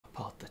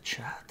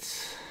chat.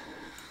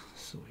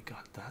 So we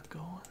got that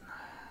going,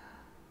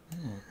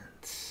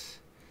 and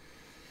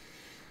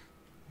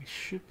we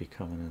should be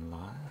coming in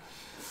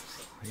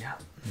live. Yeah,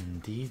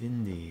 indeed,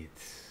 indeed.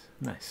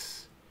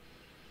 Nice.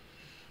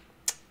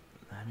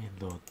 Let me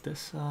load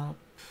this up,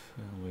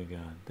 and we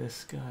got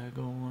this guy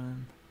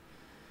going.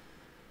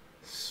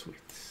 Sweet.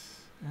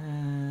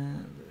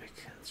 And we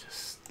can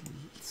just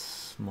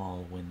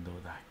small window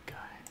that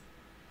guy.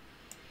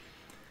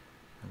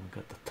 And we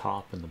got the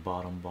top and the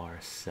bottom bar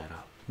set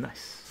up.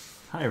 Nice.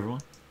 Hi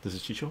everyone, this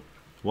is Chycho.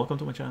 Welcome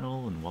to my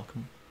channel and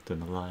welcome to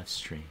the live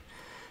stream.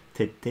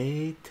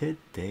 Today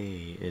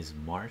is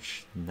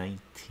March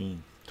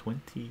 19th,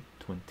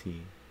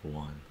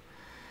 2021.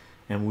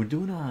 And we're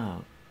doing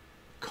a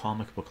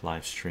comic book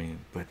live stream,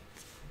 but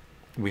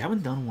we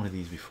haven't done one of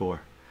these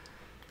before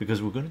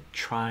because we're going to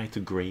try to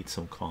grade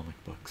some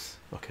comic books.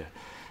 Okay,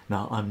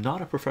 now I'm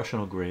not a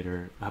professional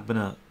grader. I've been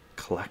a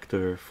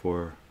collector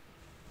for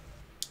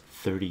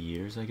 30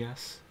 years, I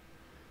guess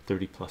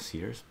 30 plus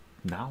years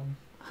now.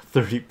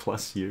 30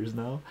 plus years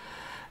now.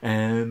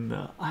 And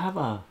I have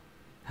a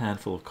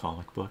handful of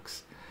comic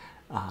books,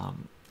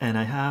 and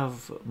I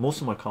have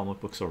most of my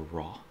comic books are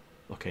raw,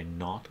 okay,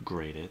 not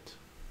graded.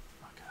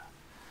 Okay,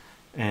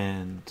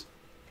 and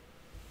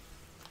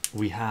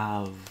we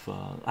have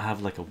I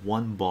have like a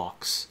one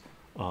box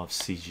of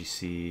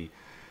CGC,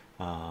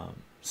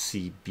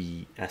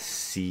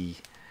 CBSC,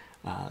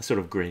 sort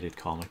of graded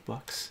comic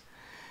books,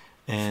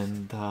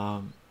 and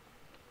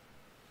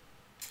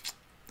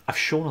I've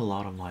shown a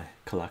lot of my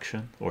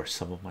collection, or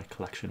some of my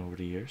collection, over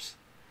the years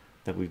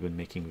that we've been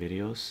making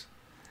videos,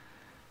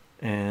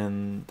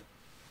 and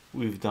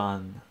we've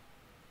done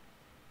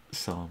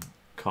some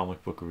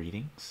comic book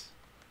readings.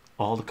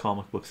 All the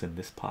comic books in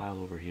this pile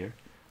over here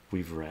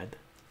we've read,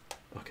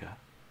 okay,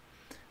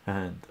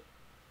 and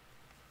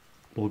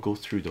we'll go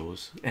through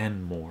those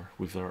and more.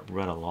 We've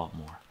read a lot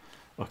more.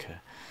 Okay,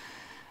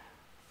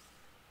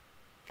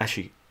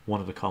 actually one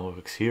of the comic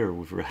books here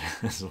we've read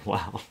as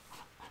well.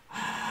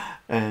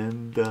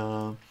 And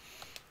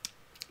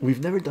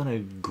we've never done a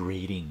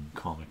grading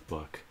comic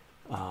book,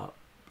 a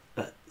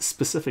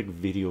specific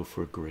video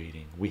for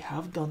grading. We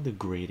have done the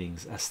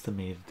gradings,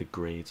 estimated the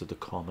grades of the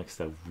comics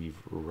that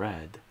we've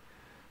read,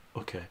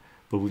 okay,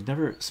 but we've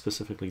never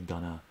specifically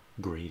done a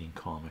grading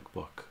comic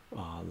book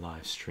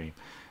live stream.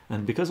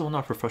 And because I'm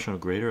not a professional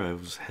grader, I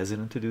was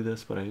hesitant to do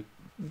this, but I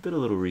did a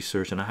little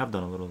research, and I have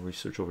done a little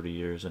research over the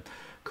years and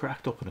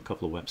cracked open a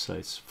couple of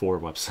websites, 4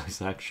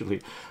 websites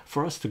actually,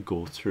 for us to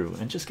go through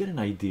and just get an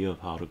idea of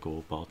how to go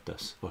about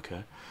this.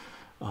 Okay,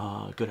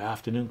 good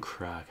afternoon,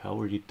 Crack. How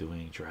are you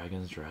doing?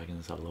 Dragons,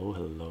 hello,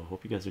 hello.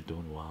 Hope you guys are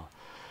doing well.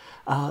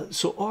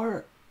 So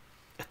our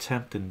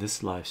attempt in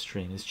this live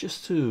stream is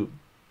just to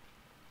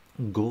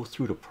go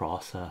through the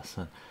process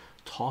and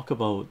talk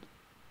about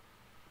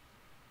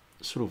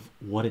sort of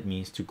what it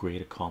means to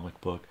grade a comic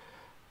book,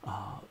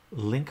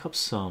 link up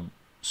some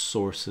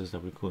sources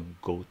that we can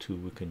go to,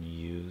 we can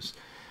use,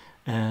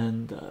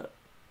 and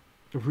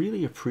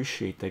really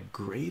appreciate that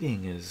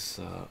grading is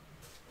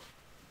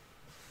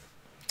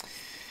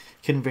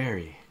can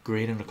vary.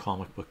 Grading a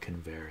comic book can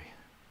vary,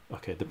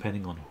 okay,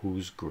 depending on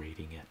who's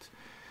grading it.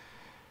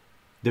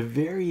 The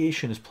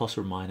variation is plus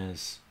or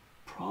minus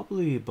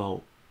probably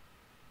about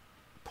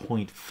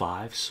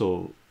 0.5,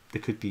 so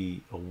there could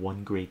be a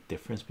 1 grade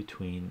difference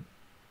between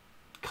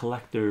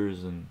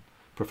collectors and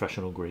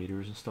professional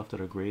graders and stuff that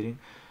are grading.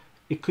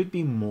 It could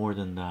be more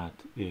than that,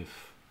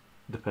 if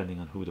depending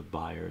on who the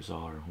buyers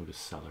are and who the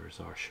sellers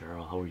are.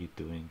 Cheryl, how are you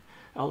doing?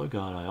 Elder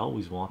God, I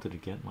always wanted to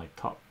get my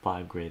top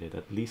 5 graded,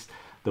 at least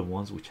the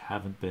ones which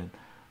haven't been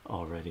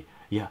already.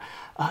 Yeah,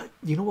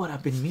 you know what,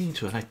 I've been meaning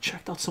to, and I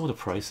checked out some of the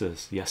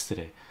prices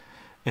yesterday,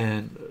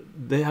 and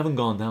they haven't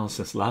gone down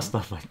since last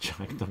time I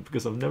checked them,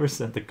 because I've never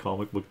sent a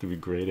comic book to be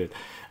graded,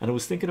 and I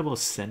was thinking about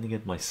sending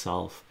it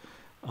myself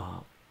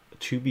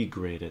to be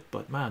graded,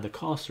 but man, the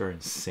costs are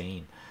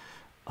insane.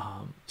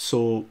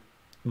 So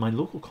my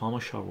local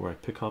comic shop where I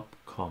pick up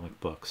comic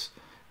books,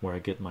 where I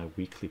get my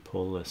weekly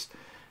pull list,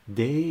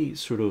 they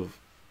sort of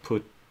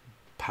put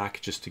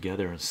packages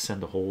together and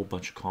send a whole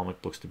bunch of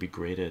comic books to be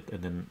graded,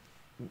 and then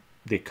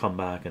they come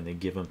back and they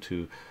give them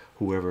to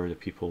whoever the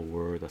people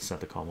were that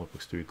sent the comic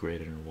books to be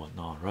graded and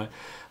whatnot, right?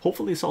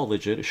 Hopefully it's all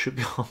legit. It should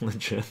be all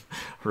legit,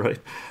 right?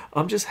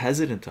 I'm just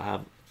hesitant to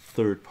have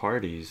third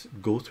parties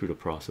go through the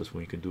process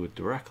when you can do it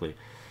directly,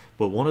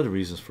 but one of the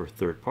reasons for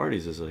third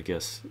parties is, I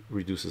guess,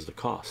 reduces the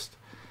cost.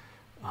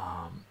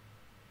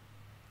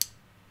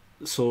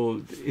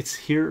 So it's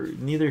here,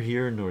 neither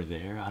here nor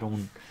there. I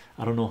don't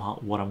know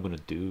what I'm gonna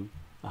do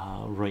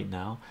right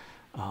now.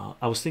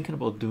 I was thinking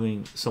about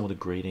doing some of the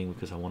grading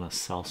because I want to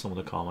sell some of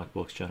the comic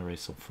books, generate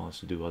some funds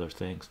to do other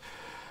things,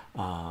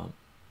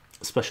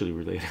 especially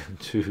related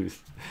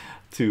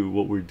to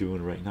what we're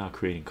doing right now,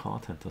 creating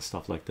content and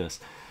stuff like this.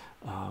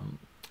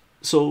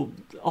 So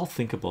I'll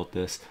think about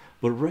this,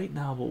 but right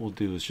now what we'll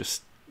do is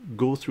just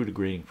go through the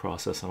grading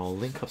process, and I'll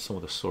link up some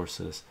of the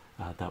sources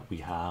that we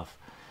have.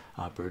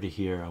 Birdie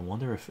here, I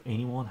wonder if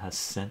anyone has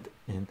sent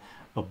in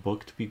a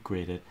book to be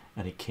graded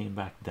and it came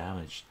back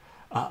damaged.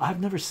 I've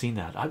never seen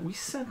that. We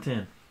sent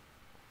in.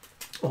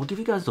 I'll give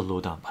you guys the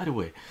lowdown. By the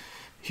way,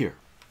 here,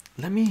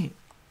 let me.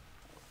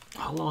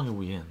 How long are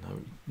we in? Are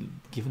we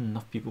given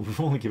enough people? We've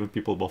only given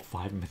people about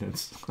 5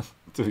 minutes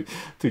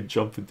to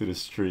jump into the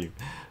stream,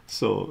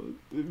 so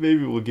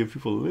maybe we'll give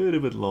people a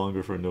little bit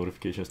longer for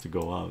notifications to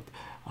go out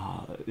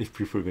if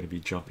people are going to be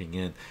jumping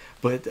in.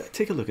 But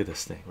take a look at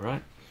this thing,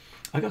 right?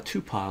 I got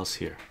two piles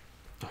here.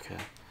 Okay,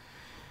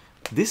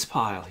 this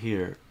pile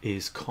here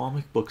is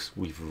comic books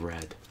we've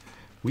read.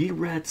 We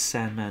read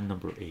Sandman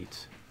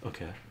 #8.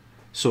 Okay,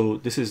 so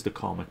this is the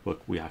comic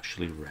book we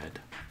actually read.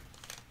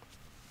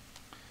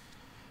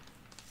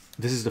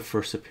 This is the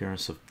first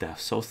appearance of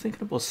Death. So I was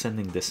thinking about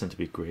sending this in to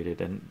be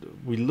graded, and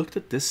we looked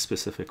at this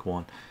specific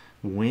one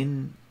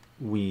when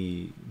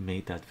we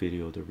made that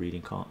video, the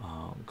reading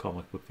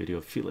comic book video.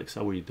 Felix,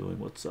 how are you doing?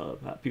 What's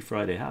up? Happy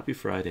Friday, happy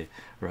Friday,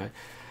 right?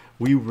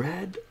 We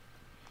read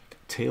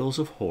Tales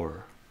of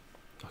Horror.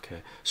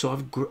 Okay, so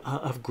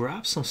I've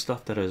grabbed some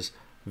stuff that is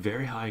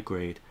very high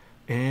grade,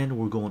 and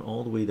we're going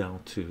all the way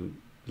down to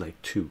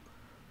like 2,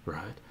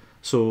 right?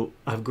 So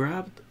I've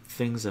grabbed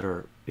things that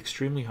are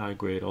extremely high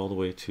grade all the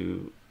way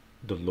to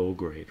the low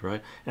grade,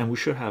 right? And we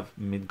should have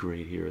mid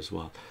grade here as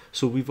well.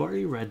 So we've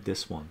already read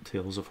this one,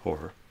 Tales of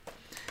Horror.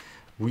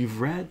 We've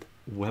read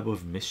Web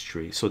of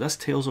Mystery. So that's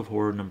Tales of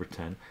Horror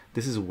 #10.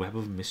 This is Web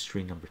of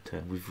Mystery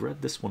 #10. We've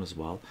read this one as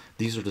well.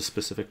 These are the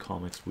specific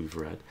comics we've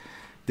read.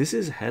 This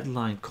is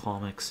Headline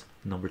Comics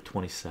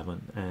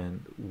 #27,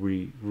 and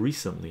we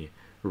recently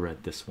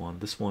read this one.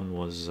 This one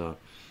was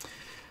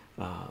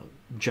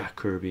Jack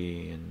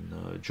Kirby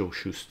and Joe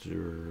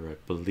Shuster, I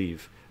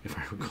believe, if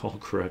I recall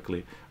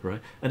correctly,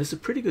 right? And it's a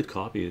pretty good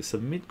copy. It's a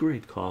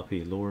mid-grade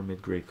copy, lower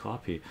mid-grade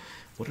copy.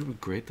 What did we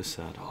grade this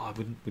at? Oh,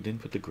 we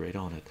didn't put the grade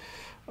on it.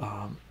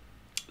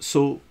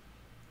 So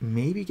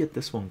maybe get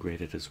this one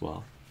graded as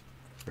well,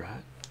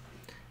 right?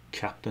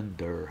 Captain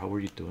Durr, how are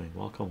you doing?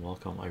 Welcome,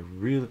 welcome. I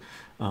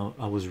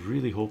was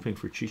really hoping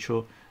for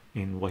chycho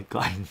in white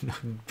glove.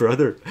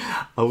 Brother,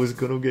 I was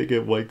gonna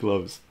get white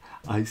gloves.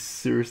 I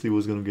seriously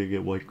was gonna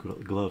get white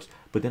gloves,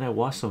 but then I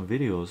watched some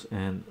videos,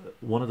 and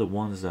one of the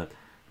ones that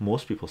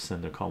most people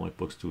send their comic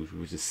books to,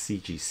 which is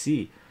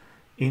CGC,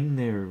 in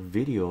their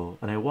video,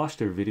 and I watched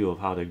their video of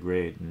how they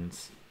grade, and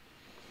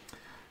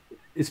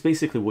it's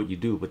basically what you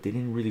do, but they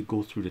didn't really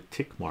go through the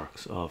tick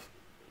marks of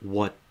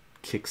what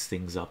kicks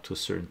things up to a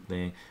certain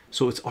thing.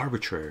 So it's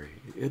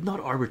arbitrary. It's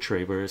not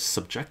arbitrary, but it's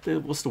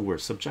subjective. What's the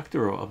word?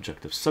 Subjective or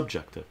objective?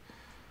 Subjective.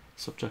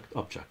 Subject,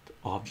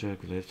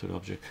 object related to the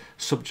object.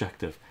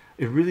 Subjective.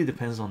 It really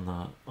depends on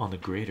the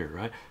grader,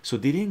 right? So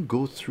they didn't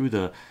go through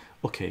the,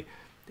 okay,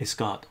 it's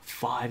got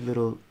 5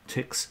 little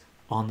ticks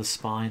on the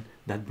spine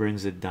that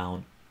brings it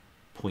down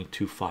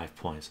 0.25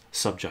 points.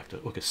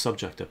 Subjective. Okay,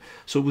 subjective.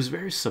 So it was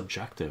very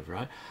subjective,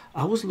 right?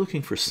 I was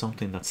looking for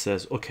something that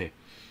says, okay,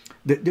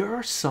 there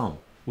are some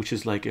which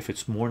is like if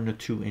it's more than a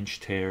 2-inch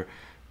tear,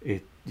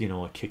 it, you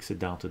know, it kicks it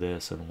down to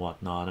this and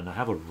whatnot. And I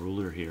have a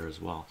ruler here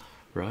as well,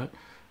 right,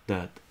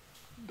 that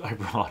I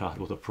brought out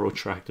with a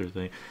protractor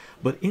thing.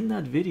 But in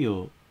that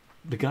video,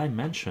 the guy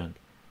mentioned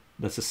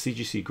that's a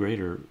CGC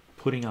grader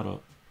putting out a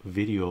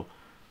video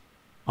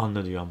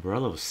under the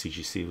umbrella of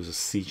CGC. It was a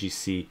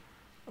CGC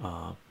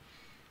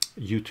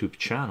YouTube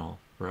channel,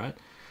 right?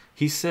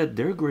 He said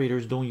their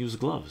graders don't use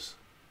gloves,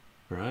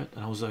 right?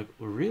 And I was like,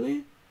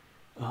 really?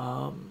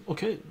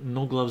 Okay,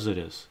 no gloves it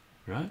is,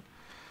 right?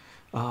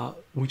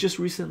 We just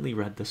recently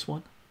read this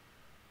one.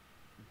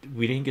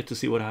 We didn't get to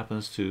see what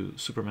happens to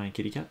Superman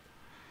Kitty Cat,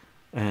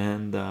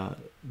 and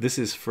this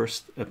is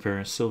first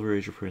appearance, Silver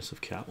Age appearance of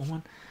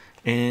Catwoman,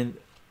 and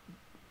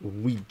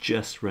we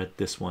just read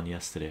this one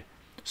yesterday,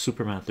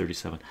 Superman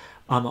 37.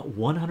 I'm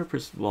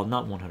 100%, well,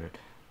 not 100,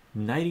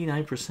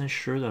 99%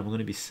 sure that I'm going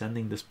to be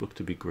sending this book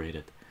to be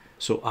graded.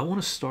 So I want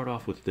to start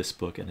off with this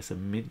book, and it's a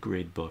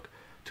mid-grade book,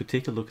 to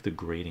take a look at the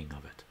grading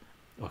of it.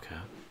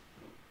 Okay.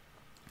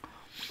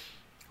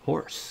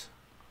 Horse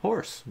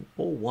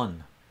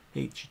 01.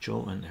 Hey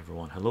chycho and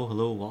everyone,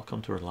 hello,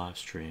 welcome to our live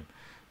stream.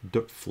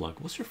 Dirt Flug,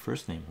 what's your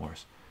first name,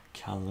 Horse?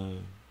 Calagulas.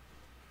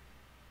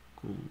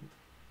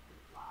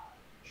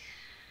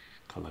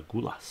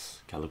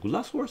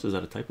 Horse, is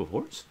that a type of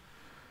horse?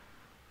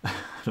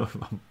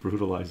 I'm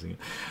brutalizing it.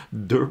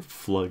 Dirt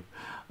Flug,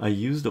 I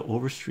use the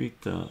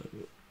Overstreet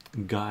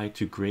guide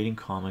to grading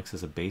comics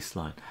as a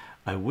baseline.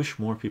 I wish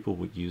more people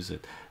would use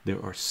it.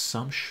 There are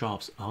some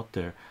shops out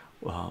there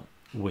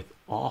with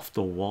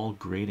off-the-wall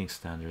grading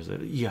standards.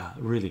 Yeah,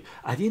 really.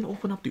 I didn't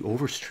open up the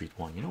Overstreet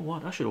one. You know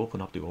what? I should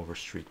open up the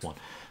Overstreet one.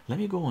 Let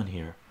me go in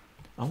here.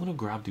 I'm gonna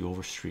grab the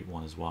Overstreet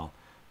one as well,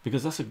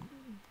 because that's a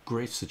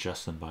great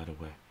suggestion, by the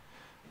way.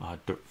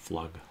 Dirt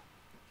Flug,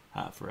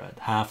 half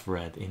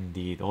red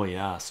indeed. Oh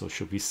yeah, so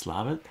should we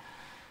slab it?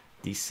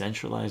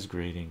 Decentralized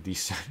grading.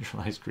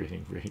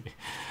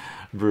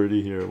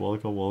 Birdie here,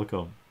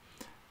 welcome.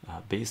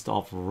 Based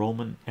off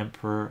Roman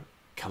Emperor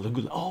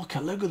Caligula. Oh,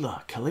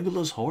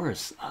 Caligula's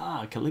horse.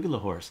 Caligula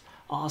horse,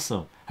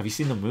 awesome. Have you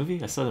seen the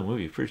movie? I saw the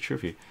movie, pretty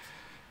trippy,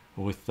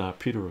 with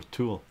Peter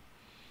O'Toole.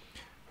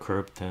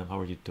 Curb Tim, how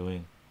are you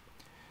doing?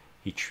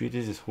 He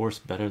treated his horse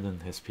better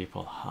than his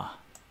people. Huh.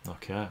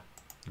 Okay,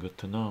 good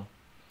to know.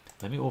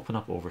 Let me open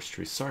up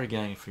Overstreet. Sorry,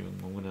 gang, if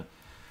I'm gonna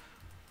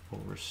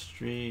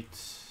Overstreet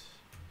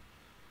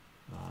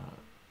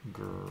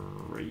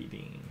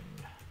grading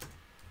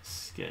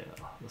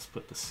scale. Let's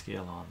put the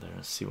scale on there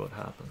and see what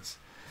happens.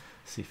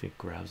 See if it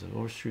grabs it.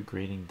 Overstreet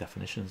grading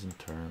definitions and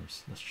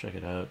terms. Let's check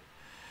it out.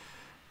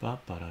 Ba,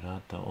 ba, da, da,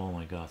 da. Oh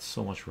my god,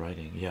 so much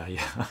writing. Yeah,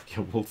 yeah.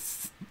 Yeah,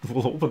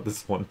 we'll open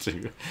this one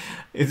too.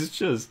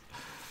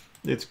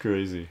 It's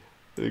crazy.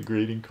 The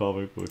grading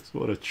comic books.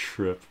 What a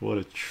trip. What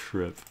a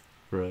trip.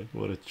 Right?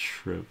 What a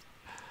trip.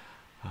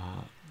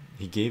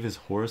 He gave his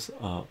horse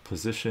a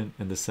position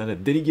in the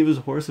Senate. Did he give his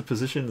horse a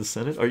position in the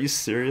Senate? Are you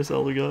serious,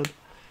 Elder God?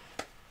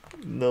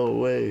 No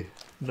way.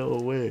 No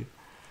way.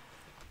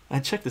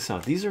 And check this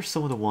out. These are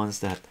some of the ones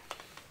that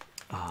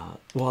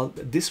well,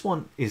 this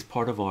one is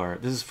part of our,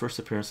 this is first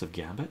appearance of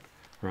Gambit,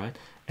 right?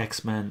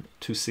 X-Men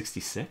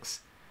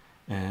 266,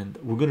 and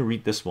we're going to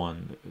read this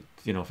one.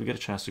 You know, if we get a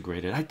chance to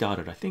grade it, I doubt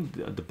it. I think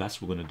the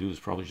best we're going to do is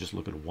probably just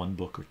look at one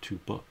book or two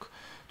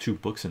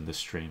books in this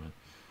stream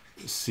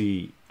and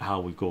see how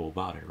we go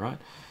about it, right?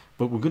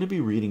 But we're going to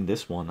be reading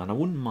this one, and I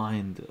wouldn't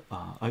mind,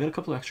 I got a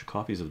couple of extra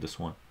copies of this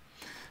one,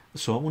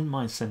 so I wouldn't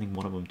mind sending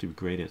one of them to be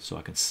graded so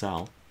I can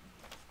sell.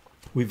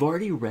 We've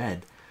already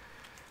read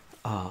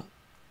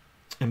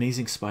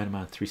Amazing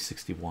Spider-Man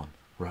 361,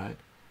 right?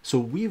 So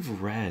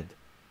we've read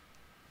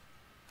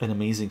an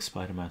Amazing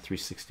Spider-Man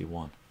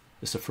 361.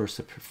 It's the first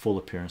full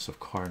appearance of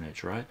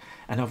Carnage, right?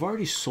 And I've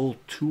already sold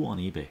 2 on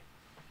eBay,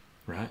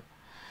 right?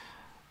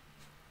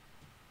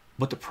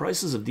 But the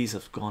prices of these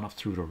have gone up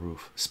through the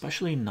roof,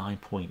 especially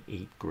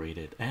 9.8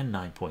 graded and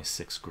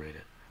 9.6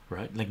 graded,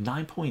 right? Like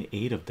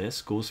 9.8 of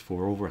this goes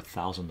for over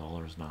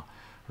 $1,000 now,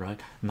 right?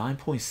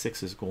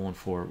 9.6 is going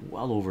for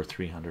well over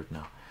 300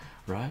 now,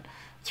 right?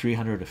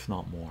 300 if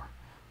not more.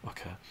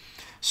 Okay,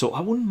 so I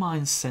wouldn't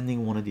mind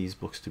sending one of these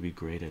books to be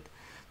graded.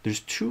 There's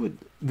two.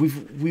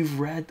 We've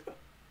read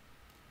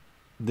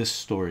this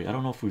story. I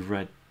don't know if we've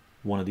read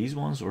one of these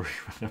ones or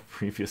a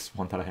previous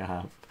one that I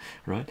have,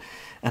 right?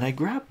 And I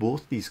grabbed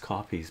both these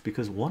copies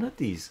because one of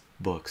these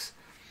books,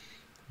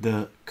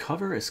 the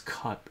cover is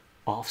cut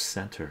off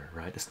center,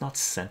 right? It's not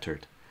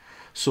centered.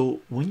 So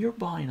when you're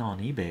buying on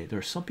eBay, there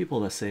are some people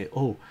that say,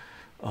 oh,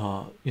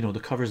 you know, the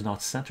cover is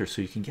not centered,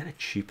 so you can get it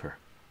cheaper,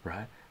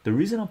 right? The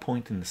reason I'm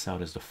pointing this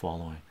out is the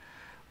following.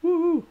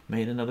 Woo,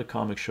 made another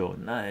comic show.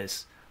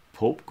 Nice.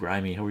 Pope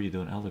Grimy, how are you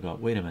doing? Elder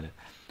God, wait a minute,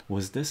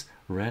 was this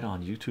read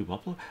on YouTube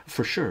upload?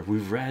 For sure,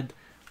 we've read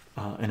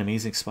an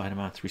Amazing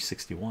Spider-Man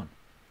 361,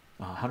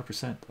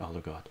 100%.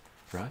 Elder God,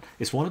 right?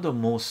 It's one of the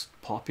most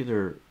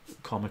popular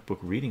comic book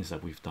readings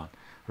that we've done,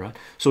 right?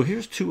 So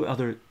here's 2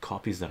 other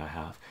copies that I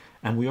have,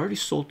 and we already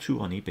sold 2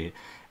 on eBay,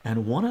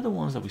 and one of the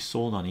ones that we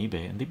sold on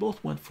eBay, and they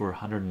both went for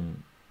 100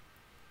 and,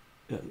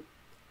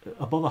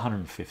 above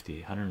 150,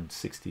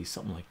 160,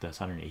 something like that,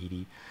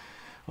 180,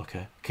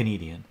 okay,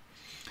 Canadian.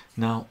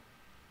 Now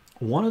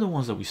one of the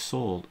ones that we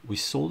sold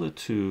it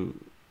to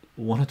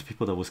one of the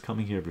people that was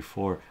coming here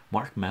before,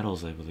 Mark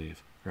Meadows, I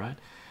believe, right?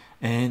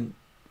 And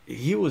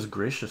he was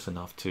gracious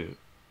enough to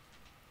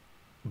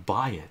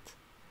buy it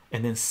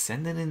and then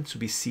send it in to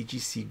be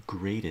CGC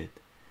graded,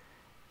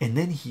 and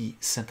then he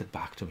sent it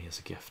back to me as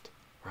a gift,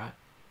 right?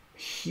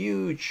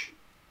 Huge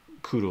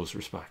kudos,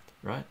 respect,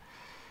 right?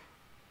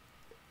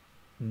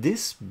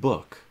 This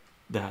book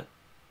that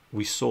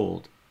we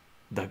sold,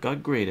 that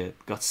got graded,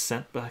 got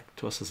sent back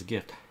to us as a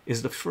gift,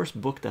 is the first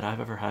book that I've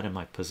ever had in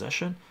my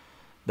possession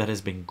that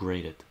has been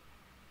graded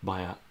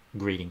by a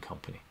grading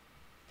company.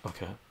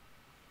 Okay.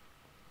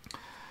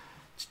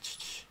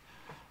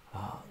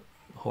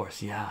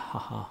 Horse, yeah,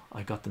 haha.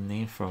 I got the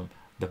name from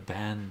the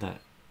band that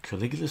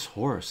Caligula's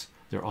Horse.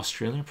 They're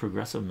Australian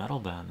progressive metal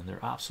band, and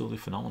they're absolutely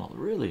phenomenal.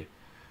 Really,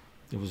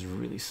 it was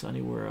really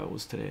sunny where I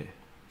was today.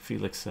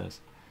 Felix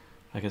says,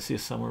 I can see a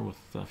summer with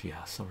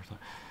yeah, summertime.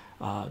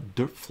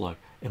 Dirt Flug,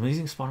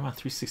 Amazing Spider-Man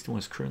 361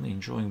 is currently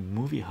enjoying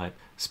movie hype,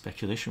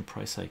 speculation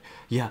price hike.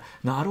 Yeah,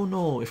 now I don't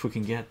know if we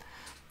can get,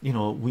 you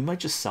know, we might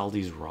just sell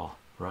these raw,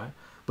 right?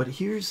 But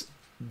here's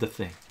the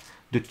thing,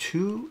 the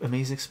 2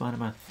 Amazing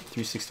Spider-Man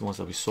 361s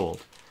that we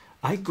sold,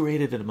 I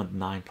graded them at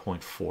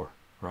 9.4,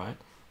 right?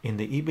 In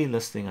the eBay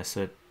listing I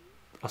said,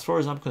 as far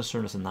as I'm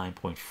concerned, it's a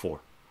 9.4,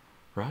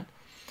 right?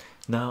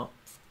 Now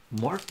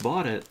Mark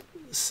bought it,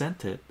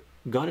 sent it,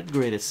 got it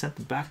graded, sent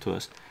it back to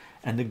us,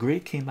 and the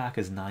grade came back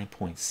as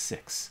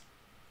 9.6,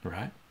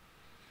 right?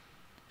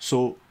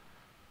 So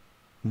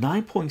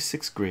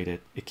 9.6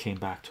 graded, it came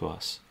back to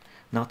us.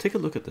 Now take a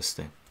look at this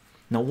thing.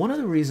 Now one of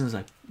the reasons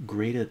I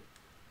graded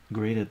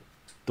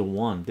the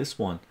one, this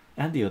one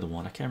and the other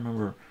one, I can't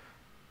remember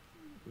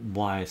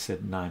why I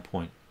said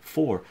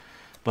 9.4,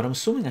 but I'm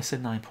assuming I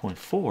said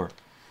 9.4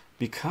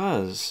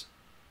 because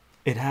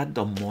it had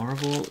the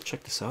Marvel,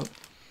 check this out,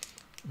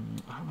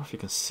 I don't know if you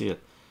can see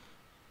it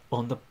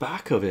on the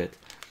back of it.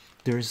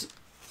 There's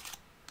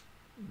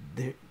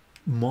the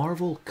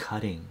Marvel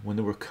cutting. When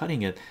they were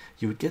cutting it,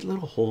 you would get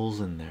little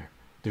holes in there.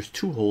 There's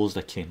 2 holes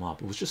that came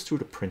up. It was just through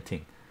the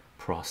printing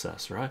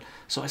process, right?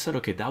 So I said,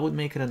 okay, that would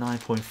make it a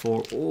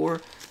 9.4,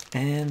 or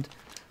and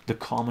the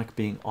comic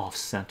being off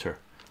center.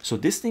 So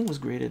this thing was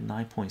graded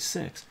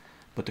 9.6,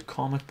 but the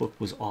comic book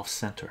was off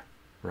center,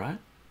 right?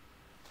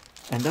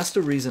 And that's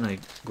the reason I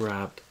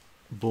grabbed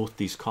both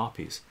these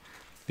copies,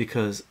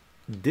 because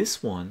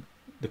this one,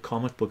 the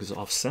comic book, is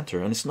off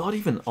center, and it's not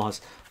even as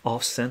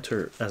off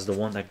center as the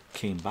one that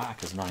came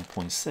back as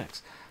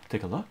 9.6.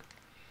 Take a look.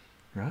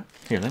 Right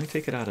here, let me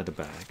take it out of the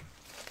bag.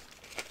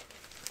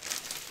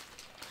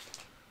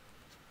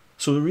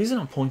 So the reason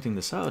I'm pointing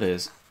this out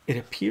is it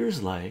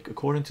appears like,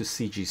 according to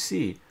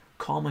CGC,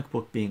 comic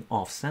book being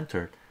off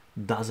centered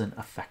doesn't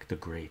affect the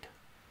grade,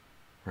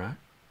 right,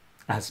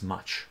 as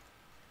much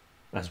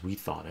as we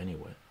thought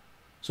anyway.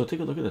 So take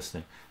a look at this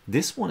thing.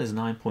 This one is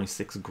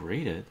 9.6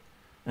 graded,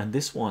 and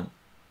this one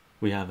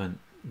we haven't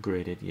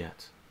graded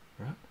yet,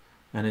 right?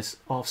 And it's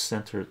off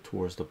center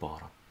towards the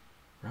bottom,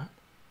 right?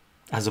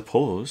 As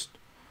opposed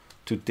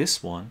to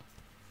this one,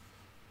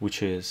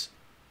 which is,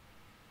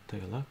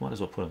 take a look, might as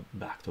well put them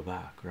back to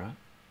back, right?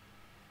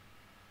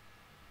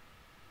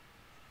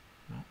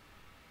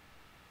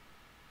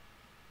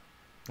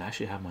 I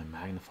actually have my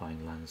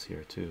magnifying lens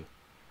here too.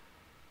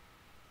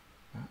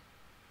 Right?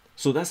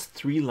 So that's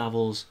 3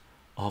 levels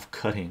of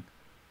cutting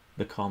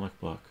the comic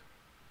book,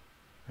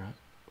 right,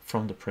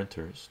 from the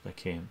printers that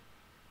came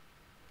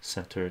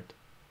centered,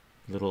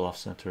 little off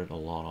centered, a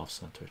lot off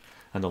centered,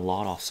 and the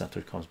lot off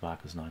centered comes back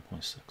as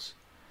 9.6.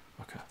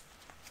 Okay,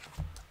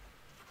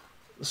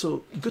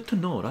 so good to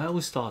note. I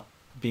always thought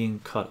being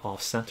cut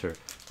off center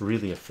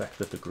really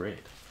affected the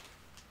grade,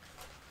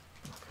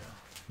 okay,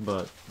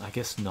 but I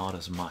guess not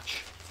as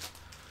much.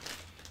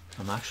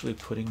 I'm actually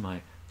putting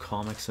my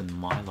comics in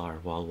Mylar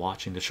while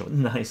watching the show.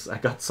 Nice, I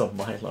got some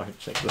Mylar.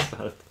 Check this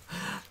out.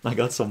 I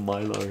got some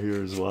Mylar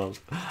here as well.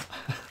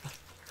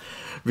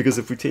 Because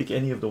if we take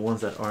any of the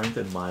ones that aren't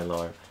in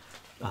Mylar,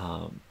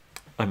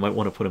 I might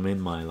want to put them in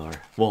Mylar.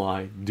 Well,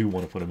 I do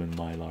want to put them in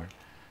Mylar,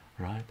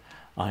 right?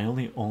 I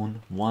only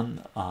own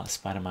one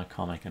Spider-Man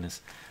comic, and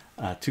it's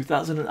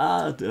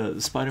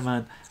 2000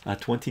 Spider-Man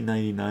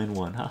 2099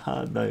 one.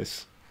 Haha,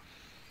 nice.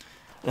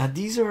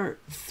 These are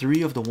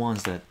 3 of the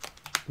ones that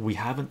we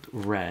haven't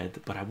read,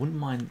 but I wouldn't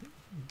mind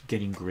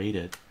getting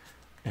graded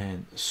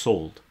and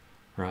sold,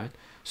 right?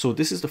 So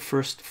this is the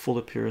first full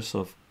appearance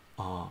of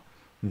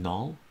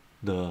Null,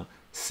 the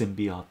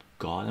symbiote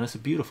god, and it's a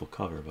beautiful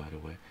cover, by the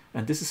way,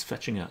 and this is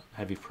fetching a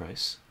heavy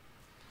price.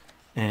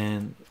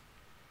 And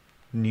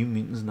New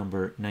Mutants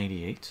number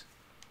 98,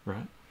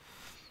 right?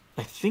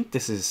 I think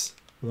this is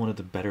one of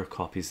the better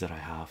copies that I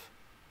have,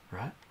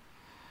 right?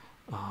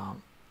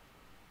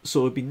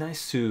 So it'd be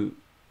nice to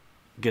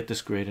get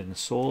this graded and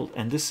sold.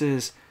 And this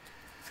is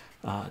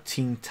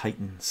Teen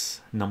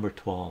Titans number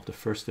 12, the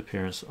first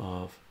appearance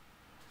of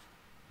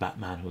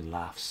Batman Who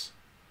Laughs,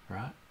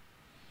 right?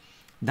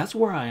 That's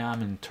where I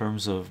am in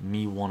terms of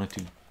me wanting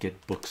to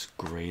get books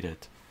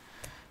graded.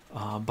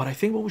 But I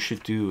think what we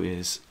should do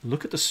is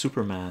look at the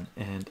Superman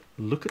and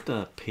look at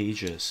the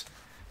pages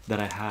that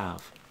I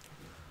have,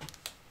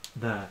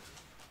 that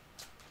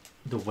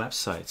the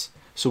websites,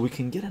 so we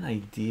can get an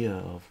idea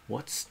of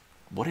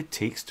what it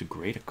takes to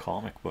grade a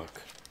comic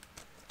book.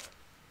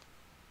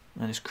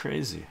 And it's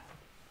craziness.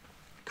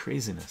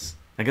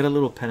 I got a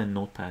little pen and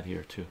notepad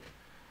here too,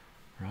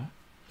 right?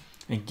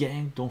 And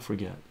gang, don't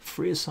forget,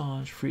 free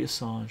Assange, free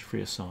Assange,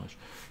 free Assange.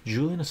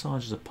 Julian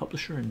Assange is a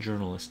publisher and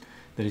journalist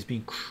that is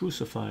being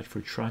crucified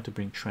for trying to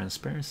bring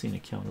transparency and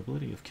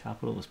accountability of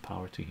capitalist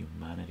power to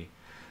humanity.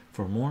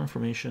 For more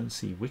information,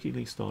 see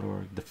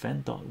wikileaks.org,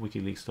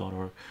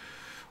 defend.wikileaks.org,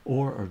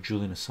 or our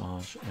Julian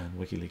Assange and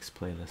WikiLeaks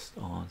playlist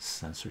on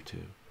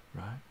CensorTube,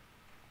 right?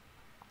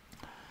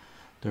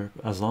 There,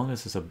 as long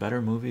as it's a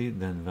better movie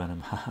than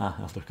Venom.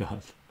 Haha, Elder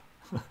God.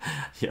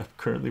 Yeah,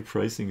 currently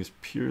pricing is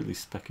purely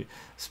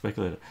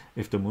speculative.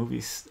 If the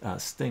movie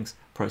stinks,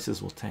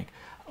 prices will tank.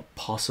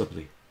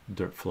 Possibly,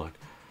 Dirt Flood.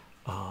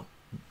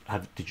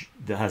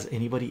 Has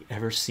anybody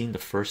ever seen the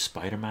first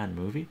Spider-Man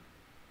movie?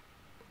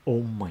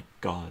 Oh my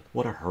god,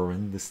 what a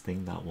horrendous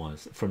thing that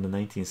was, from the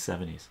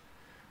 1970s,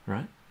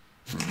 right?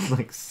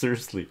 Like,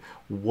 seriously,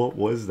 what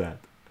was that?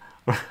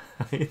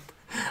 Right?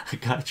 A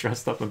guy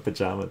dressed up in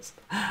pajamas.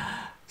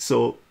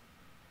 So,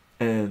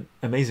 and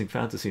Amazing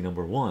Fantasy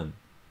number 1,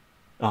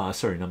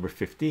 sorry, number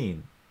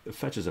 15,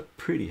 fetches a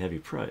pretty heavy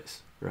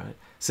price, right?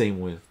 Same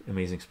with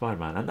Amazing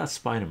Spider-Man, and that's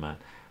Spider-Man,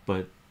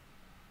 but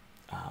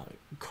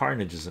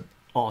Carnage is an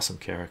awesome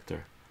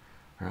character,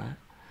 right?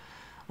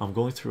 I'm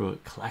going through a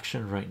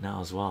collection right now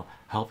as well,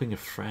 helping a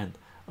friend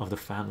of the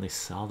family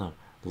sell them.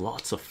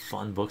 Lots of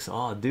fun books.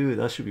 Oh dude,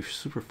 that should be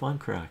super fun.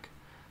 Crack,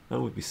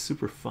 that would be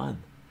super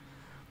fun.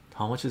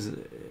 How much is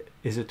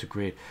it to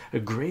grade? The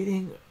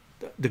grading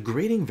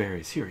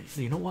varies. Here,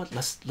 you know what,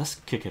 let's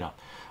kick it up.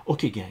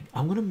 Okay gang,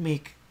 I'm gonna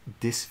make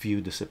this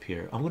view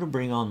disappear. I'm gonna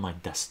bring on my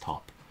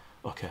desktop.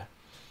 Okay,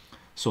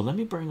 so let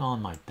me bring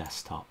on my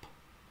desktop.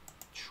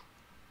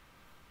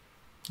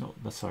 No,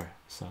 that's sorry.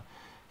 So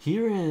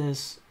here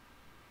is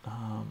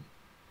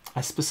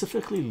I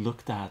specifically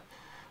looked at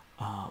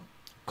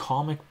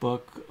comic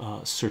book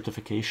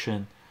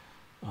certification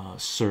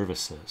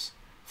services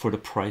for the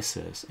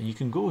prices, and you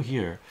can go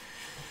here.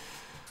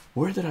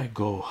 Where did I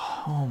go?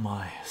 Oh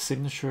my,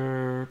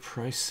 signature,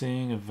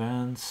 pricing,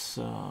 events,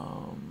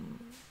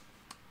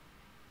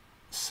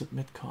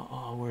 submit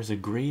oh, where's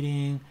it,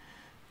 grading,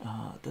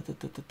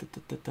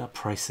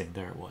 pricing,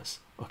 there it was.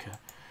 Okay,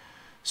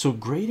 so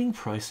grading,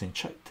 pricing,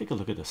 check, take a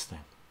look at this thing.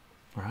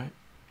 All right,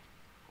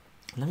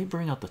 let me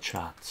bring out the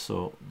chat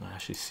so I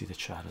actually see the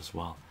chat as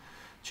well.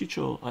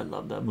 Chycho, I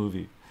love that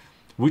movie.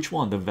 Which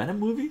one? The Venom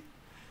movie?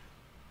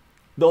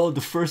 No,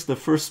 the first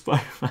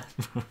Spider-Man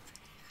movie.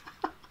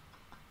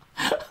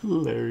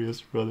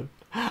 Hilarious, brother.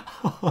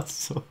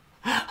 So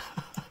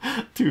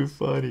too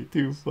funny,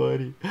 too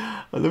funny.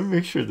 Let me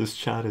make sure this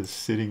chat is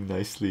sitting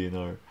nicely in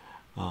our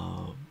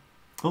oh,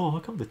 how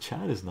come the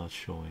chat is not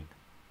showing?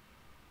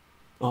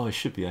 Oh, it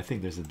should be. I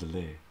think there's a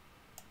delay.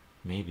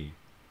 Maybe.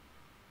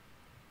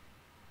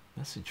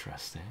 That's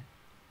interesting.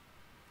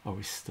 Are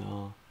we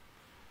still?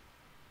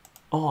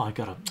 Oh, I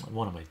gotta,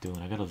 what am I doing?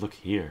 I gotta look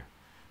here,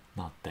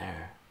 not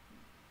there.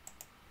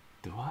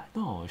 Do I?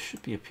 No, it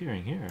should be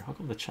appearing here. How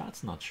come the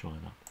chat's not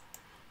showing up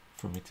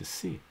for me to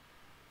see?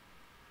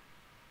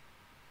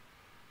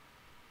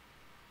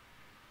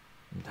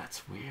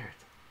 That's weird.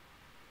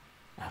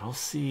 I don't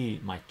see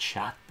my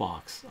chat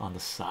box on the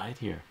side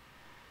here,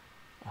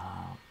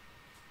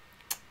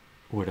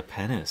 where the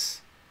pen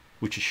is,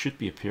 which it should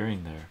be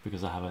appearing there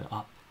because I have it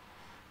up,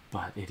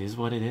 but it is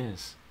what it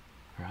is,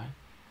 right?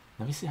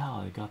 Let me see how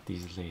I got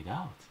these laid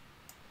out.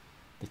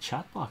 The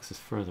chat box is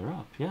further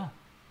up, yeah.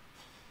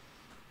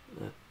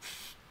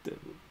 The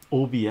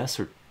OBS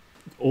or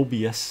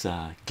OBS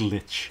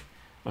glitch.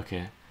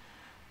 Okay,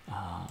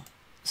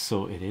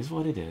 so it is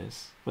what it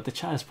is, but the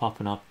chat is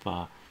popping up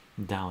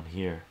down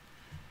here,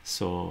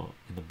 so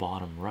in the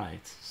bottom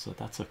right, so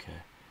that's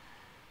okay.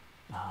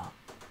 But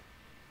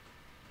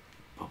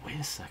wait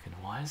a second,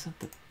 why isn't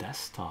the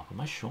desktop?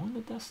 Am I showing the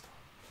desktop?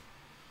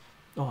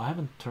 Oh, I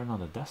haven't turned on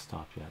the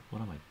desktop yet.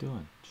 What am I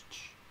doing?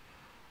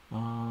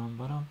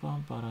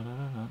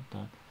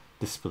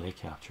 Display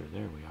capture,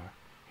 there we are.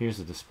 Here's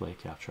the display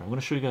capture. I'm going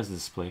to show you guys the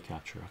display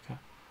capture. Okay,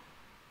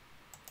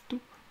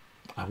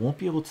 I won't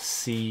be able to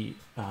see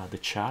the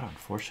chat,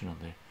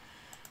 unfortunately,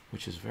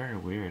 which is very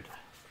weird.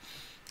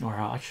 Or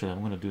actually, I'm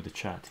going to do the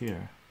chat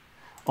here.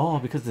 Oh,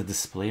 because the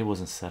display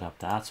wasn't set up,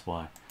 that's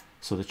why.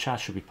 So the chat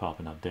should be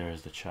popping up. There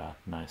is the chat.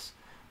 Nice.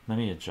 Let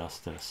me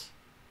adjust this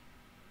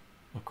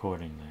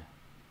accordingly.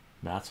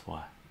 That's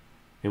why.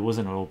 It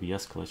wasn't an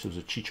OBS glitch, it was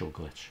a chycho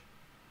glitch.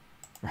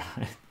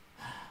 Right?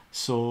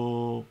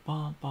 So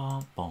bum,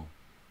 bum, bum.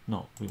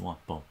 No, we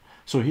want boom.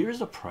 So here's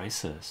the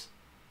prices.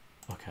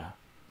 Okay.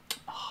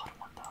 Oh, I don't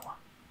want that one.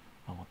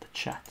 I want the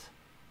chat.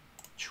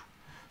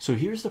 So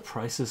here's the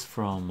prices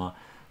from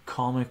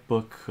comic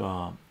book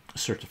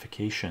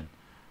certification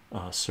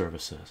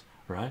services,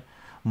 right?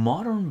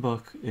 Modern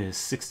book is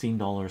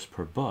 $16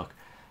 per book,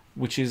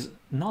 which is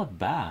not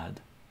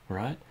bad,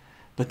 right?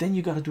 But then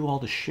you got to do all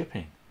the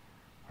shipping,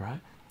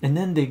 right? And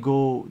then they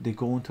go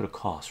into the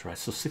cost, right?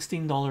 So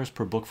 $16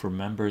 per book for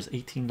members,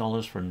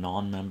 $18 for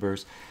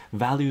non-members,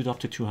 valued up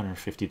to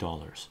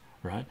 $250,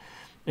 right?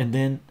 And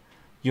then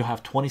you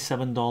have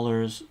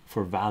 $27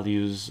 for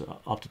values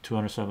up to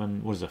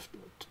 207. What is it?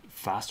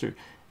 Faster,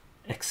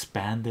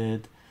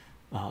 expanded.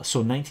 So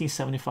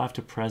 1975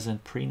 to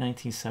present,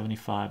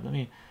 pre-1975. Let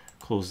me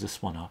close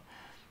this one up.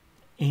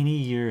 Any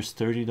years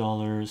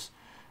 $30,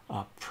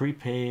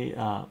 prepay,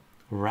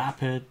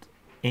 rapid,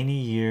 any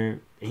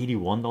year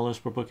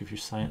 $81 per book. If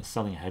you're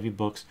selling heavy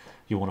books,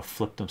 you want to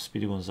flip them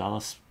Speedy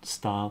Gonzalez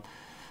style.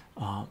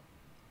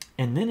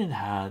 And then it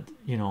had,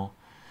 you know,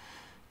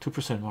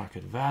 2%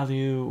 market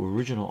value,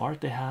 original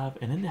art they have,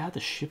 and then they had the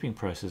shipping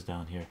prices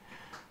down here.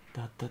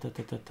 They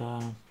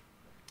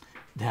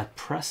had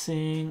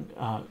pressing,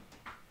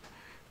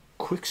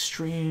 quick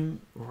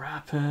stream,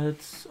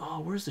 rapids.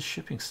 Oh, where's the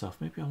shipping stuff?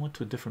 Maybe I went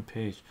to a different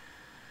page.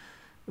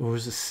 Or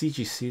was the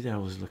CGC that I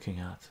was looking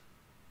at?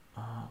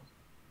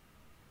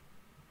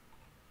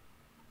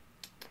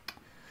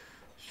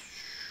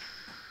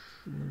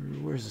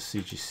 Where's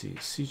the CGC?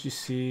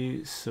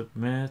 CGC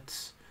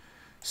submit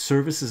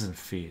services and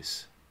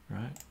fees,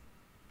 right?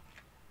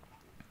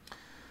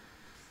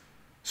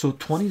 So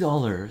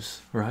 $20,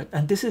 right?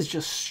 And this is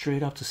just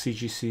straight up to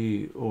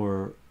CGC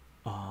or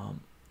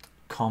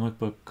comic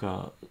book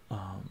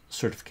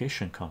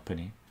certification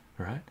company,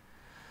 right?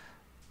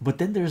 But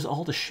then there's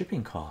all the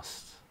shipping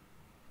costs,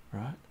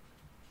 right?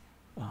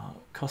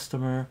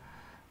 Customer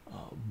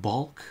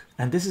bulk,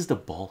 and this is the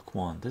bulk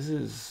one. This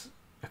is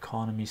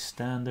economy,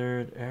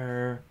 standard,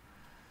 error.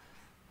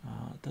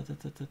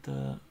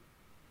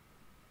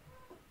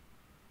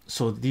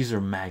 So these are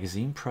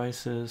magazine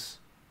prices,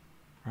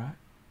 right?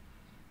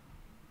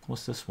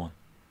 What's this one?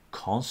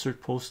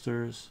 Concert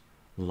posters,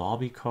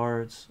 lobby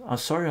cards. I'm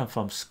sorry if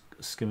I'm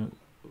skimming,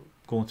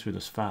 going through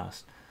this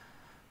fast.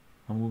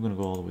 I'm going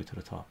to go all the way to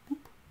the top.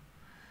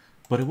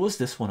 But it was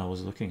this one I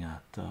was looking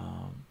at.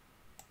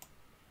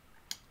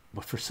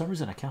 But for some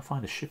reason I can't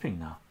find the shipping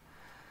now.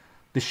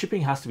 The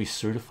shipping has to be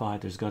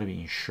certified. There's got to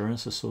be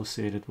insurance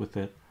associated with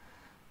it.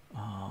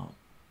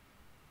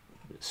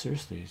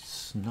 Seriously,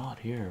 it's not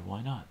here.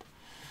 Why not?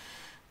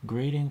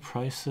 Grading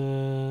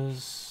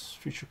prices,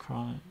 future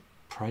crime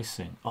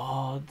pricing.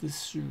 Oh,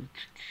 this,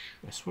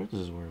 I swear this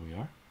is where we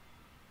are.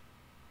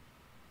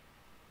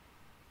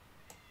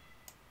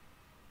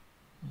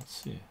 Let's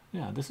see.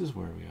 Yeah, this is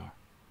where we are.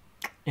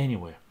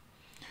 Anyway,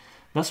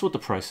 that's what the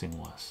pricing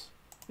was.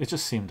 It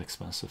just seemed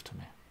expensive to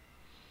me.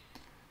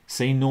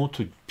 Say no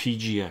to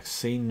PGX.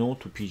 Say no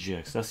to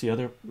PGX. That's the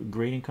other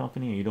grading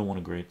company, and you don't want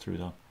to grade through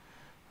them.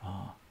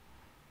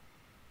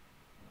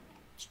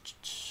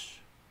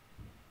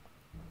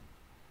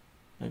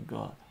 Thank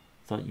God.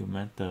 Thought you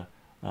meant the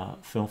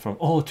film from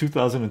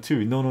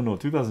 2002. No, no, no.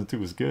 2002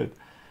 was good.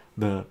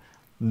 The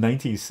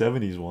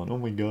 1970s one. Oh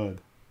my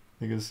God.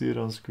 I can see it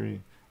on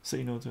screen.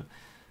 Say no to.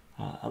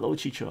 Hello,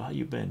 Chycho. How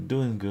you been?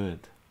 Doing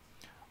good.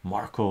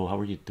 Marco, how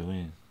are you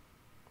doing?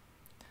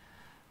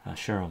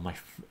 Cheryl,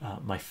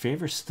 my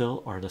favorites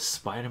still are the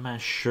Spider-Man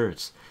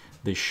shirts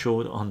they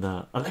showed on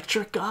the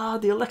Electric.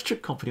 The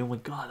Electric Company. Oh my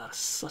God, that's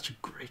such a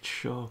great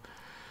show.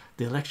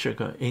 The Electric.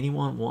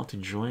 Anyone want to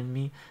join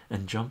me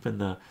and jump in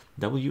the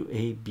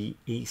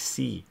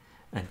WABAC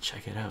and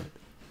check it out?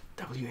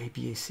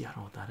 WABAC. I don't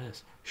know what that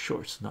is.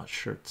 Shorts, not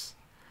shirts.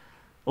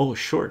 Oh,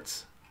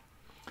 shorts.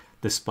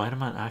 The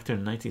Spider-Man actor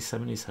in the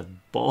 1970s had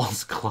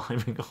balls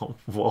climbing on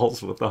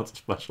walls without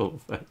special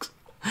effects.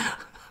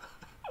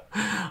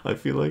 I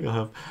feel like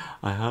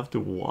I have to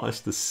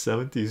watch the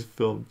 70s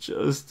film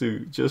just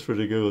for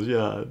the giggles.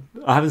 Yeah,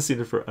 I haven't seen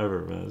it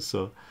forever, man.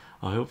 So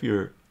I hope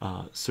you're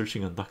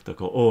searching on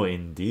DuckDuckGo. Oh,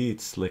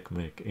 indeed, Slick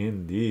Mick,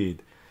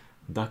 indeed.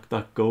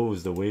 DuckDuckGo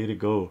is the way to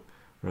go,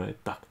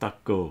 right?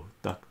 DuckDuckGo,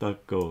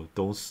 DuckDuckGo.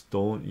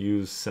 Don't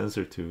use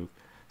CensorTube.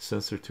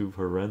 CensorTube,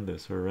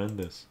 horrendous,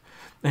 horrendous.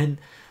 And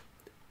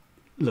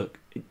look,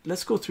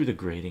 let's go through the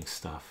grading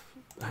stuff.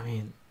 I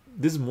mean,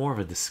 this is more of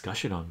a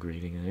discussion on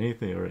grading than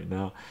anything right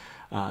now.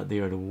 They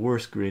are the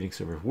worst grading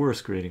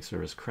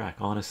service, crack.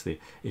 Honestly,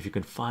 if you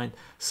can find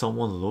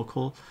someone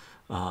local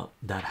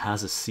that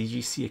has a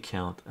CGC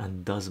account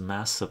and does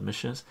mass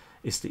submissions,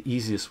 it's the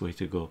easiest way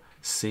to go.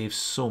 Saves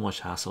so much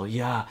hassle.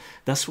 Yeah,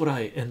 that's what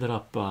I ended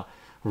up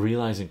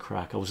realizing,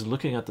 crack. I was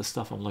looking at the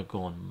stuff, I'm like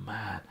going,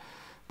 man,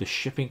 the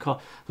shipping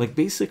cost, like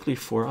basically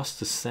for us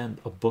to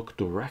send a book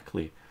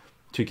directly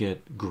to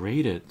get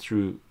graded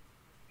through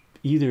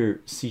either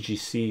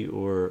CGC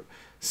or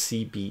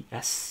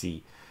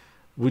CBSC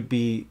would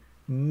be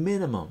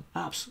minimum,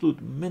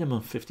 absolute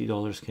minimum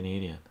 $50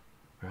 Canadian,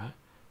 right?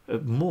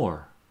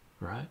 More,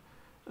 right?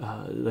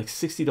 Like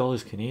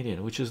 $60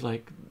 Canadian, which is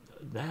like,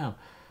 damn,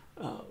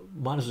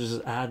 might as well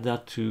just add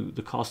that to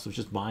the cost of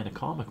just buying a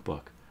comic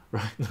book,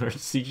 right? There are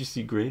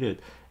CGC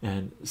graded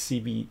and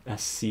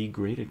CBSC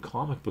graded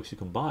comic books you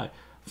can buy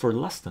for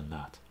less than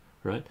that,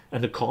 right?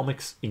 And the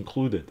comics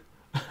included.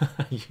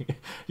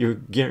 You're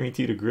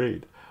guaranteed a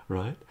grade,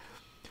 right?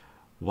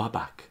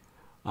 Wabak,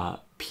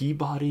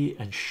 Peabody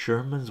and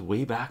Sherman's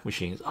Wayback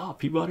Machines. Oh,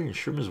 Peabody and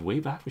Sherman's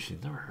Wayback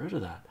Machines. Never heard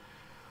of that.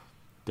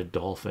 The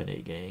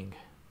Dolphin, gang.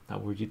 How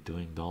were you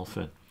doing,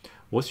 Dolphin?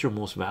 What's your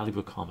most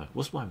valuable comic?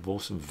 What's my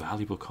most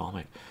valuable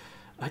comic?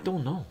 I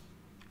don't know.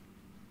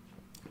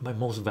 My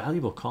most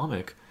valuable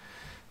comic,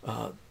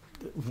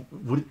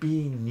 would it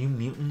be New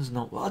Mutants?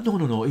 No,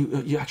 no.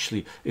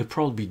 It'll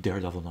probably be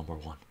Daredevil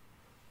 #1.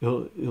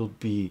 It'll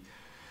be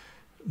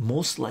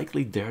most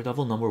likely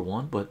Daredevil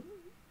 #1, but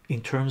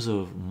in terms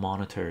of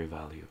monetary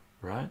value,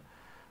 right?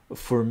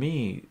 For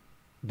me,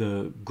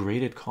 the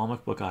graded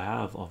comic book I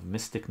have of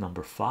Mystic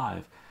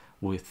 #5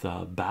 with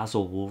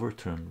Basil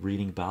Wolverton,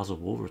 reading Basil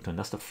Wolverton,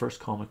 that's the first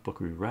comic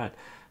book we read,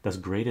 that's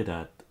graded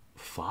at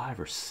 5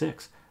 or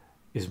 6,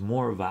 is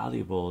more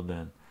valuable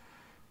than,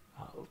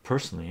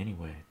 personally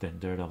anyway, than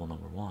Daredevil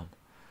 #1.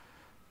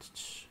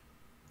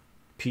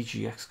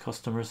 PGX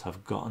customers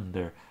have gotten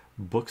their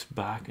books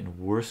back in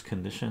worse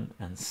condition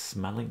and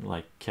smelling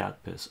like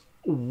cat piss.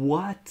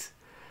 What?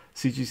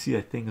 CGC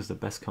I think is the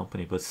best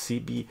company, but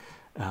CBCS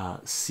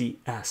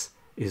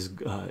is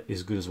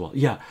good as well.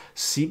 Yeah,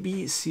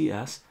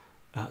 CBCS,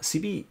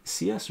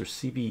 CBCS or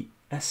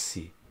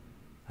CBSC.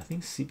 I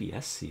think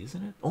CBSC,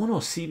 isn't it? Oh no,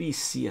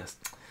 CBCS.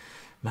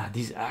 Man,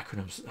 these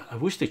acronyms, I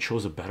wish they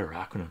chose a better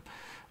acronym.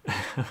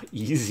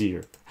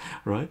 Easier,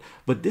 right?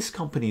 But this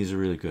company is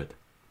really good,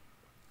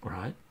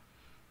 right?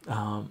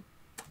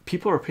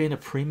 People are paying a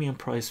premium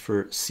price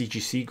for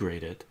CGC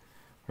graded,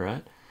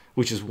 right?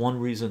 Which is one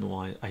reason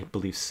why I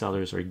believe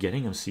sellers are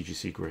getting them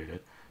CGC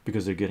graded,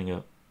 because they're getting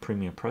a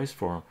premium price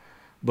for them.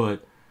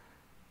 But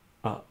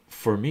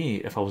for me,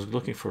 if I was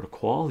looking for the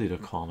quality of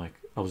the comic,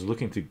 I was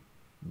looking to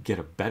get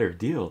a better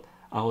deal,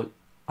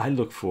 I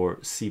look for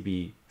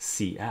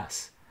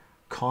CBCS,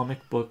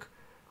 comic book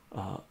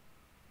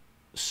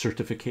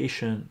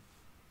certification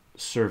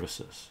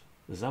services.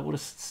 Is that what it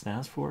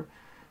stands for?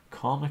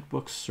 Comic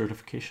book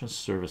certification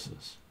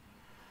services.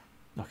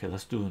 Okay,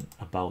 let's do an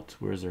about.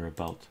 Where is there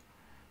about?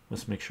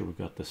 Let's make sure we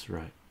got this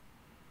right.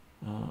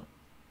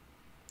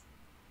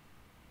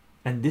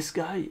 And this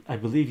guy, I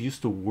believe,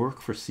 used to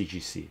work for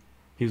CGC.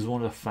 He was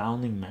one of the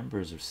founding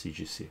members of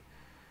CGC.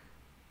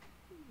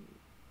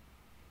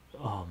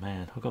 oh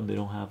man, how come they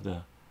don't have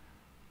the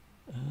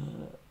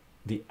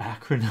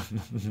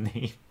acronym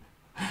name?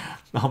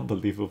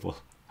 Unbelievable.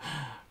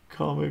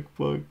 Comic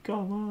book,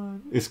 come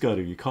on, it's got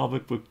to be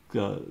comic book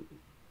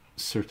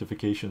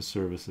certification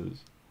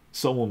services.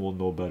 Someone will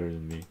know better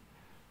than me,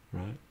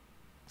 right?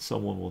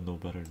 Someone will know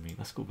better than me.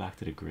 Let's go back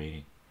to the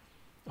grading.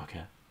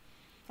 Okay,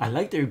 I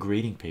like their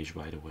grading page,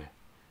 by the way.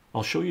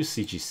 I'll show you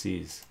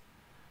CGCs.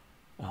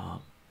 I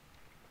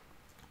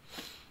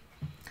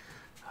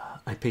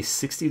pay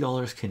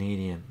 $60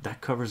 Canadian.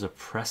 That covers a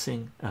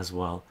pressing as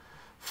well.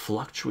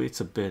 Fluctuates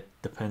a bit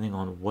depending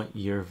on what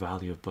year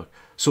value of book.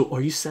 So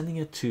are you sending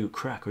it to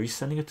crack? Are you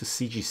sending it to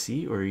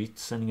CGC or are you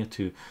sending it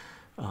to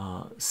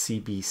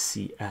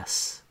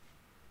CBCS?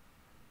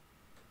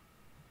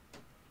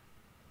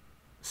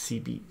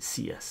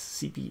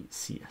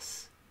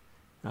 CBCS.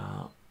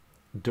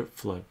 Dirt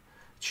Flood.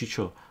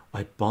 Chycho,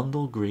 I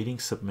bundle grading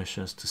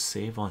submissions to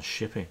save on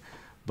shipping,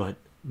 but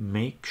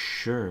make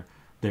sure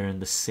they're in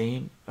the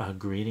same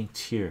grading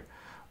tier.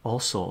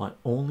 Also, I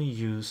only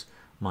use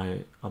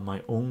my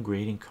own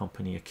grading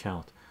company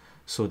account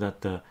so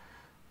that I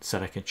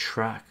can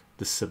track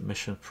the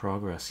submission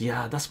progress.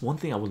 Yeah, that's one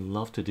thing I would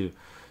love to do.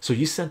 So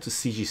you sent to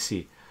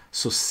CGC,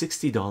 so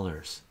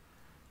 $60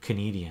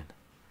 Canadian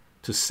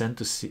to send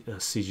to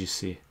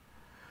CGC.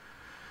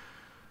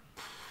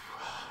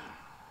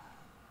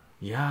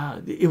 Yeah,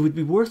 it would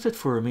be worth it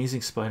for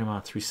Amazing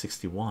Spider-Man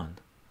 361,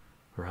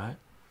 right?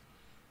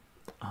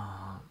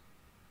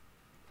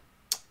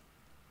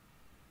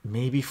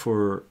 Maybe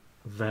for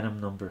Venom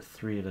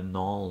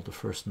 #3, the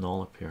first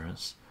null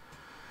appearance.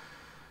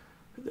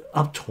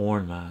 I'm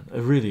torn, man.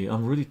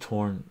 I'm really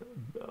torn,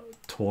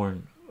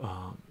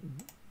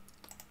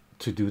 to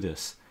do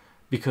this,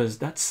 because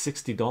that's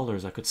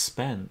 $60 I could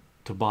spend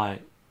to buy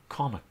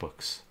comic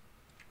books,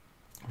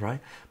 right?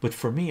 But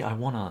for me, I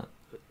want to,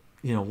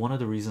 one of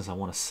the reasons I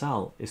want to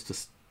sell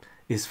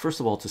is first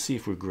of all to see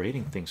if we're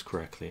grading things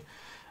correctly,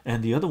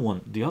 and the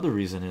other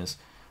reason is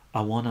I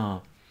want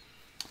to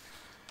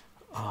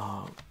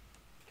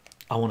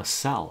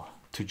sell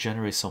to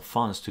generate some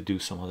funds to do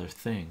some other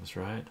things,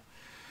 right?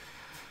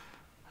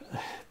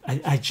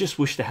 I just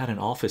wish they had an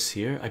office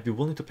here. I'd be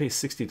willing to pay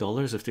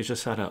 $60 if they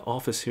just had an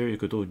office here. You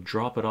could go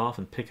drop it off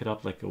and pick it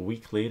up like a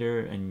week later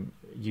and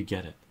you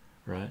get it,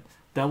 right?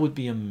 That would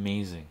be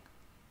amazing.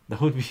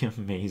 That would be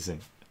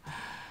amazing.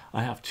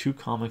 I have 2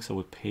 comics I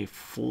would pay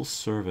full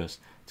service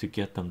to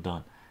get them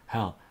done.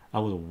 Hell, I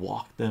would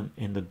walk them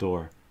in the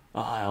door.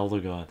 Ah, Elder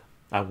God,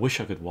 I wish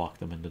I could walk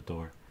them in the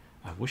door.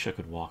 I wish I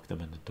could walk them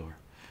in the door,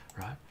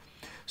 right?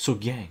 So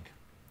gang,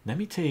 let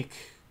me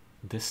take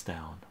this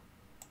down.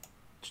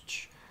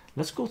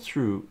 Let's go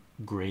through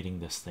grading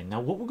this thing.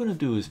 Now what we're going to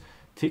do is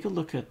take a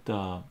look at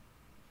boop.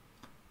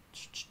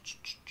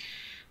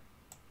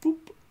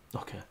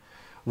 Okay,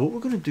 what we're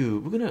going to do,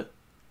 we're going to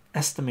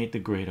estimate the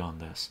grade on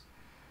this,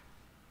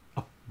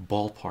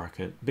 ballpark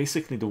it,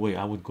 basically the way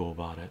I would go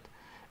about it,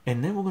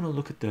 and then we're going to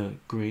look at the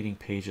grading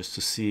pages to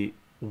see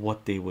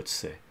what they would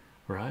say,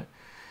 right?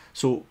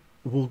 So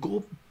we'll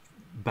go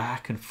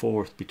back and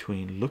forth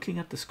between looking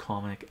at this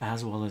comic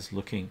as well as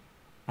looking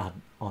at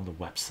on the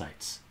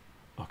websites.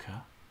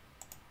 Okay,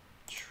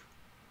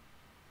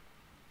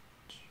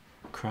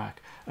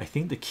 crack. I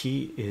think the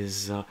key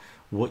is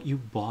what you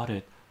bought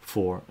it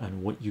for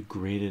and what you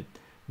graded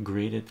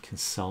can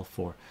sell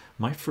for.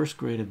 My first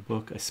graded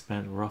book I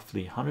spent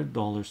roughly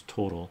 $100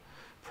 total.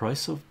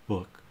 Price of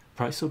book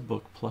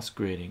plus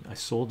grading. I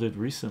sold it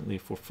recently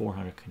for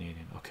 400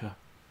 Canadian. Okay,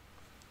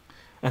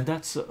 and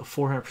that's a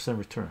 400%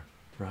 return,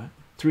 right?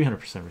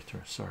 300%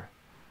 return, sorry,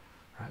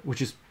 right?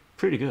 Which is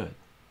pretty good,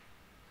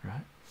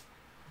 right?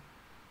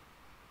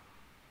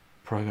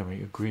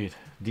 Programming, agreed.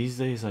 These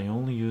days I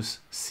only use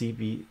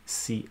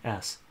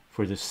CBCS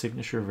for the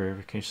signature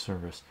verification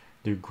service.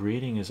 Their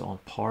grading is on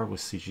par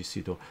with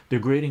CGC, though. Their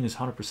grading is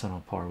 100%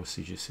 on par with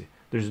CGC.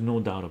 There's no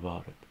doubt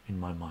about it in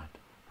my mind,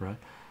 right?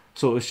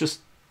 So it's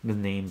just the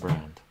name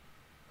brand,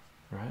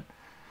 right?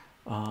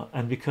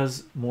 And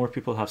because more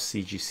people have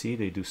CGC,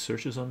 they do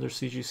searches under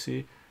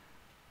CGC.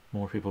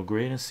 More people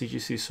grade in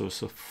CGC, so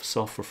it's a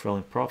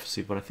self-fulfilling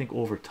prophecy. But I think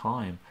over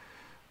time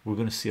we're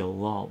going to see a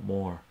lot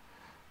more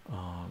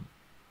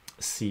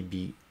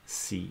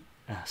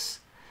CBCS.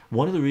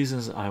 One of the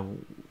reasons I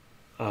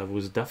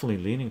was definitely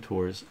leaning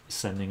towards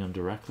sending them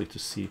directly to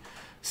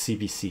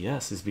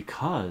CBCS is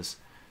because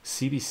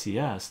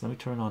CBCS, let me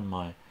turn on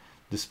my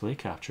display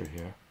capture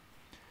here.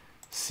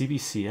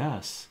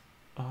 CBCS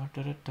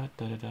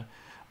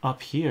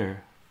up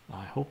here,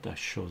 I hope that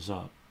shows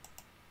up.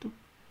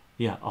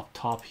 Yeah, up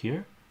top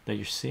here that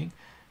you're seeing,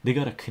 they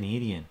got a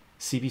Canadian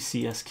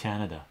CBCS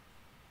Canada,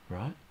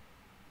 right?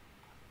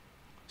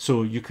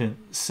 So you can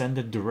send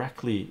it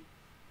directly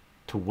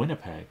to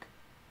Winnipeg,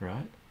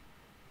 right?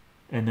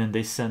 And then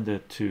they send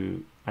it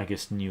to, I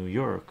guess, New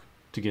York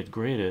to get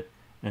graded,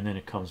 and then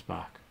it comes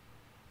back.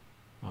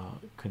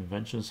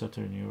 Convention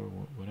Center, New York,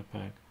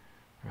 Winnipeg,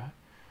 right?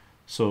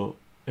 So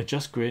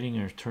adjust grading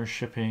and return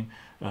shipping,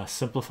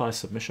 simplify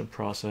submission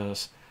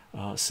process,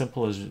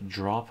 Simple as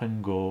drop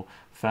and go,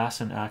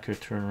 fast and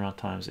accurate turnaround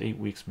times, 8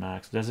 weeks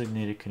max,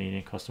 designated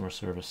Canadian customer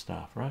service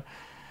staff, right?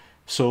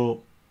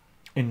 So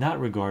in that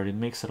regard, it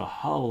makes it a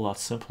hell of a lot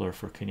simpler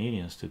for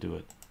Canadians to do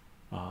it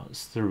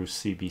through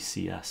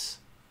CBCS.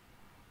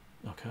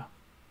 Okay.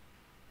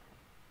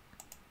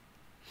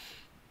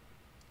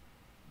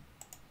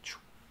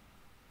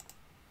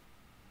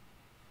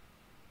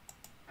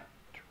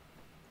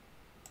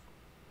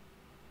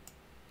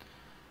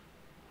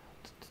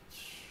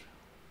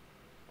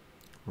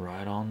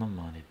 Right on the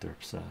money,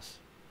 Derp says.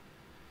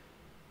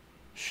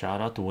 Shout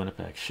out to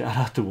Winnipeg. Shout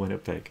out to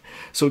Winnipeg.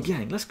 So,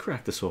 gang, let's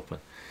crack this open.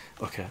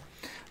 Okay.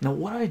 Now,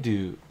 what I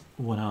do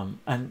when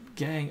and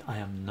gang, I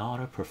am not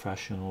a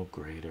professional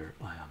grader.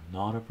 I am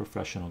not a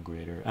professional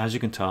grader. As you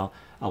can tell,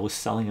 I was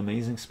selling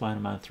Amazing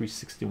Spider-Man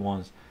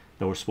 361s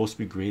that were supposed to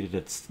be graded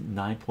at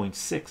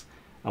 9.6.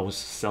 I was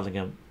selling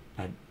them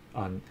at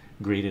on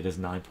graded as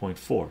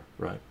 9.4,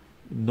 right?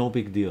 No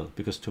big deal,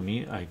 because to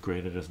me, I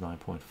graded as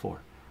 9.4.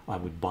 I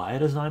would buy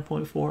it as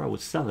 9.4, I would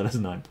sell it as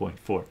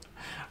 9.4,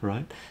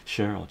 right?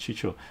 Cheryl,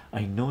 Chycho,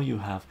 I know you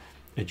have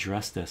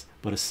addressed this,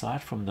 but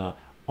aside from the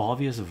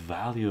obvious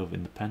value of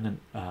independent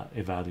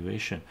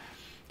evaluation,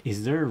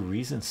 is there a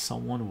reason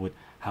someone would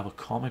have a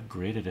comic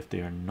graded if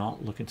they are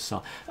not looking to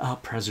sell?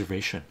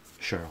 Preservation,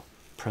 Cheryl,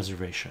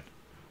 preservation,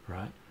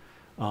 right?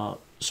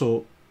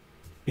 So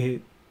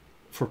it,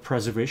 for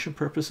preservation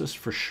purposes,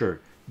 for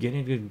sure,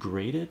 getting it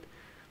graded,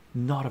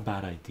 not a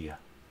bad idea,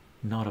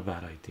 not a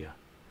bad idea.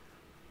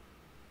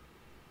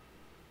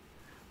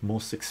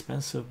 Most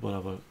expensive, but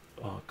of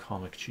a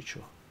comic,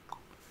 Chycho.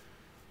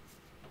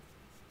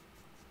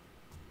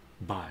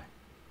 Buy.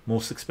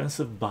 Most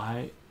expensive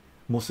buy.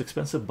 Most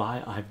expensive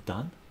buy I've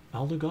done,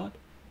 Elder God,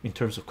 in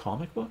terms of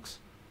comic books.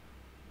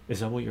 Is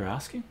that what you're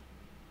asking?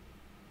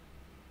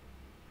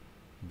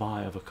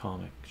 Buy of a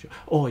comic.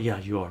 Oh yeah,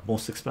 you are.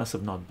 Most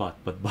expensive, not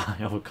but buy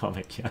of a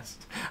comic. Yes.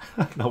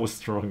 That was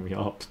throwing me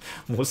off.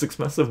 Most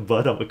expensive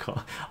but of a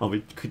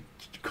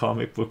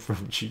comic book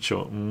from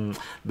Chycho.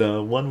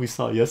 The one we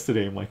saw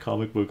yesterday in my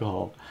comic book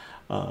haul,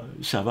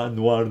 Chavan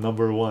Noir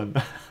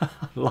 #1.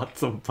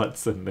 Lots of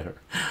butts in there.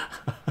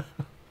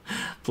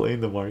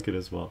 Playing the market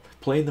as well,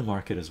 playing the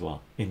market as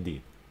well,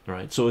 indeed,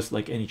 right? So it's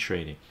like any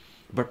trading,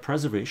 but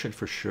preservation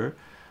for sure.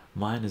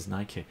 Mine is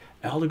 9K.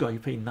 Elder God, you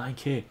paid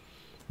 9K.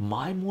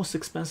 My most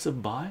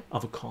expensive buy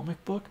of a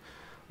comic book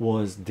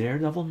was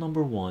Daredevil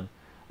 #1,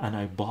 and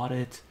I bought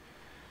it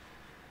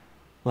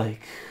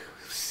like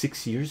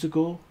 6 years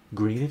ago,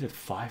 graded at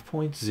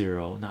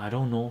 5.0. Now I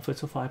don't know if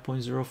it's a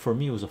 5.0. For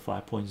me it was a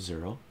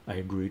 5.0. I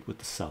agreed with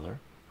the seller,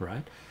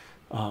 right?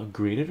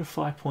 Graded at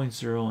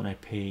 5.0, and I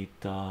paid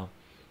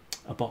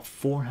about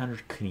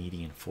 400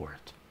 Canadian for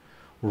it.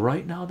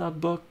 Right now that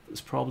book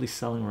is probably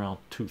selling around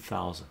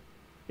 2,000,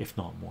 if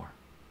not more.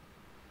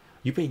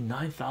 You paid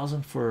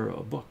 9,000 for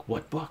a book.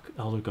 What book,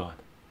 Elder God?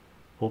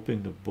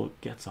 Hoping the book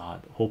gets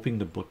hot. Hoping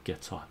the book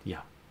gets hot.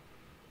 Yeah,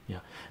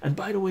 yeah. And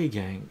by the way,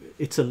 gang,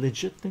 it's a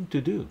legit thing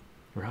to do,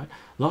 right?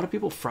 A lot of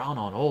people frown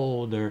on,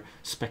 oh, they're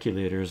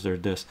speculators, they're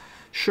this.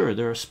 Sure,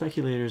 there are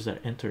speculators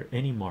that enter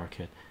any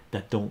market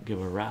that don't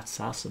give a rat's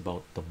ass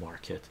about the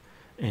market,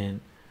 and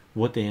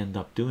what they end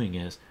up doing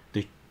is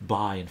they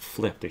buy and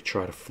flip. They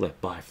try to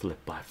flip, buy,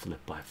 flip, buy,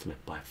 flip, buy,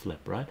 flip, buy,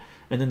 flip, right?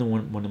 And then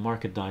when the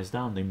market dies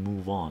down, they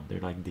move on. They're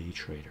like day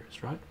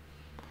traders, right?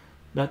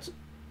 That's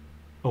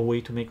a way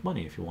to make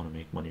money if you want to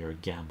make money, or a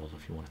gamble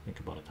if you want to think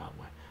about it that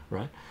way,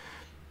 right?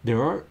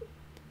 There are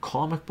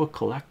comic book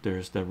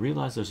collectors that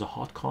realize there's a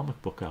hot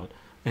comic book out,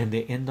 and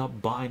they end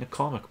up buying a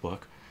comic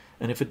book,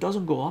 and if it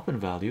doesn't go up in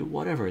value,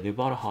 whatever, they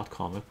bought a hot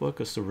comic book,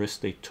 it's the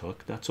risk they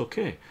took, that's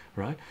okay,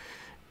 right?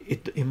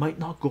 It might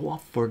not go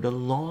up for the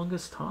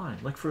longest time.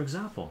 Like, for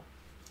example,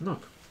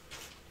 look,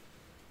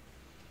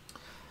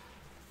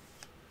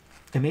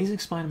 Amazing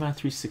Spider-Man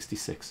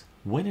 366,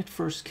 when it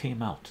first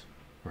came out,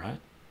 right,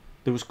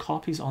 there was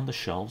copies on the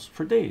shelves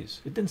for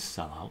days. It didn't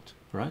sell out,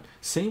 right?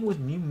 Same with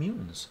New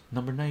Mutants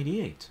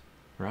 #98,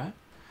 right?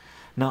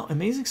 Now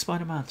Amazing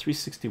Spider-Man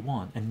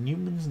 361 and New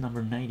Mutants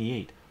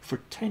 #98, for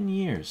 10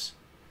 years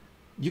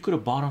you could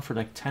have bought them for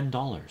like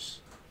 $10,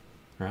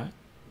 right?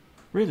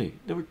 Really,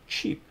 they were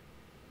cheap,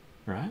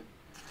 right?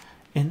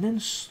 And then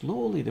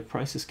slowly the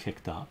prices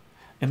kicked up.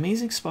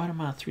 Amazing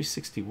Spider-Man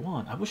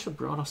 361, I wish I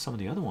brought up some of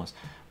the other ones.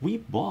 We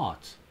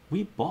bought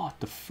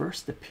the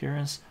first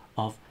appearance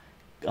of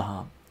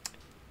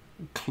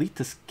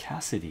Cletus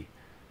Kasady,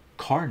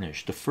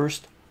 Carnage, the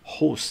first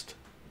host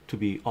to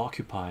be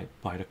occupied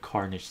by the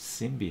Carnage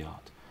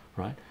symbiote,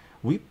 right?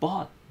 We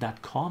bought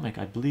that comic,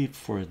 I believe,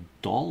 for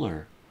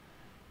 $1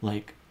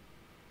 like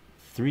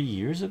 3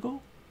 years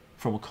ago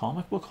from a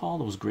comic book haul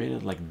that was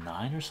graded like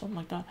 9 or something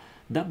like that.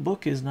 That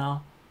book is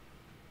now,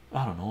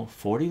 I don't know,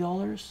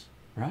 $40,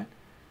 right?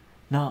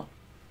 Now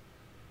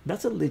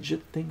that's a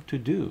legit thing to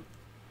do.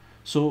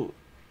 So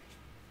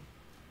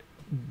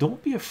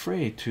don't be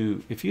afraid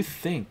to, if you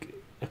think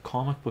a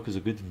comic book is a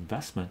good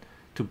investment,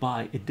 to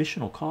buy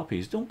additional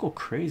copies. Don't go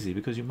crazy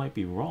because you might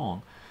be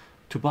wrong.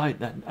 to buy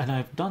that, and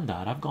I've done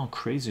that. I've gone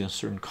crazy on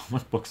certain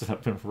comic books that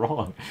have been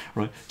wrong,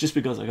 right? Just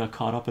because I got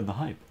caught up in the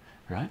hype,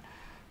 right?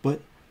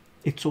 But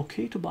it's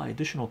okay to buy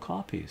additional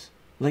copies.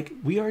 Like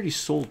we already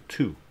sold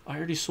two. I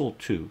already sold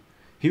two.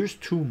 Here's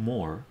two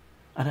more,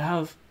 and I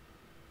have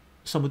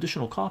some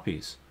additional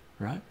copies,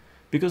 right?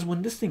 Because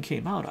when this thing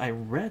came out, I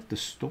read the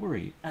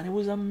story and it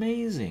was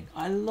amazing.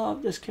 I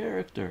love this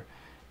character.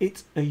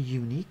 It's a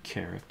unique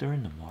character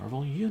in the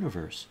Marvel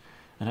universe,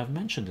 and I've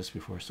mentioned this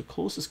before. It's the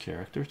closest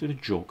character to the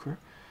Joker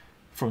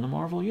from the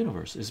Marvel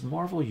universe. Is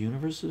Marvel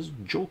universe's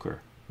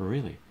Joker,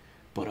 really,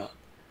 but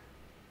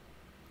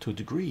to a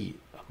degree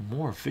a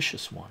more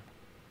vicious one.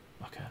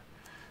 Okay,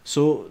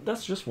 so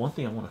that's just one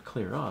thing I want to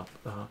clear up.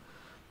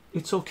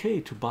 It's okay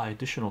to buy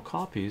additional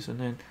copies, and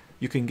then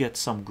you can get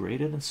some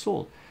graded and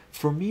sold.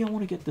 For me, I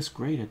want to get this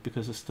graded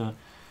because it's the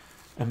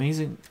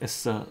amazing,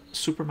 it's the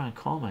Superman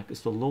comic.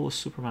 It's the lowest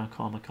Superman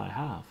comic I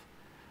have,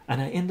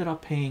 and I ended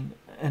up paying,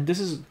 and this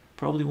is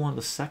probably one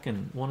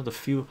of the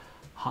few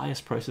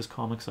highest prices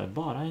comics I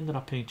bought. I ended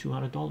up paying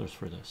 $200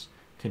 for this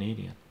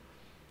Canadian,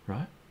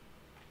 right?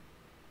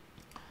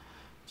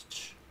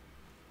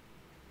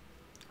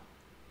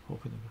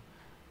 Hoping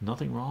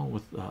nothing wrong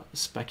with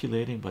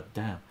speculating, but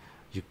damn,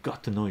 you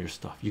got to know your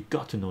stuff. You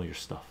got to know your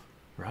stuff,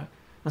 right?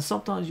 And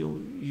sometimes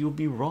you'll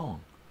be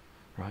wrong,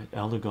 right?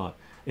 Elder God,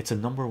 it's a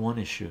 #1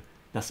 issue.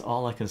 That's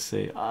all I can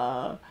say.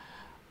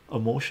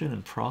 Emotion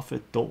and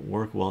profit don't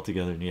work well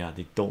together. And yeah,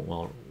 they don't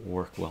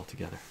work well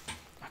together.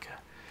 Okay,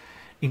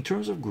 in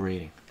terms of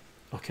grading,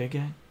 okay,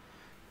 gang,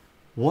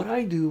 what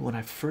I do when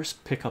I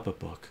first pick up a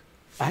book,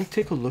 I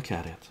take a look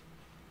at it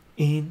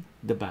in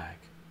the bag.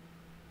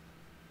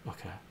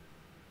 Okay,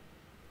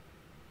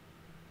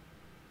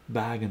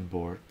 bag and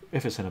board,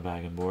 if it's in a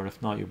bag and board.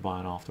 If not, you're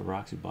buying off the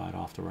racks. You buy it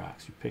off the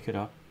racks. You pick it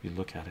up, you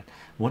look at it.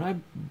 When I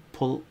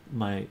pull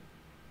my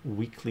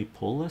weekly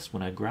pull list,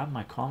 when I grab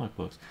my comic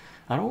books,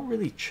 I don't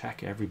really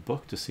check every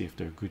book to see if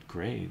they're good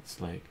grades.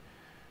 Like,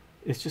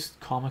 it's just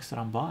comics that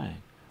I'm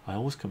buying. I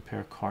always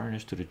compare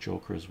Carnage to the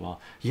Joker as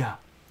well. Yeah,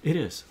 it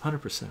is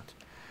 100%,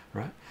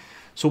 right?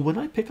 So when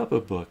I pick up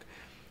a book,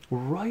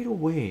 right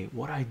away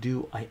what I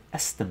do, I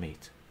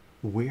estimate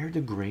where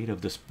the grade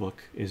of this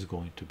book is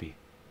going to be,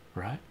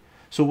 right?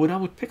 So when I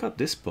would pick up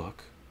this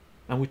book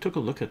and we took a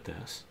look at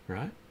this,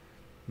 right,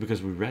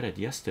 because we read it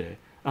yesterday,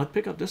 I'd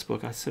pick up this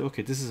book. I'd say,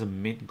 okay, this is a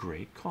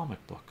mid-grade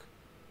comic book,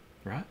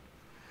 right?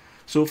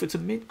 So if it's a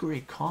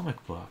mid-grade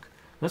comic book,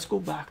 let's go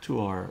back to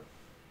our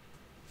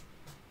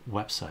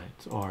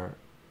website, our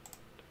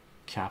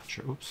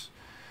capture, oops,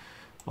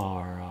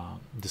 our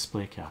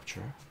display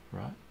capture,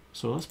 right?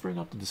 So let's bring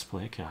up the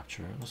display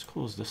capture. Let's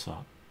close this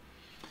up.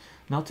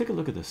 Now take a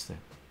look at this thing.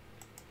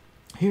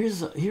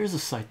 Here's a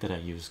site that I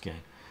use,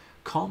 gang.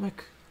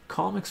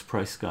 Comics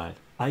Price Guide.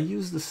 I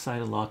use this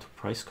site a lot to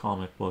price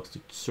comic books,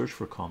 to search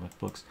for comic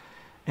books,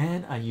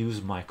 and I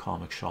use My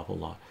Comic Shop a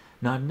lot.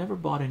 Now I've never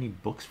bought any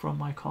books from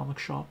My Comic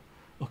Shop,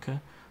 okay,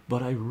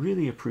 but I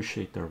really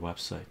appreciate their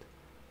website,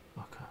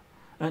 okay.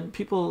 And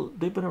people,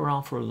 they've been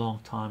around for a long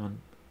time and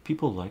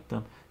people like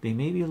them. They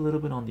may be a little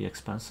bit on the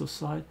expensive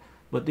side,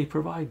 but they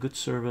provide good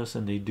service,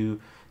 and they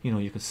do, you know,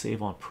 you can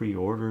save on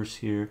pre-orders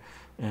here,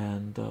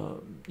 and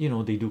you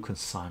know, they do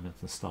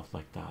consignments and stuff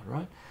like that,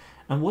 right?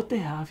 And what they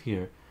have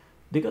here,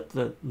 they got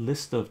the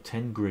list of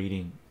 10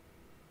 grading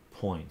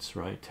points,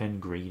 right? 10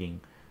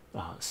 grading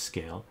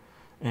scale,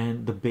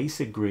 and the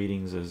basic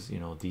gradings is, you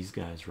know, these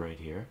guys right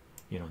here,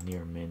 you know,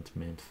 near mint,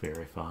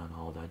 verify, and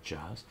all that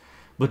jazz.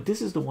 But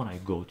this is the one I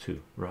go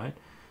to, right?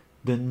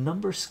 The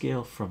number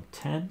scale from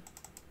 10,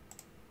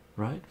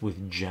 right,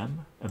 with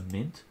gem, a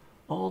mint,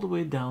 all the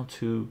way down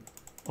to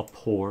a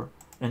poor,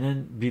 and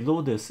then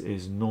below this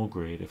is no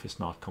grade if it's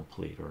not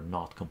complete or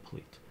not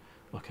complete,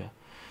 okay.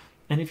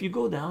 And if you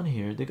go down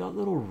here, they got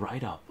little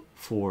write-up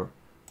for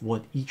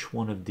what each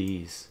one of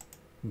these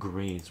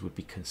grades would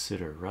be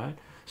considered, right?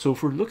 So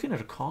if we're looking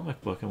at a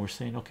comic book and we're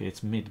saying, okay,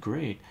 it's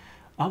mid-grade,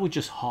 I would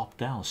just hop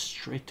down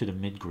straight to the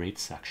mid-grade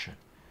section,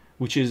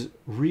 which is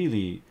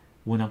really,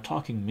 when I'm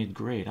talking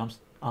mid-grade,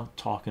 I'm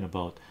talking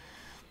about,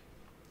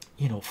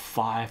 you know,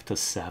 5 to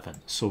 7.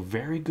 So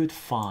very good,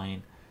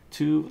 fine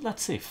to,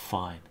 let's say,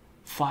 fine.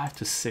 5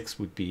 to 6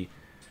 would be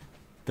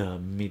the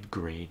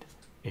mid-grade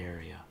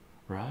area,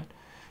 right?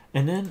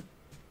 And then,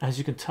 as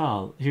you can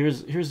tell,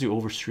 here's the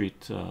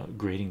Overstreet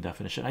grading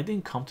definition. I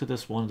didn't come to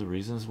this. One of the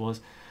reasons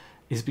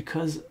is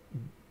because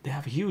they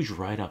have huge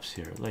write-ups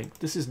here. Like,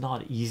 this is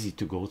not easy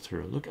to go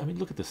through. Look, I mean,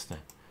 look at this thing,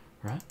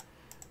 right?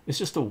 It's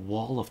just a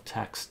wall of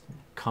text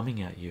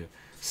coming at you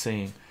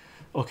saying,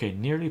 okay,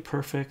 nearly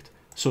perfect.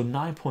 So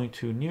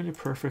 9.2, nearly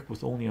perfect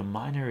with only a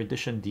minor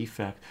addition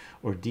defect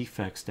or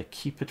defects that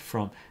keep it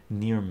from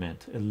near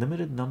mint. A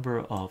limited number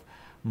of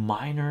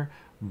minor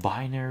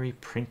binary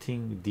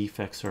printing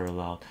defects are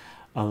allowed.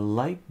 A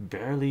light,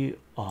 barely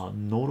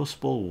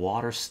noticeable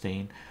water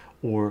stain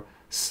or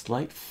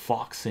slight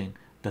foxing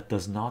that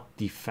does not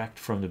defect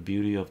from the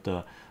beauty of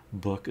the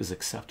book is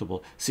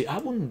acceptable. See, I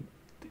wouldn't,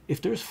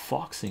 if there's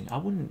foxing, I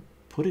wouldn't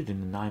put it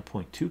in the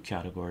 9.2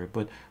 category,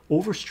 but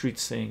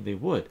Overstreet's saying they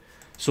would.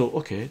 So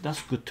okay,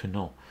 that's good to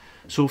know.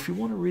 So if you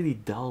want to really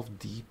delve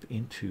deep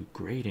into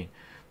grading,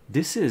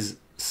 this is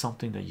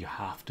something that you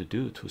have to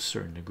do to a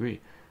certain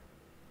degree.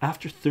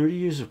 After 30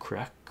 years of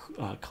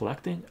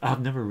collecting,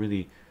 I've never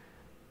really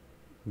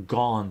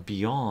gone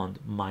beyond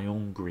my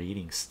own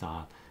grading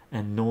style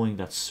and knowing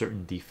that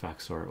certain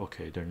defects are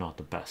okay, they're not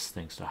the best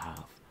things to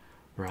have,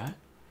 right?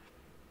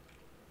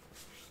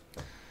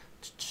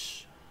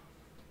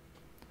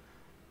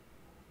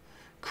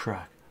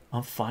 Crack.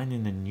 I'm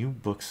finding the new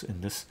books in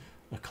this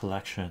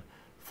collection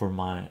for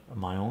my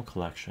own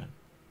collection.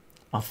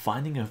 I'm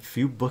finding a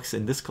few books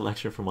in this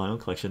collection for my own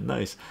collection.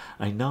 Nice.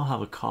 I now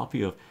have a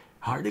copy of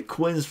Harley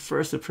Quinn's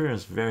first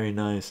appearance. Very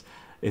nice.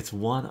 It's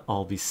one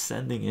I'll be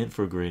sending in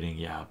for grading.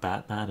 Yeah,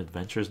 Batman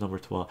Adventures number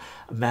 12.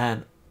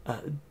 Man,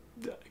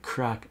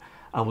 crack.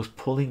 I was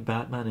pulling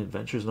Batman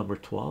Adventures number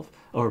 12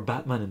 or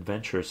Batman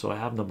Adventures, so I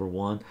have number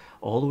 1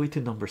 all the way to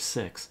number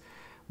 6,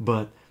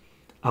 but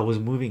I was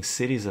moving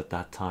cities at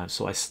that time,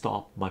 so I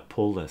stopped my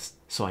pull list,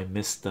 so I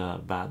missed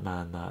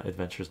Batman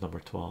Adventures number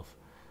 12,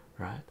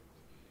 right?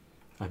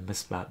 I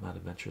missed Batman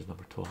Adventures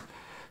number 12.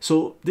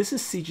 So this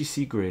is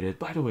CGC graded.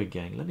 By the way,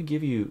 gang, let me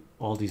give you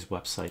all these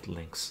website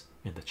links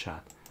in the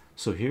chat.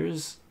 So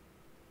here's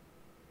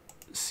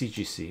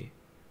CGC.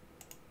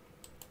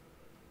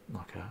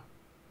 Okay.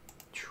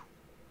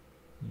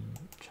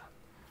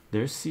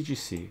 There's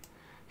CGC.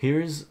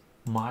 Here's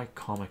my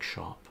comic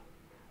shop,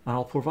 and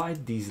I'll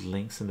provide these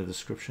links in the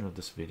description of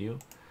this video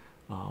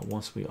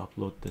once we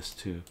upload this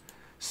to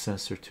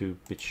SensorTube,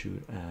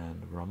 BitChute,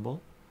 and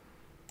Rumble.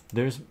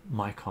 There's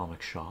my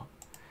comic shop.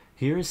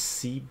 Here is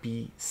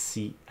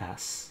CBCS.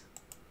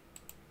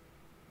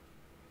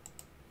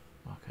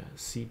 Okay,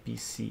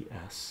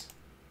 CBCS.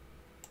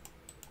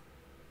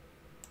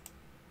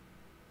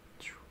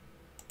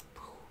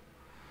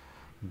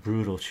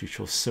 Brutal,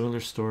 Chycho. Similar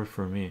story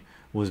for me.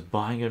 Was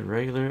buying it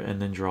regular and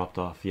then dropped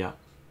off. Yeah.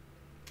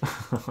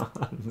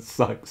 It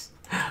sucks.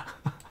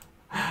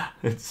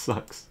 It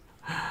sucks.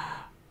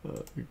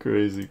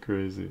 Crazy,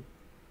 crazy.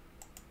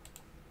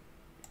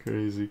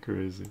 Crazy,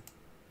 crazy.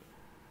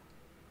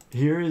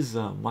 Here is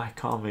my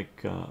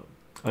comic,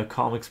 a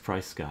comics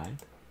price guide.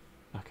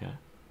 Okay.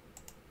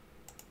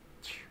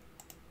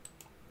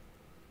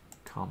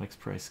 Comics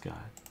price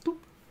guide. Boop.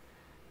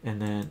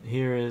 And then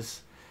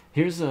here's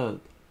a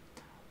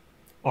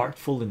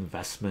artful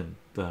investment,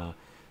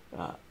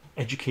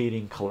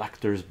 educating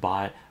collectors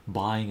by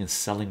buying and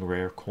selling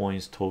rare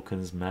coins,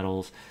 tokens,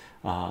 metals,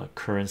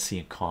 currency,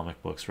 and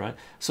comic books, right?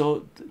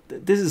 So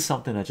this is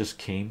something that just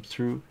came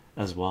through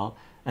as well,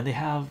 and they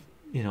have,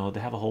 you know, they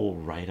have a whole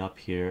write-up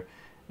here,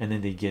 and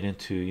then they get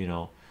into, you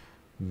know,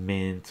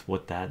 mint,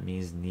 what that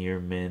means,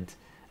 near mint,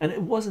 and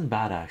it wasn't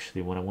bad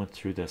actually when I went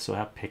through this. So I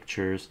have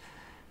pictures,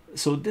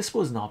 so this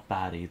was not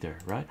bad either,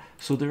 right?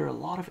 So there are a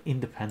lot of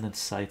independent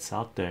sites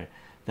out there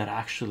that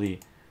actually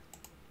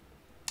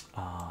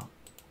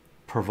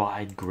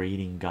provide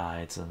grading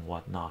guides and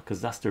whatnot, because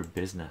that's their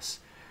business.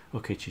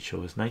 Okay,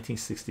 Chycho, is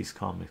 1960s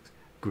comics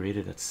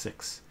graded at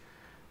 6.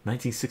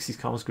 1960s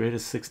comics graded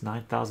at 6,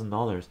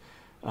 $9,000.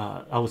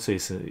 I would say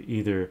it's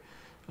either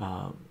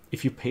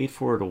if you paid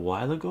for it a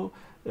while ago,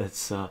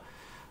 it's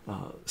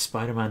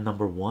Spider-Man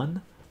number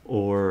 1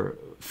 or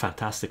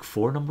Fantastic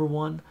Four number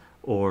 1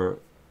 or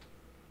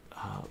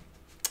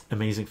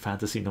Amazing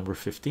Fantasy number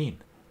 15.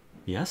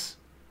 Yes,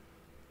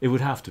 it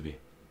would have to be.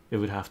 It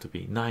would have to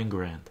be 9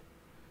 grand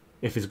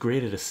if it's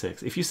graded at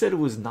 6. If you said it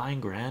was 9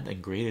 grand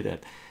and graded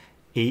at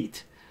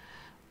 8,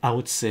 I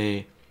would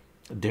say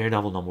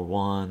Daredevil number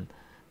 1.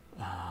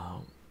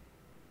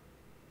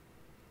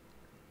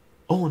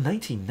 Oh,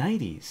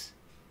 1990s.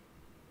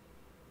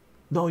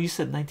 No, you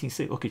said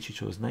 1960s. Okay,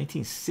 Chycho, it's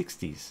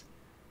 1960s.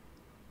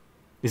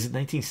 Is it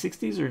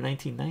 1960s or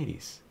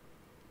 1990s?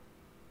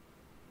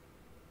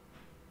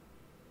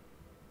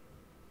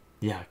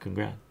 Yeah,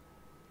 congrats.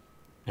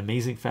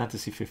 Amazing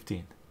Fantasy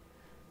 15.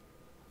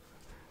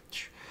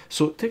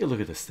 So take a look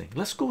at this thing.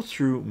 Let's go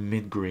through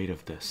mid-grade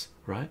of this,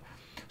 right?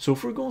 So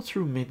if we're going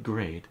through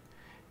mid-grade,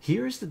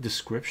 here's the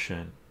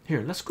description.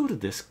 Here, let's go to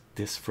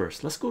this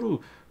first. Let's go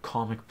to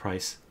comic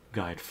price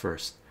guide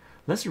first.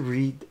 Let's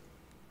read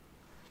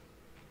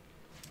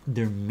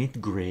their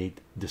mid-grade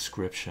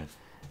description.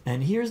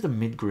 And here's the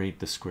mid-grade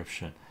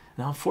description.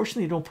 Now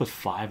unfortunately, don't put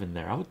 5 in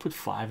there. I would put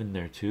 5 in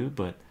there too,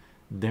 but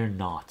they're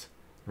not,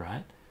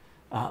 right?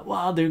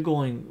 Well, they're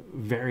going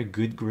very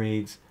good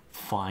grades,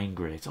 fine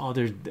grades. Oh,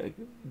 they're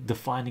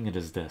defining it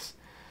as this.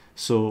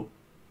 So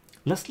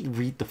let's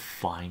read the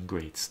fine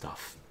grade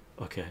stuff,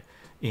 okay,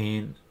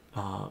 in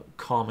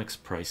comics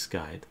price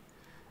guide.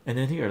 And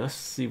then here, let's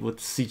see what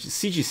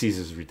CGC's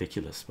is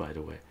ridiculous, by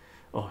the way.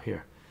 Oh,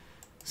 here,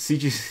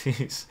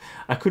 CGC's.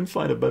 I couldn't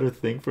find a better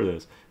thing for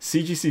this.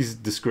 CGC's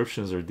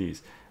descriptions are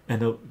these: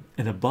 an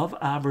above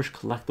average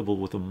collectible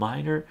with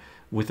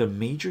a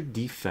major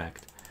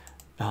defect.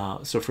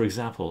 So for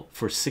example,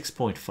 for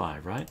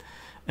 6.5, right,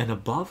 an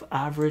above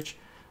average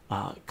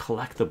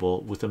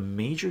collectible with a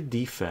major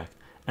defect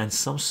and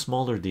some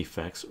smaller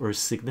defects, or a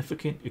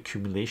significant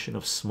accumulation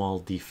of small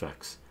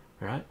defects,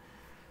 right?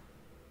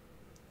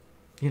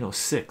 You know,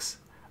 6.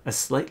 a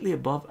slightly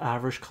above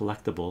average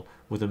collectible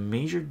with a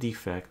major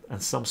defect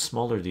and some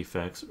smaller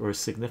defects or a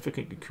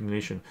significant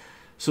accumulation.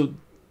 So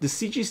the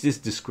CG's this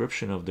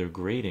description of their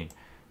grading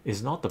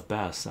is not the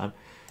best.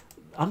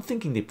 I'm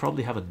thinking they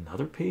probably have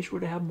another page where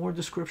they have more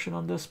description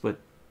on this, but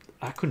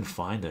I couldn't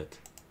find it.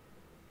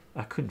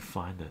 I couldn't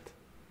find it.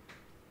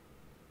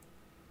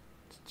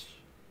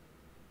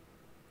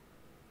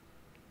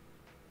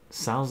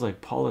 Sounds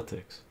like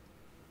politics.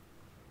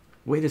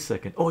 Wait a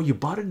second. Oh, you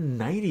bought it in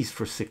the 90s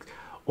for six.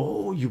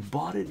 Oh, you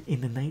bought it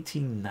in the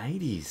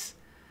 1990s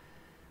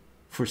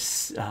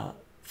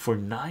for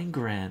 9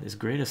 grand. Is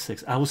great as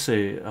 6. I would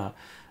say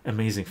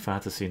Amazing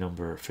Fantasy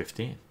number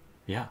 15.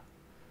 Yeah,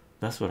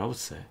 that's what I would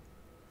say.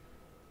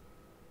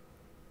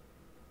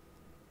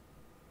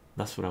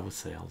 That's what I would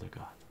say, Elder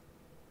God.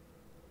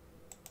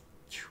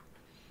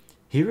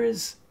 Here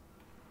is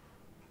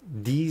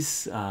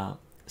these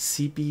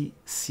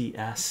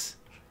CBCS.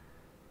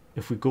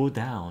 If we go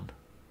down,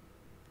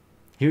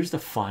 here's the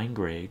fine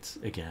grades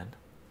again.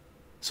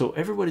 So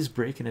everybody's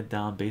breaking it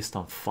down based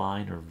on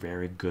fine or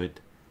very good,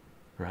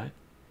 right?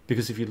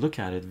 Because if you look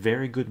at it,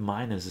 very good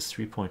minus is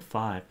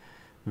 3.5,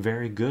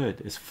 very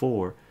good is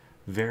 4,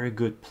 very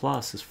good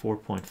plus is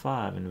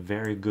 4.5, and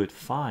very good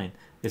fine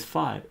is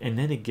 5. And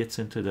then it gets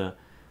into the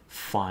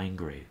fine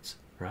grades,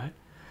 right?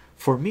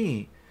 For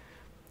me,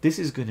 this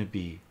is going to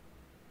be,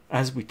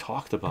 as we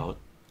talked about,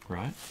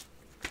 right?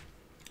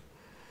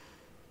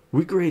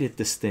 We graded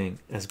this thing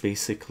as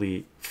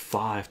basically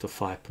 5 to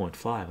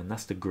 5.5, and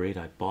that's the grade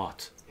I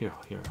bought. Here,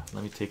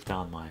 let me take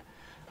down my,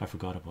 I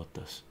forgot about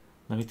this.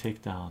 Let me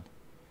take down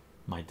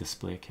my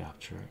display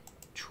capture.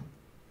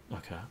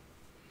 Okay,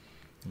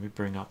 let me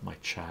bring up my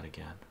chat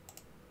again.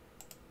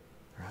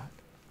 Right?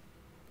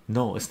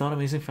 No, it's not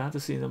Amazing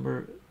Fantasy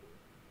number,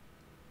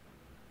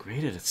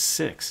 graded at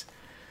 6.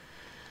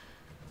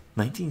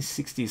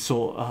 1960.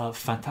 So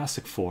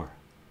Fantastic Four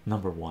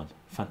number 1.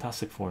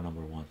 Fantastic Four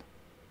number 1.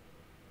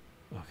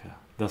 Okay,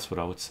 that's what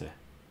I would say.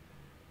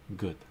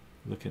 Good.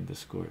 Look in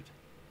Discord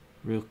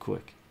real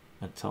quick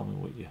and tell me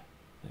what you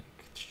think.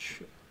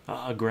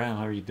 Graham,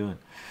 how are you doing?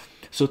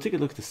 So take a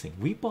look at this thing.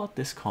 We bought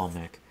this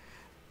comic,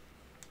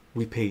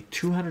 we paid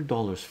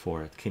 $200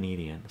 for it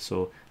Canadian.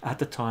 So at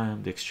the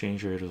time the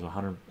exchange rate was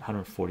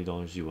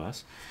 $140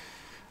 US.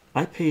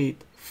 I paid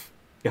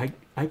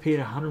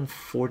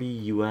 140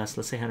 US,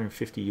 let's say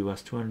 150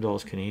 US,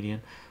 $200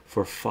 Canadian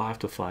for 5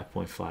 to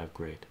 5.5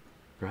 grade,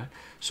 right?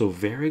 So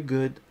very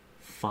good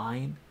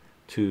fine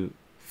to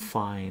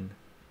fine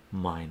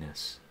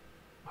minus.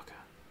 Okay,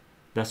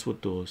 that's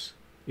what those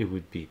it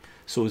would be.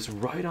 So it's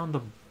right on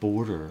the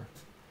border.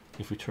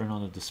 If we turn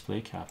on the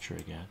display capture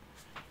again,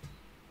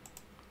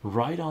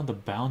 right on the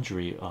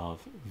boundary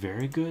of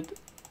very good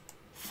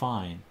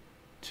fine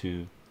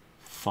to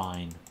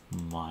fine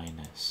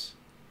minus.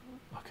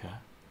 Okay,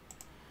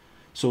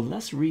 so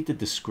let's read the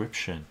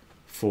description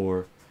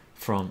from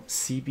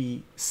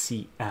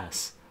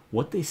CBCS,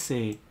 what they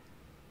say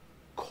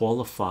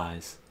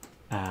qualifies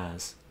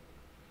as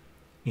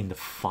in the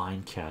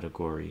fine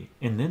category,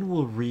 and then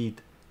we'll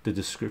read the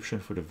description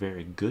for the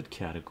very good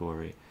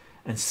category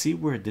and see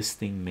where this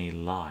thing may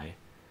lie,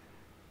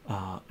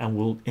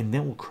 and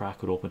then we'll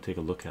crack it open, take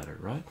a look at it,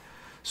 right?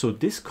 So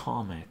this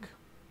comic,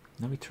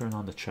 let me turn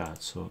on the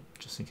chat so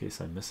just in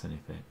case I miss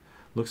anything.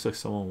 Looks like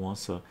someone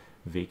wants a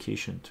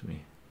vacation to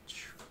me.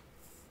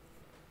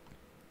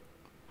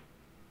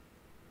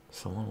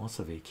 Someone wants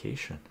a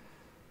vacation.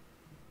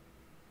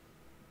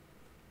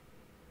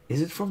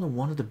 Is it from the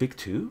one of the big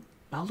two,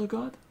 Elder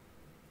God?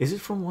 Is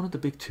it from one of the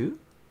big two?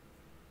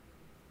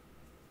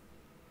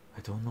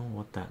 I don't know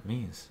what that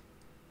means.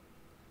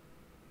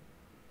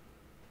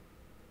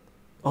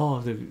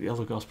 Oh, the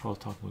Elder God's probably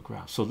talking about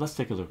graphs. So let's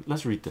take a look.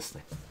 Let's read this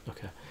thing.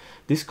 Okay,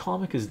 this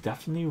comic is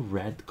definitely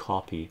red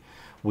copy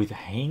with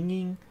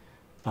hanging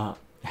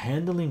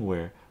handling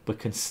wear, but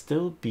can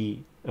still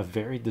be a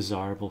very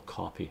desirable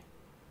copy.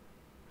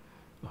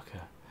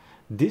 Okay,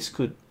 this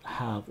could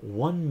have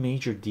one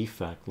major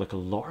defect, like a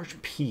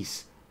large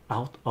piece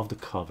out of the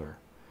cover,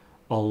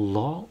 a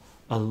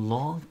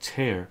long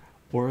tear,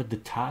 or a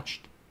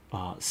detached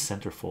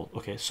centerfold.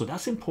 Okay, so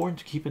that's important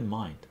to keep in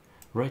mind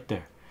right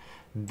there.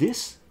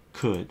 This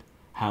could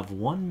have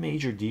one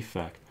major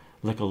defect,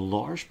 like a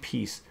large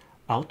piece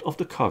out of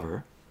the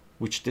cover,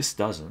 which this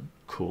doesn't.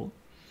 Cool.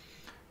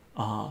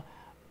 A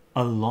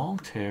long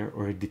tear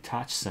or a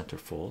detached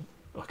centerfold.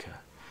 Okay,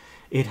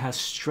 it has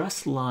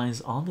stress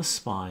lines on the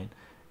spine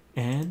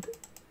and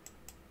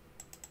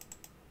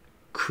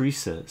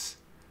creases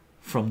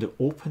from the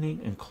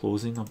opening and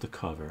closing of the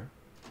cover.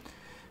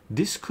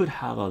 This could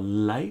have a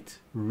light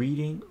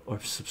reading or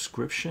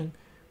subscription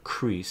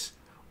crease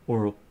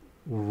or a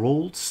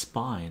rolled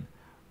spine,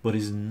 but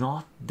is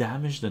not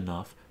damaged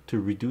enough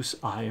to reduce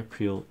eye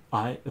appeal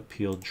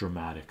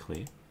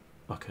dramatically.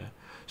 Okay,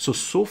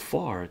 so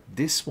far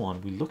this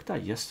one we looked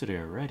at yesterday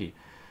already.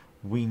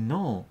 We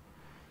know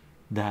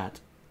that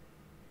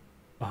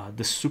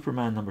the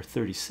Superman number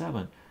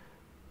 37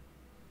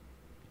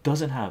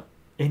 doesn't have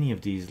any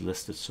of these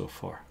listed so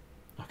far.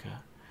 Okay,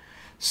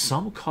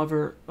 some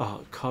cover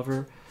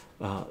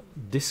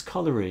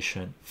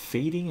discoloration,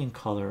 fading in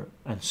color,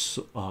 and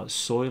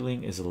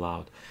soiling is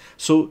allowed.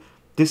 So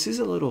this is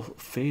a little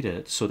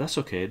faded, so that's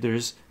okay.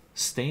 There's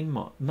stain,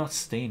 not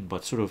stain,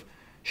 but sort of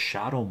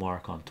shadow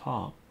mark on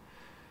top.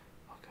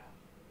 Okay,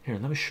 here,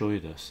 let me show you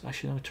this.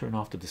 Actually, let me turn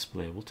off the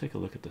display. We'll take a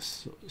look at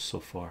this so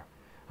far.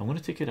 I'm going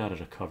to take it out of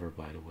the cover,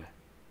 by the way.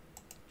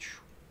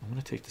 I'm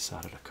going to take this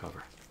out of the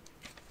cover.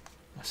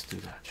 Let's do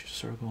that.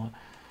 Circle,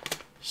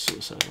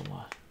 suicidal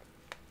one.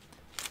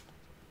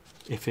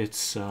 If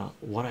it's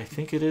what I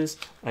think it is,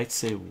 I'd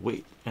say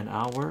wait an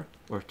hour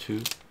or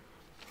two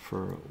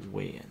for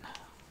weigh-in.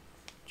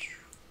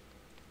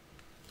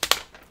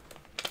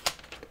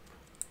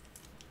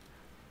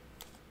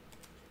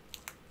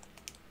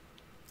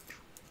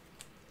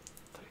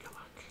 Take a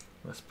look.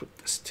 Let's put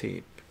this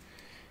tape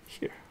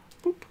here.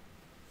 Boop.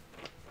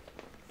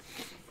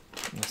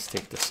 Let's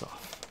take this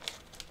off.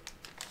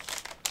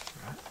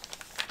 All right.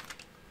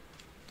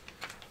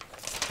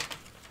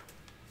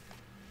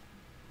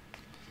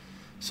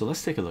 So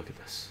let's take a look at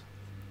this.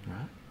 All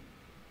right.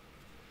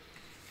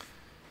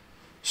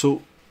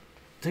 So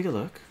take a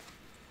look.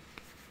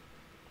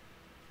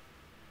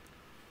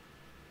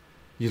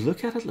 You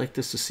look at it like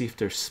this to see if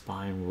there's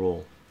spine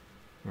roll,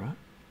 right?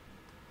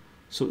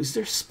 So is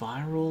there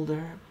spine roll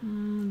there?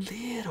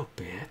 Little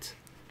bit,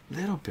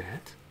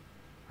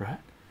 right?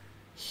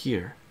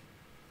 Here,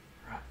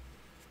 right?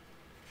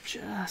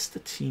 Just a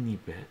teeny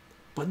bit,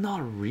 but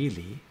not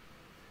really,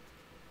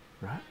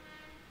 right?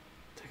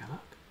 Take a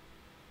look.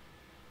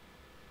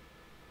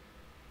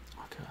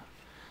 Okay,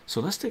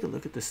 so let's take a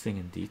look at this thing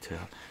in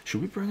detail.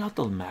 Should we bring out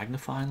the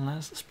magnifying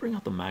lens? Let's bring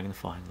out the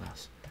magnifying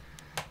lens.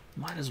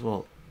 Might as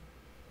well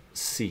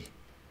see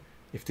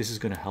if this is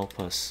going to help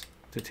us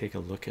to take a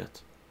look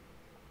at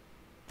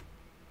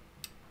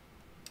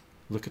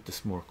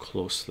this more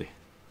closely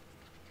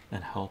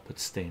and help it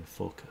stay in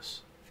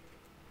focus,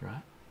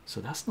 right? So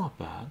that's not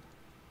bad,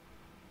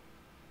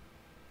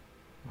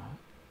 right?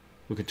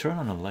 We could turn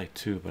on a light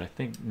too, but I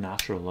think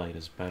natural light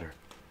is better.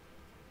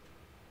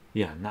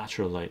 Yeah,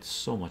 natural light is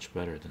so much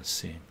better than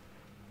seeing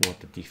what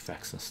the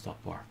defects and stuff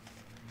are.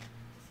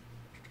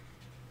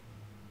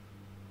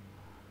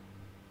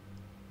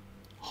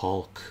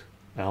 Hulk,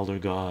 elder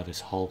god is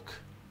Hulk.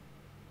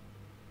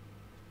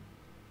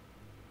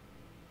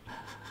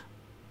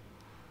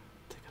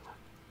 Take a look.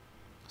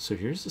 So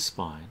here's the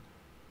spine,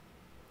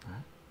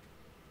 right?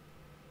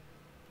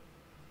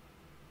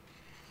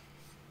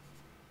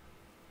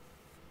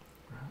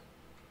 Right.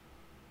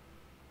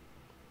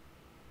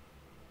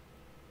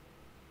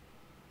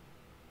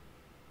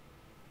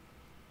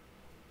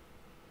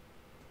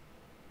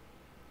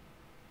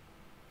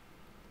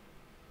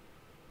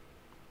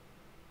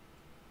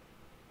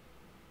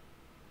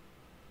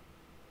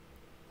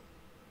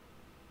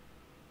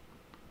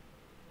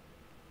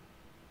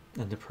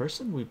 And the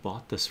person we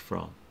bought this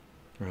from,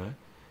 right?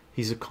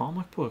 He's a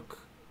comic book.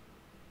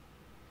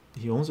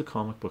 He owns a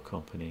comic book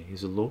company.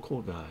 He's a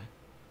local guy,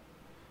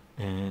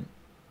 and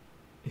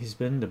he's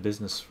been in the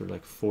business for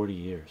like 40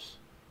 years,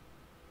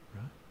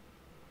 right?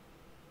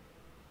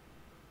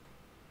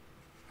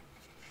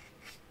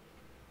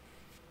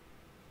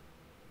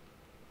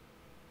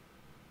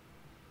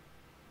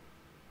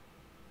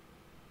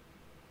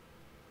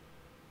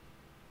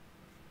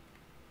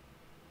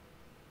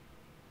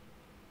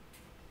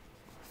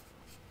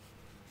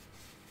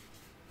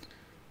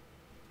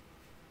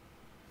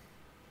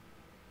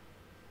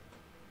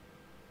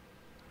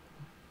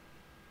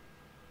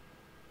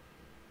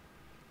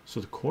 So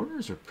the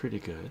corners are pretty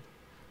good.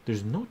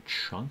 There's no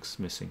chunks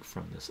missing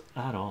from this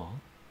at all,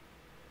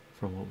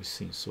 from what we've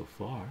seen so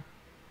far,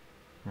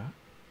 right?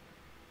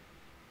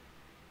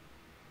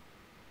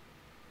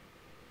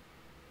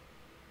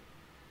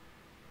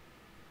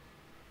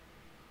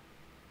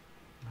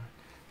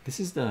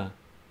 This is the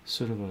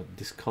sort of a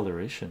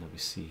discoloration that we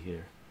see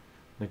here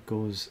that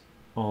goes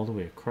all the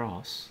way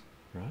across,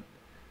 right?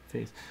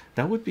 Face.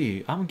 That would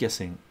be, I'm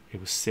guessing it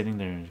was sitting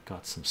there and it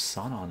got some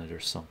sun on it or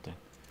something,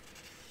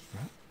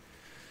 right?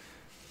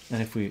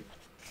 And if we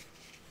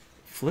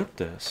flip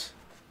this,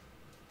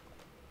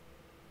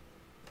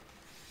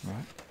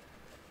 right,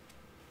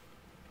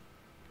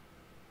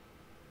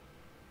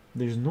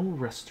 there's no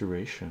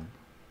restoration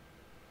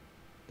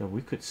that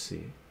we could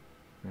see,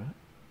 right?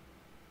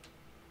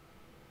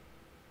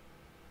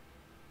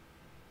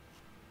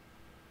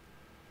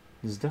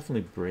 There's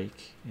definitely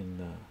break in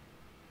the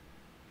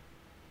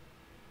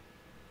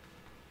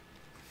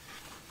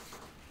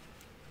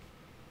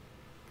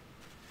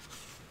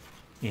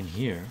in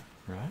here,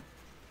 right?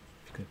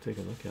 You can take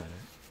a look at it.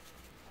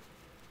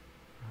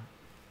 Right.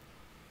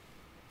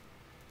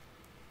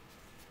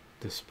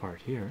 This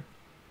part here,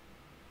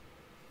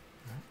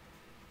 right?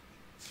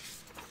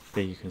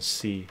 That you can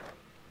see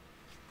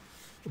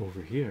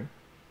over here,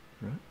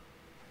 right?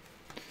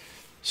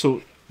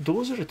 So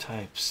those are the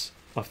types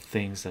of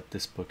things that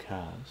this book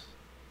has,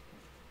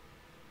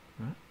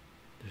 right?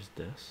 There's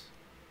this,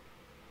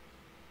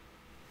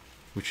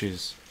 which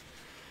is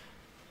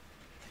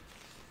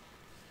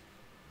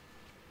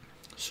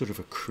sort of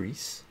a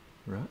crease,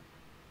 right?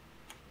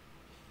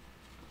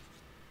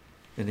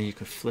 and then you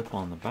can flip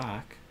on the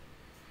back.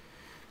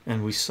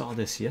 And we saw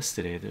this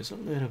yesterday. There's a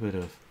little bit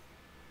of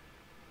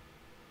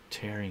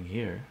tearing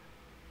here,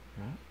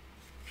 right?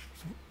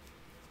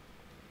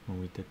 When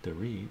we did the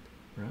read,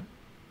 right?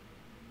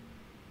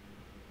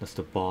 That's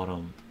the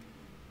bottom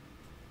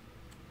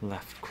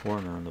left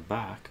corner on the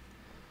back,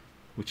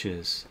 which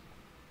is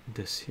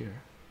this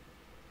here,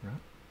 right?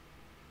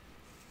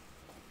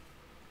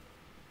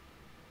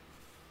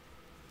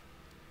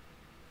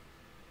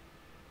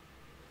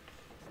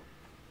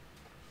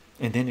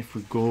 And then if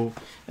we go,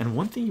 and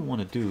one thing you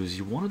want to do is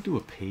you want to do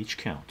a page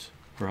count,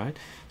 right?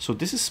 So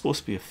this is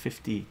supposed to be a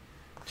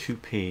 52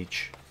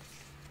 page,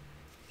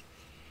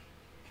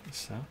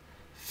 what's that?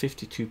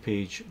 52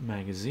 page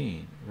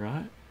magazine,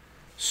 right?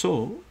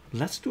 So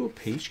let's do a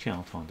page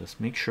count on this,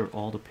 make sure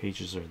all the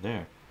pages are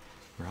there,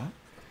 right?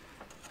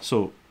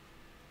 So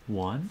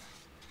 1,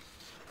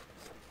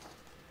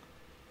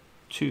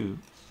 2.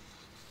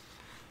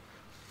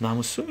 Now I'm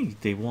assuming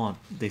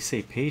they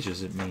say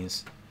pages, it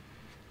means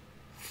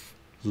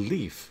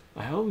leaf.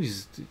 I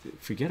always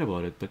forget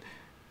about it, but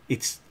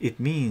it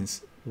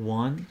means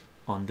 1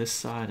 on this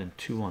side and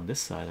 2 on this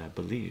side, I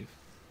believe,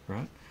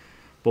 right?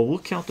 But we'll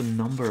count the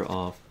number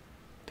of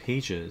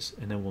pages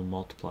and then we'll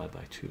multiply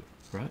by 2,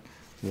 right?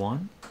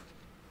 1,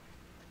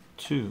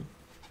 2,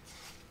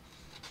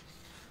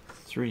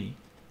 3,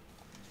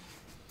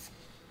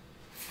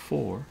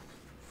 4,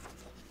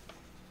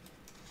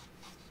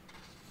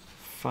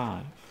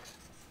 5,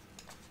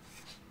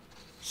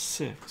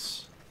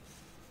 6,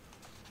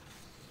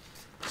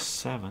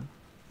 7,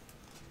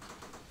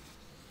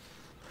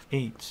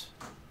 8,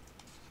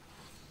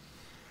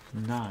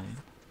 9,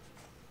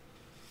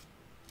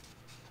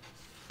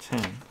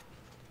 10,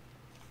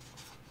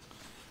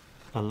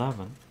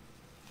 11,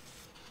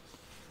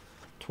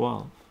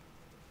 12,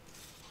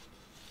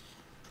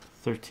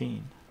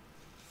 13,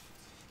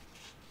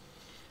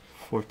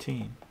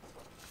 14,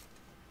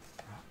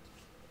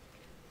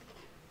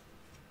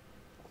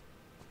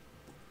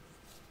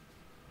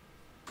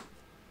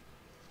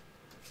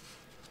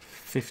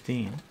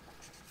 15,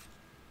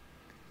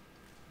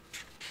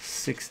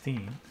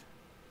 16,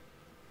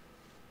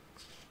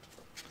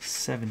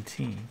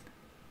 17,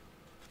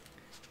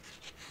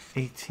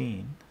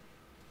 18,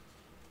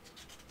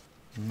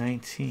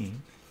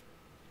 19,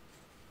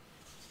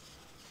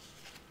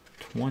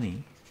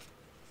 20,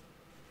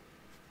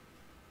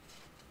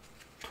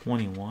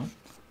 21,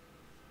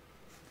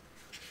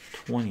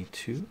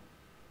 22,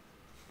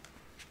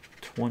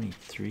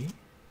 23,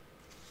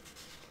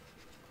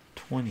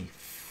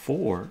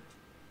 24,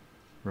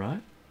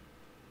 right?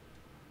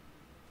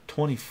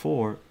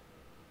 24,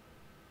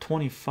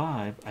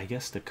 25, I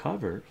guess the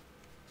cover,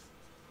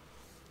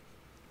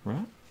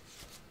 right?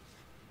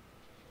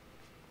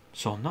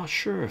 So I'm not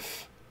sure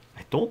if,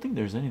 I don't think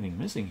there's anything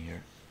missing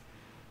here.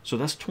 So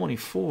that's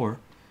 24.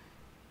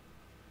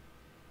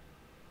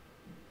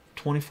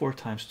 24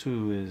 times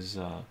 2 is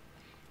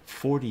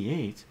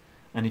 48,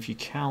 and if you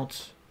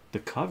count the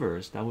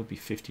covers, that would be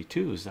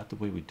 52. Is that the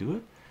way we do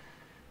it?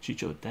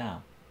 Chycho,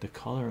 down. The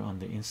color on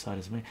the inside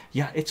is made.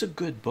 Yeah, it's a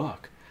good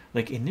book.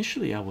 Like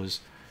initially, I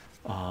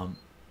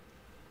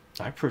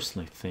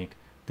personally think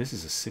this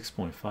is a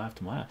 6.5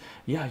 to my.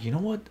 Yeah, you know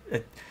what?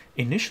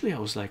 Initially, I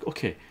was like,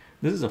 okay,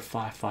 this is a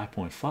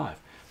 5.5,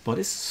 but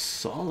it's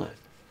solid.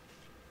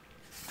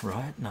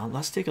 Right now,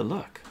 let's take a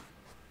look.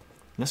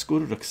 Let's go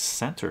to the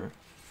center.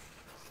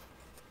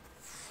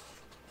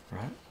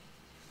 Right.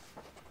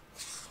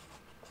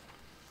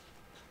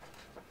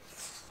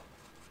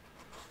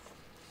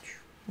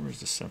 Where's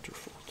the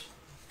centerfold?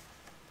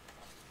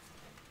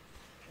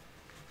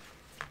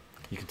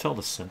 You can tell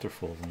the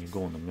centerfold when you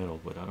go in the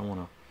middle, but I don't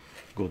want to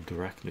go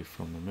directly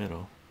from the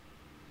middle.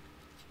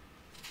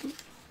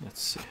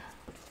 Let's see.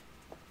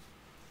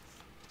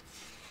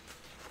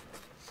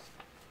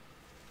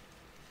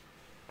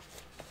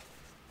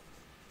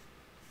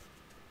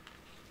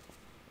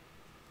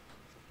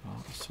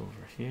 Oh, it's over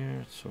here,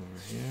 it's over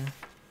here,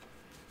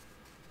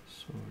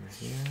 it's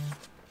over here.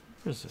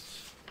 Where is it?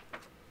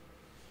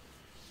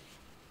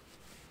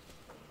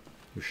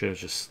 We should have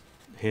just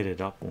hit it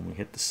up when we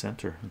hit the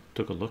center and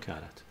took a look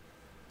at it.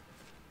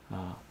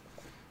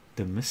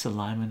 The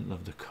misalignment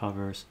of the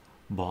covers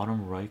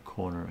bottom right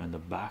corner and the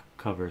back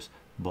covers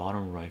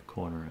bottom right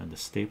corner and the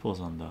staples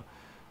on the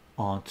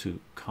onto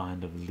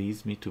kind of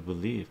leads me to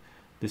believe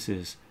this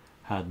is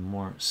had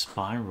more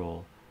spine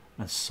roll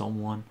and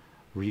someone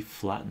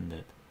reflattened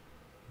it,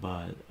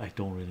 but I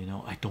don't really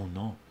know. I don't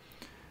know.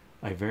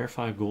 I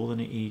verify gold in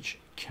each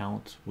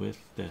count with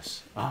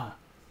this.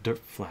 Dirt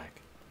flag.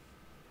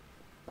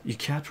 You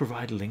can't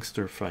provide links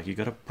to flag. You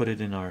got to put it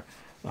in our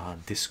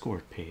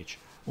Discord page.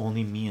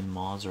 Only me and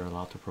Moz are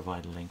allowed to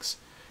provide links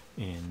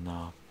in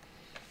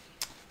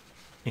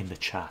the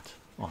chat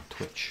on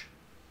Twitch.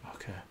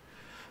 Okay.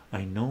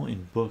 I know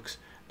in books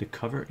the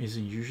cover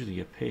isn't usually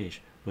a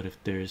page, but if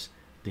there's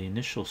the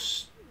initial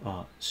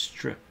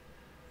strip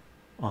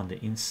on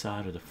the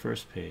inside of the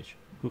first page,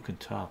 who can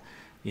tell?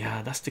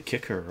 Yeah, that's the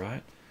kicker,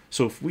 right?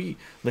 So if we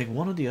like,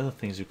 one of the other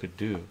things you could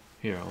do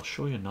here, I'll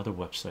show you another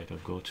website I'll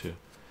go to.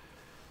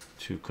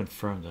 to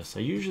confirm this. I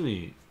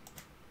usually,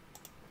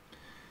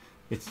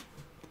 it's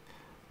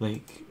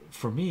like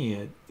for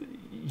me,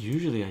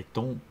 usually I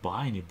don't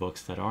buy any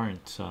books that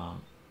aren't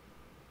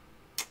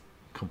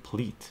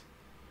complete,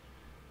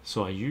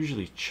 so I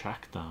usually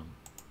check them.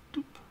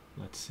 Doop.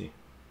 Let's see,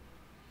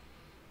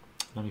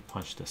 let me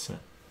punch this in.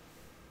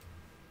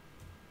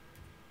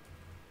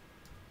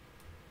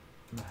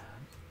 Man,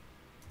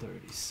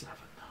 37.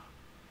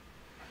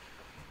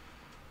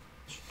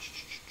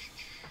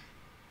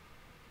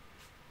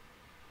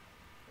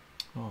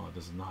 Oh, it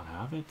does not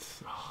have it.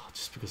 Oh,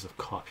 just because of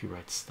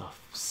copyright stuff.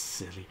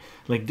 Silly.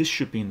 Like, this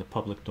should be in the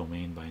public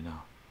domain by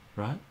now,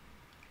 right?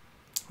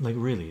 Like,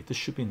 really, this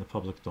should be in the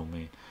public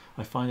domain.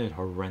 I find it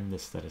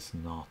horrendous that it's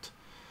not.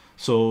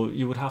 So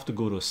you would have to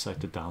go to a site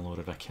to download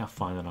it. I can't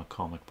find it on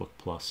Comic Book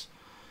Plus.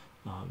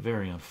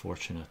 Very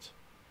unfortunate.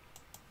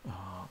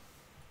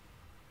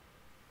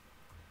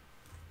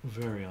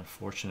 Very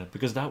unfortunate,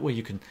 because that way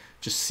you can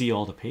just see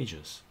all the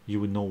pages. You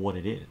would know what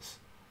it is,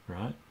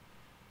 right?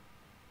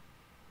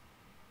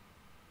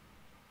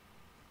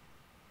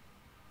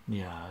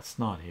 Yeah, it's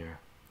not here.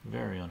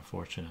 Very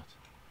unfortunate.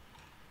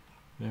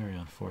 Very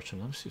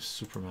unfortunate. Let me see if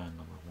Superman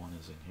 #1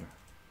 is in here.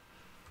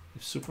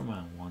 If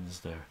Superman 1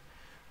 is there,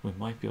 we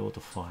might be able to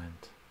find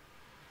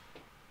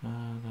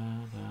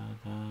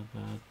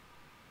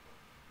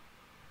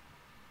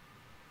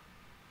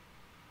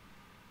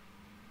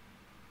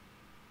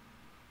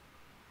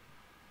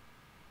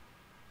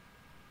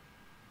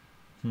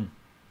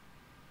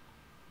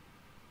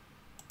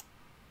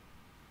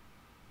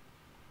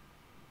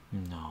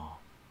no.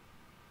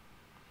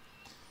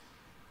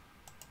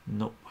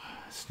 Nope,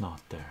 it's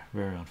not there.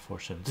 Very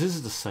unfortunate. This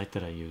is the site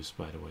that I use,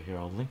 by the way. Here,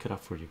 I'll link it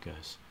up for you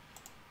guys.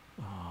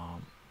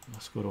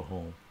 Let's go to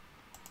home.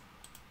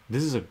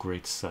 This is a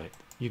great site.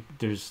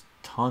 There's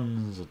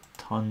tons of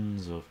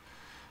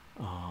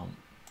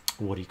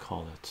what do you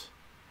call it?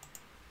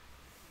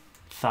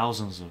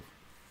 Thousands of,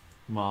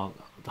 well,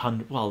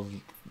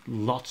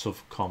 lots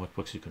of comic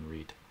books you can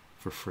read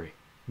for free.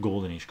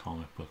 Golden Age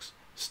comic books,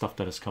 stuff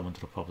that has come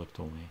into the public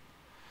domain.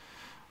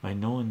 I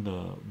know in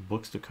the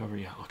books the cover,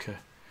 yeah, okay.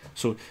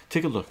 So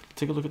take a look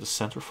at the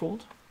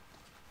centerfold,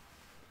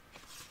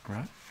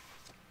 right?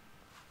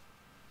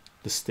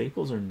 The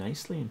staples are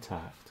nicely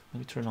intact. Let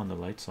me turn on the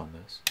lights on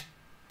this,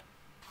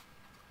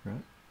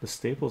 right? The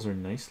staples are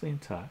nicely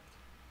intact,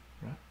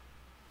 right?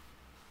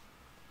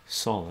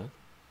 Solid.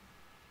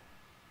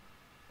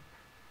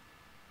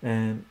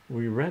 And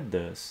we read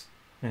this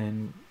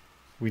and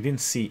we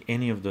didn't see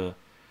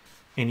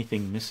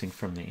anything missing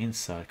from the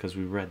inside because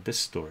we read this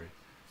story,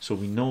 so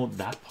we know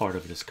that part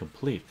of it is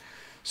complete.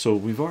 So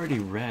we've already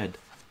read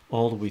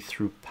all the way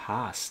through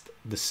past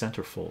the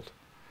centerfold,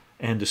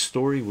 and the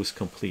story was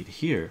complete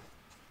here,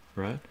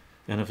 right?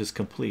 And if it's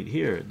complete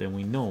here, then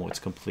we know it's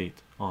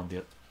complete on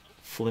the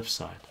flip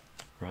side,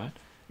 right?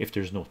 If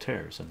there's no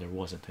tears, and there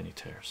wasn't any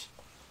tears,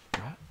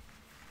 right?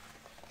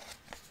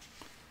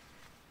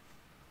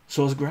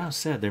 So as Graham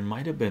said, there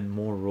might have been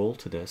more roll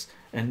to this,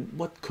 and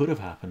what could have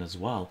happened as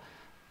well,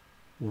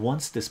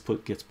 once this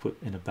gets put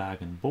in a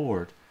bag and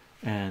board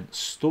and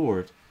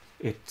stored,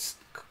 it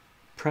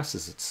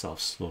presses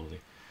itself slowly.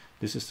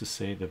 This is to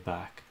say the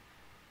back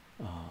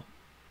of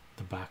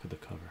the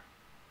cover.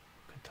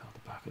 You can tell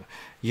the back of the,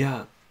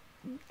 yeah,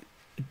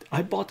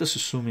 I bought this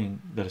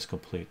assuming that it's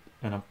complete,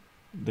 and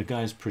the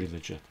guy's pretty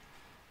legit.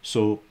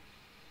 So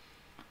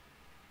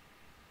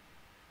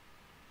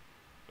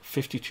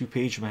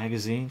 52-page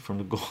magazine from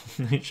the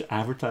Golden Age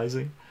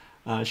advertising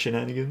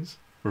shenanigans,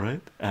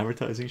 right?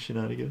 Advertising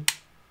shenanigans.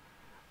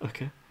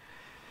 Okay,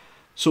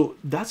 so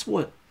that's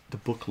what the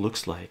book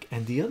looks like.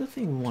 And the other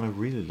thing we want to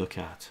really look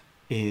at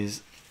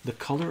is the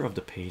color of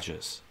the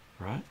pages,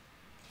 right?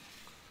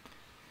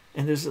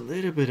 And there's a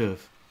little bit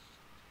of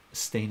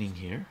staining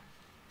here,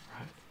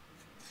 right?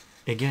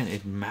 Again,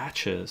 it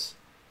matches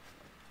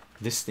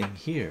this thing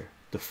here,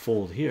 the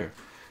fold here.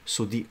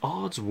 So the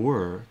odds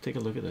were, take a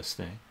look at this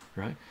thing,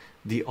 right?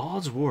 The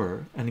odds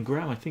were, and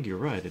Graham, I think you're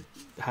right, it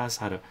has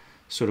had a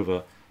sort of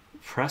a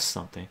press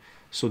something,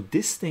 so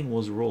this thing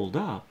was rolled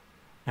up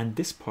and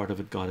this part of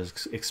it got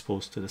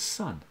exposed to the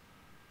sun.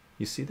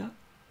 You see that,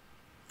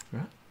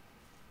 right?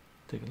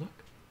 Take a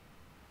look.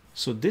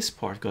 So this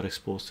part got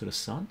exposed to the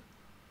sun,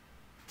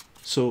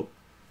 so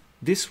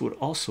this would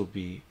also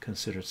be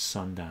considered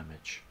sun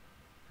damage,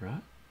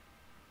 right?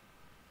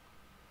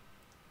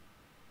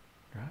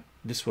 Right,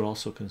 this would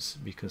also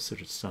be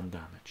considered sun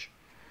damage.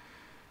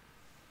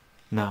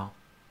 Now,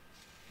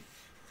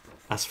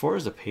 as far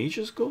as the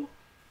pages go,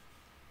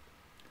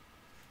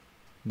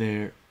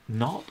 they're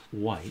not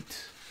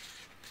white,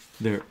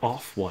 they're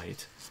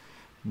off-white,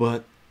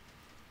 but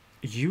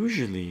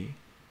usually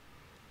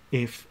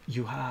if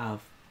you have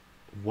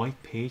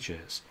white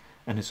pages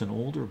and it's an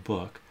older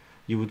book,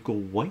 you would go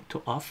white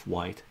to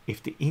off-white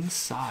if the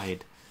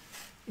inside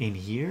in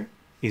here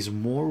is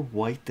more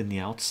white than the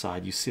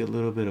outside. You see a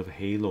little bit of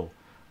halo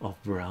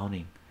of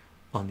browning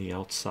on the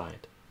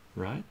outside,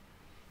 right?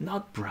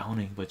 Not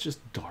browning, but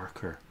just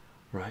darker,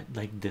 right?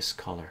 Like this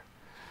color.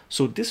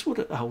 So this,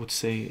 what I would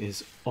say,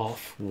 is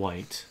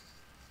off-white,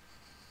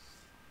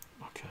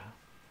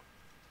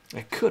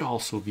 It could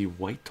also be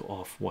white to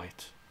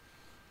off-white.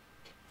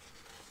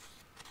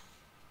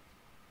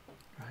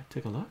 Right,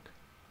 take a look.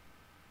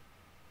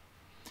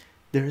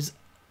 There's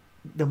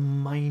the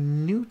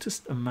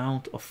minutest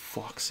amount of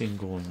foxing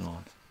going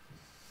on.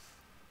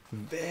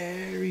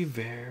 Very,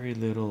 very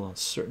little on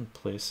certain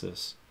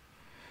places.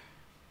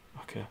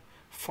 Okay,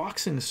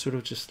 foxing is sort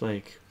of just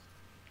like,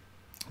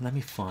 let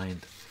me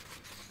find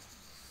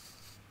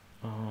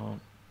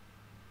um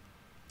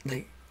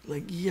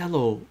like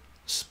yellow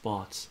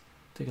spots.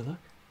 Take a look.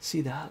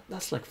 See that?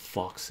 That's like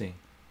foxing.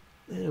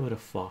 A little bit of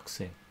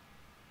foxing.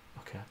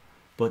 Okay,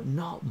 but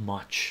not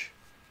much,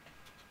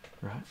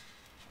 right?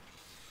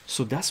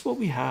 So that's what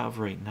we have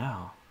right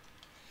now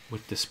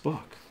with this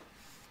book,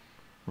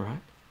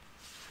 right?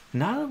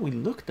 Now that we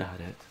looked at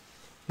it,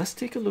 let's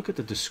take a look at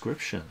the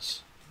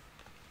descriptions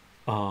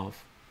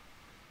of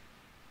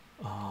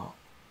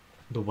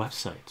the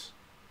websites,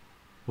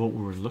 what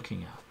we were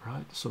looking at,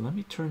 right? So let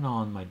me turn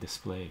on my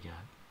display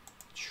again.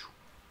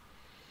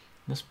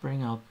 Let's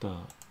bring out the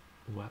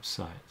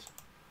website.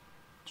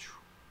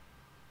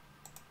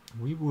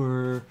 We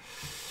were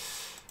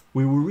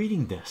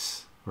reading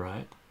this,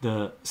 right?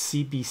 The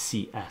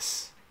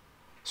CBCS.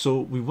 So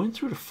we went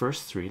through the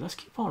first three. Let's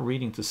keep on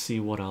reading to see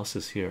what else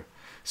is here.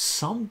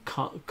 Some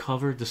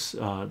cover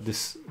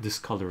this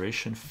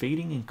discoloration,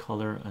 fading in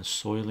color, and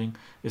soiling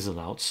is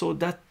allowed. So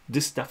that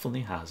this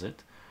definitely has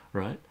it,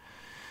 right?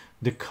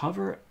 The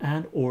cover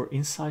and or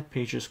inside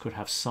pages could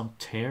have some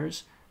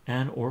tears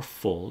and or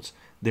folds.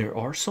 There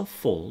are some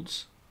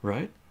folds,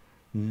 right?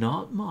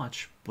 Not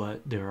much,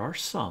 but there are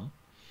some.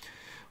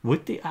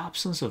 With the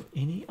absence of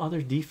any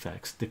other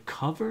defects, the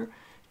cover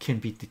can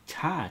be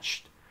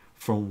detached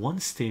from one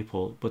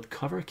staple, but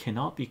cover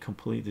cannot be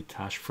completely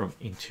detached from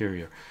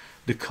interior.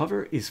 The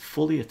cover is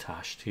fully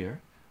attached here.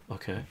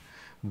 Okay,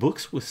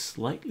 books with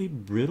slightly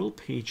brittle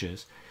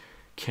pages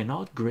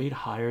cannot grade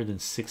higher than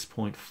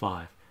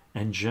 6.5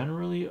 and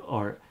generally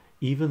are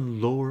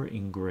even lower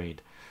in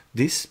grade.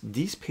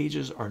 These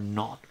pages are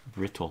not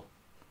brittle,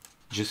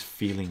 just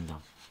feeling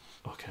them.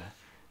 Okay,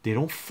 they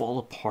don't fall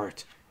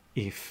apart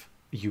if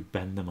you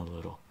bend them a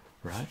little,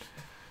 right?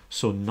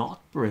 So not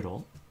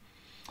brittle.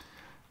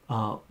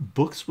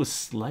 Books with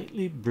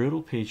slightly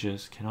brittle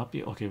pages cannot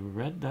be, okay, we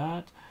read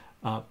that.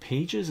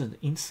 Pages and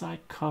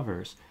inside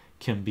covers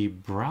can be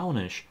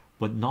brownish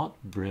but not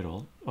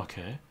brittle.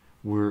 Okay,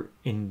 we're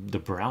in the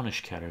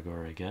brownish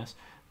category, I guess.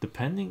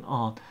 Depending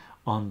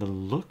on the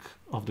look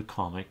of the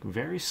comic,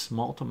 very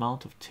small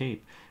amount of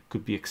tape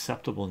could be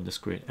acceptable in this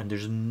grade, and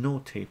there's no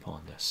tape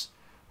on this,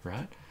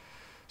 right?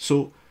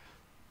 So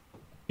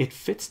it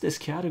fits this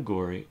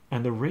category,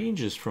 and the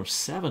range is from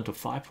 7 to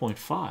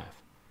 5.5.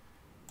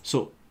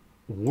 So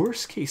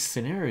worst case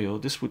scenario,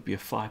 this would be a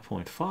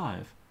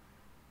 5.5,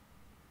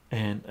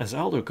 and as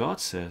Elder God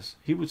says,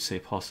 he would say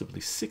possibly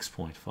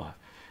 6.5.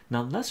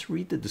 Now let's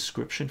read the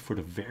description for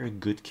the very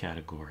good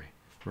category,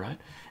 right?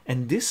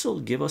 And this will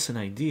give us an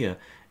idea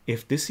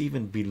if this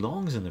even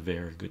belongs in the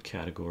very good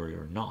category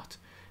or not,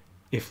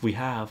 if we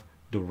have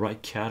the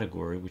right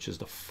category, which is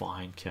the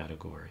fine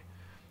category.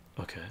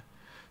 Okay,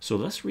 so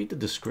let's read the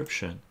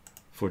description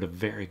for the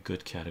very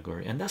good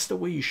category, and that's the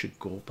way you should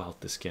go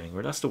about this getting,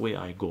 or that's the way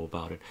I go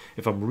about it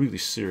if I'm really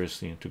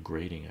seriously into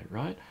grading it,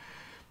 right?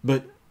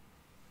 But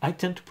I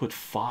tend to put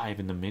 5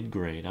 in the mid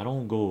grade. I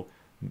don't go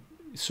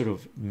sort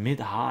of mid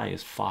high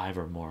is 5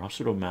 or more. I'm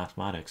sort of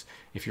mathematics.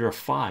 If you're a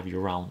 5, you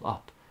round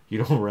up, you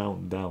don't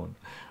round down,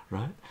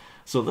 right?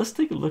 So let's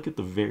take a look at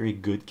the very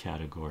good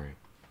category.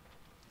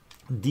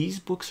 These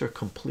books are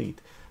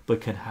complete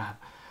but can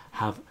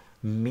have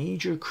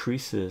major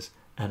creases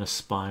and a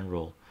spine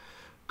roll.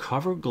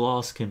 Cover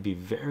gloss can be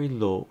very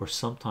low or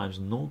sometimes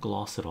no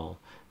gloss at all.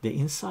 The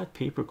inside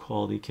paper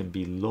quality can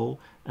be low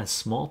and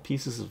small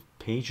pieces of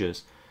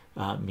pages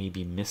may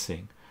be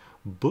missing.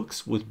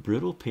 Books with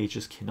brittle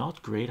pages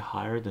cannot grade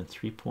higher than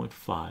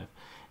 3.5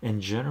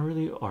 and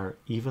generally are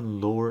even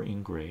lower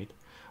in grade.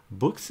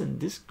 Books in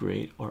this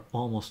grade are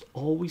almost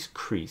always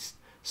creased,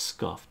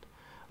 scuffed,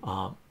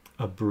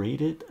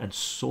 abraded, and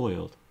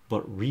soiled,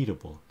 but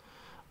readable.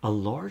 A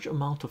large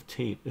amount of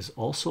tape is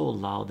also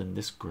allowed in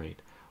this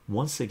grade.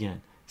 Once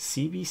again,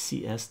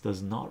 CBCS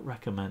does not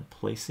recommend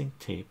placing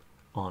tape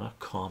on a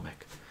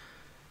comic.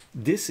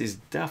 This is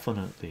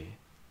definitely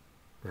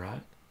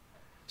right.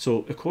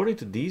 So according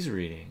to these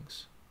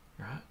readings,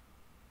 right,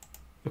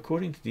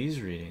 according to these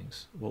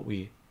readings, what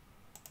we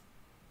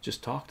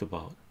just talked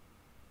about,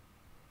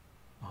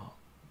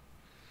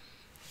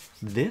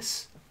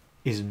 this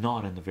is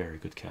not in the very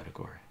good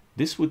category.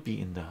 This would be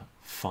in the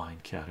fine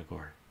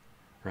category,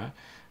 right?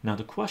 Now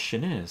the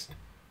question is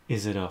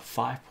it a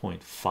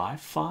 5.5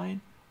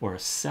 fine or a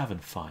 7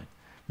 fine?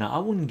 Now I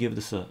wouldn't give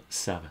this a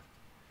 7,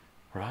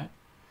 right?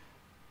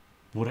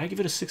 Would I give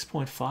it a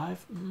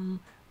 6.5?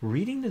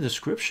 Reading the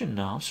description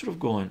now, I'm sort of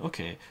going,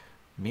 okay,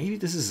 maybe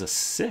this is a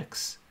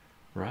 6,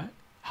 right?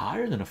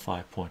 Higher than a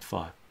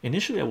 5.5.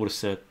 Initially I would have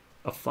said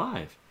a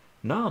 5.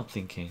 Now I'm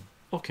thinking,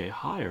 okay,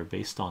 higher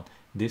based on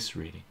this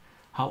reading.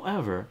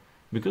 However,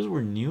 because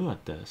we're new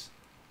at this,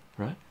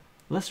 right,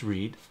 let's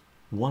read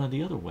one of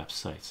the other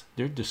websites,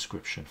 their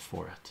description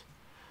for it.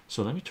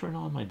 So let me turn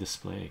on my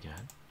display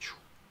again.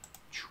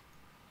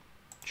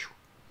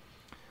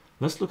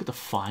 Let's look at the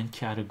find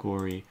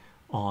category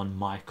on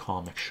my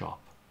comic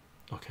shop.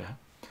 Okay,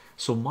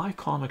 so my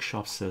comic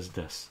shop says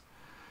this.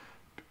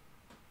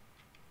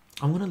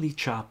 I'm gonna leave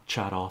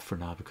chat off for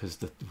now because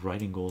the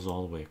writing goes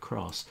all the way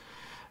across.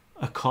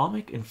 A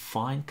comic in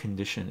fine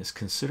condition is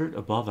considered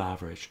above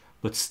average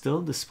but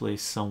still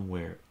displays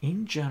somewhere.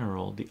 In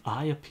general, the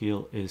eye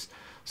appeal is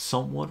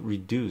somewhat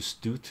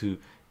reduced due to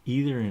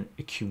either an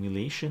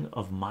accumulation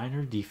of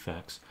minor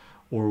defects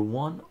or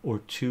one or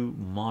two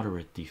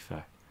moderate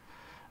defects.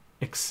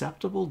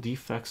 Acceptable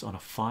defects on a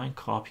fine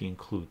copy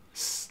include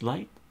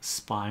slight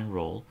spine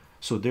roll,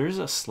 so there's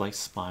a slight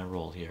spine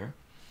roll here,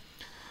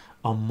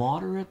 a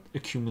moderate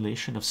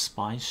accumulation of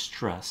spine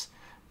stress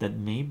that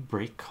may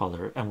break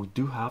color, and we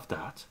do have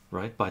that,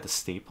 right, by the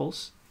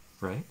staples,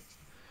 right?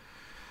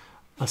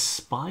 A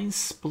spine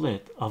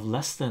split of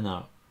less than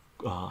a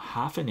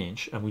half an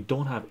inch, and we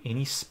don't have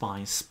any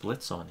spine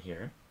splits on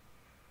here,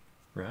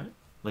 right?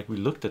 Like we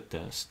looked at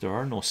this, there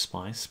are no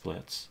spine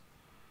splits.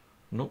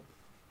 Nope,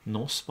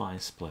 no spine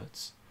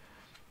splits.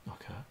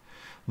 Okay,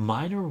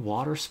 minor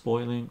water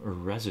spoiling or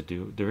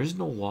residue. There is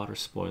no water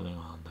spoiling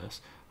on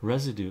this.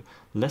 Residue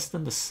less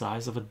than the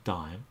size of a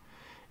dime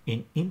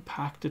in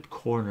impacted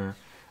corner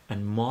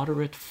and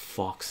moderate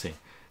foxing.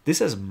 This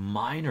has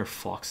minor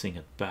foxing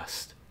at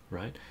best,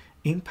 right?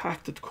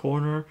 Impacted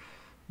corner,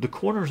 the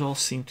corners all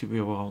seem to be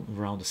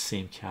around the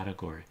same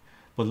category,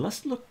 but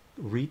let's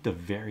read the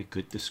very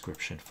good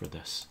description for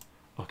this.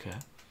 Okay,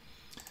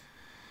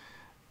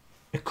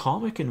 a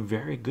comic in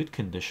very good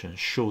condition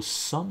shows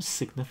some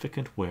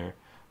significant wear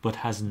but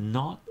has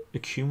not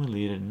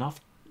accumulated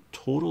enough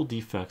total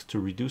defects to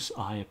reduce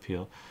eye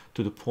appeal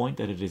to the point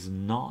that it is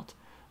not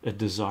a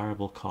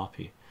desirable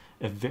copy.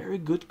 A very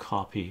good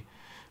copy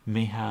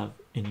may have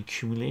an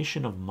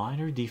accumulation of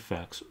minor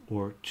defects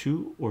or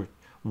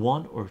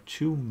one or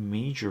two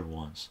major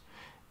ones.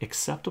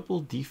 Acceptable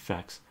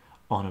defects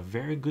on a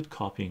very good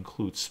copy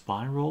include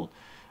spine roll,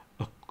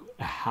 a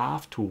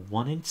half to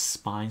 1 inch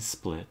spine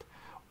split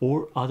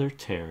or other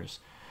tears,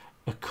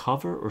 a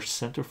cover or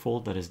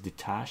centerfold that is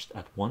detached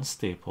at one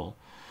staple,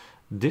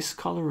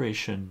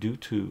 discoloration due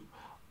to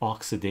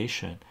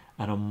oxidation,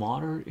 and a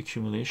moderate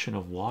accumulation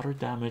of water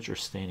damage or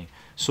staining.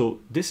 So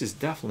this is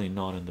definitely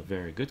not in the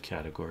very good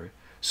category.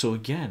 So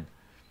again,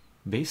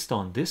 based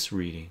on this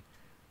reading,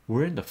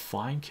 we're in the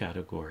fine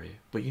category.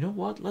 But you know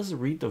what, let's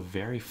read the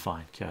very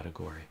fine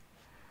category.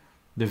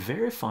 The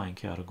very fine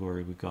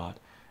category, we got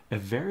a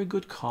very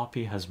good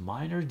copy has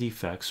minor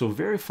defects. So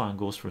very fine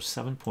goes from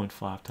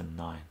 7.5 to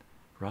 9,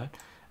 right?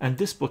 And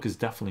this book is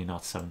definitely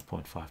not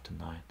 7.5 to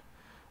 9.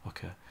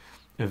 Okay,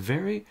 a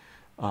very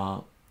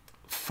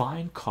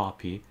fine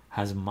copy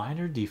has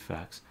minor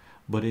defects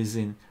but is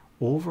in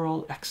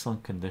overall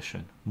excellent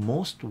condition.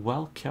 Most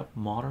well-kept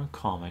modern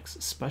comics,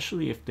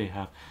 especially if they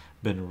have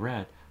been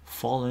read,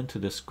 fall into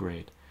this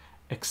grade.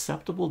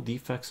 Acceptable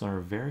defects are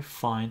very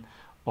fine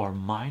are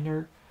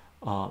minor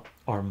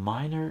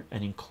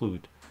and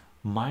include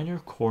minor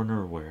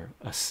corner wear,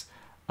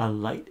 a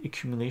light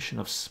accumulation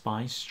of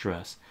spine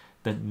stress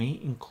that may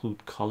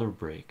include color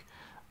break,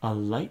 a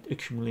light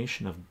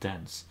accumulation of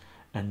dents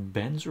and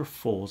bends or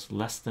folds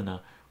less than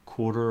a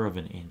quarter of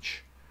an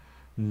inch.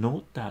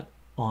 Note that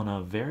on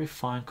a very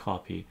fine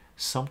copy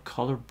some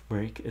color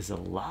break is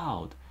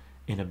allowed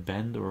in a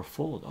bend or a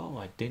fold. Oh,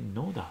 I didn't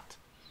know that,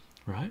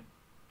 right?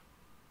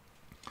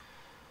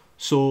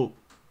 So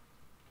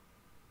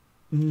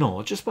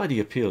no, just by the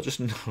appeal, just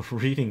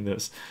reading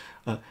this,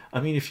 I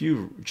mean, if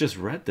you just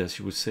read this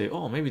you would say,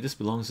 oh, maybe this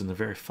belongs in the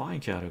very fine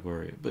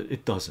category, but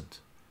it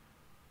doesn't,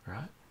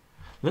 right?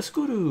 Let's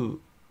go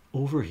to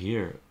over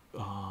here.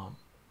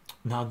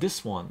 Now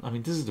this one, I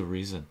mean, this is the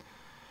reason.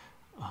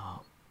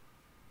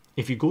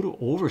 If you go to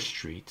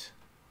Overstreet,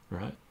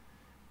 right,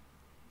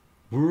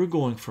 we're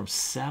going from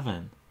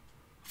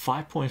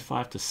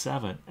 5.5 to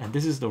 7, and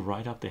this is the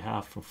write-up they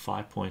have from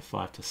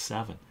 5.5 to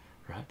 7,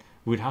 right?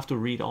 We'd have to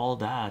read all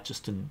that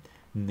just to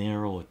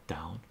narrow it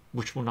down,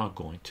 which we're not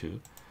going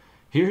to.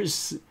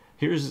 Here's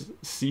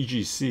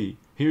CGC,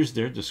 here's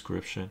their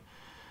description.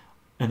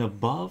 An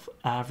above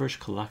average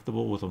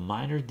collectible with a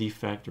minor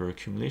defect or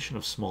accumulation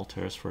of small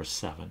tears for a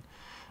 7.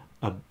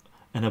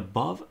 An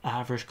above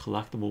average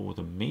collectible with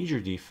a major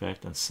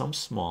defect and some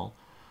small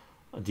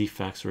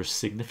defects or a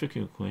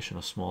significant accumulation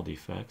of small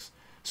defects.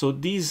 So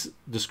these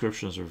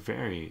descriptions are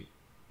very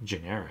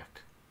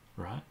generic,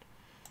 right?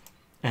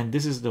 And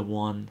this is the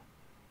one.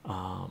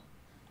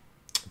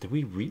 Did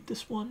we read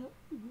this one?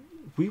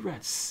 We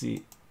read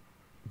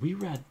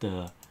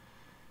the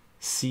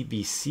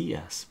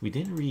CBCS. We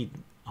didn't read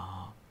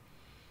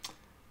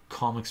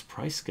comics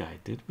price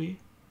guide, did we?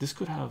 This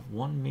could have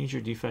one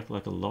major defect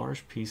like a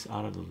large piece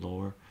out of the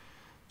lower.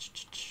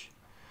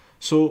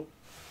 So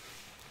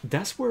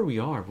that's where we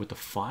are with the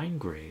fine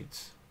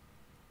grades.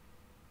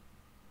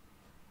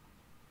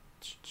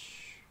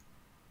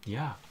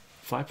 Yeah,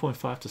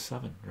 5.5 to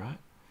 7, right?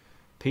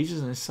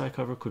 Pages on inside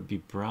cover could be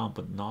brown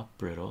but not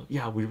brittle.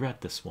 Yeah, we read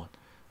this one.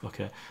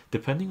 Okay,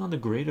 depending on the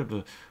grade of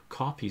the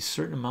copy,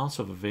 certain amounts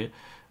of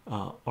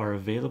are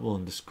available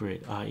in this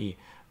grade, i.e.,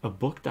 a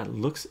book that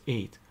looks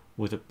 8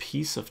 with a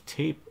piece of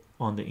tape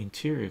on the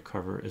interior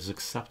cover is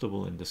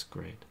acceptable in this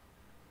grade.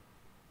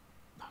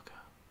 Okay,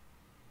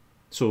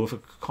 so if a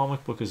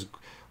comic book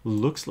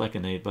looks like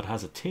an 8 but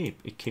has a tape,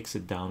 it kicks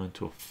it down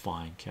into a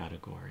fine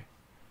category.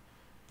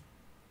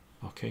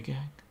 Okay,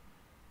 gang.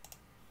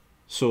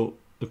 So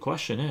the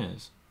question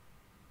is,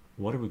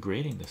 what are we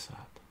grading this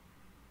at?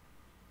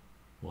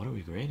 What are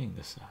we grading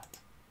this at?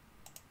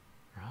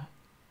 Right?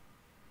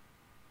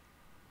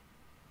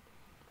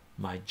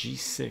 My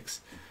G6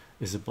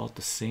 is about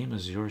the same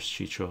as yours,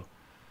 chycho,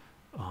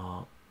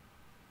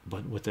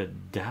 but with a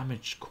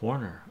damaged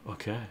corner.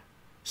 Okay,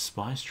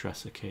 spine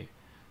stress. Okay,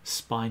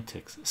 spine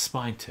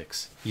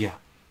ticks. Yeah,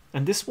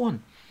 and this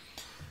one,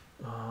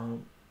 did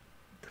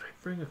I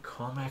bring a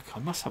comic? I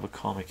must have a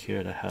comic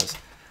here that has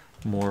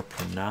more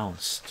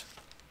pronounced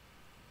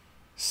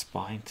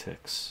spine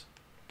ticks.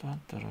 Dun,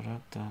 dun,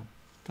 dun, dun,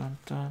 dun,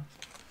 dun.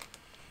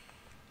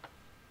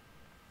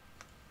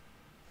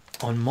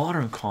 On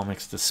modern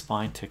comics, the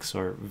spine ticks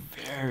are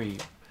very,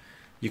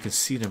 you can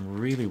see them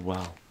really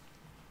well,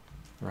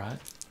 right?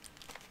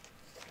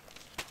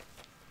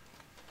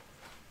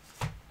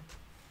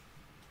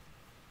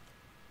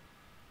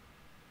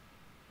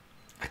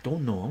 I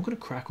don't know. I'm gonna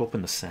crack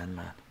open the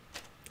Sandman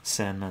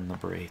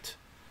number 8,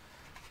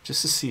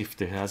 just to see if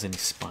there has any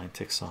spine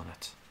ticks on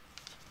it.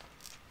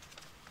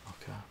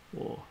 Okay.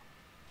 Whoa.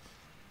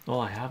 Oh,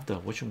 I have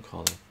the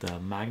whatchamacallit, the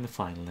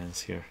magnifying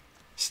lens here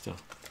still.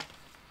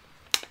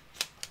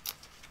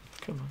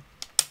 Come on.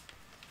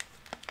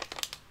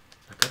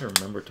 I gotta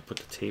remember to put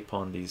the tape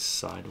on these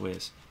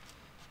sideways.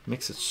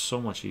 Makes it so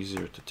much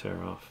easier to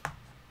tear off.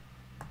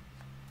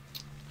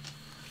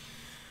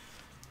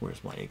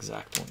 Where's my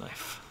X-Acto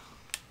knife?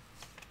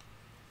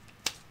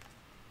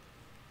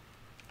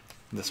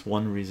 That's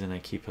one reason I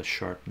keep a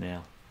sharp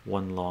nail,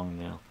 one long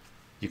nail.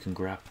 You can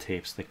grab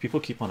tapes. Like,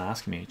 people keep on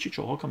asking me,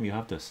 chycho, how come you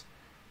have this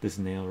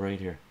nail right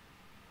here?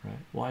 Right?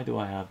 Why do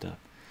I have that?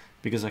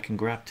 Because I can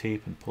grab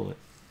tape and pull it,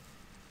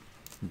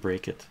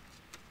 break it.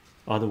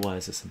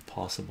 Otherwise it's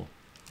impossible.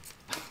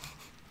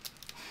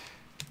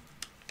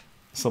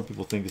 Some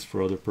people think it's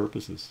for other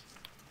purposes.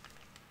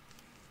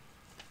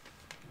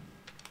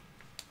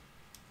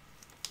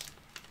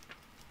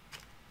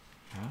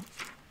 Yeah.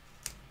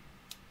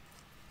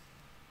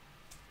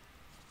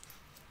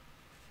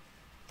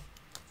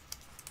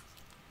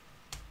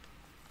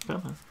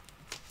 Come on.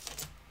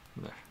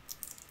 There.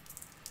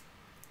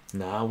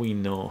 Now we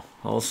know.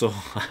 Also,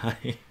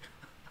 hi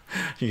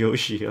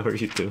Yoshi, how are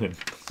you doing?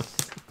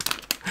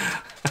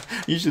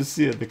 You should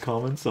see it, the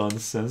comments on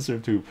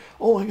CensorTube.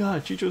 Oh my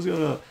god, chycho's got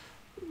a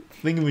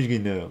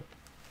thingamajig now,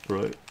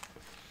 right?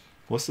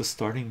 What's the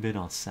starting bid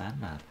on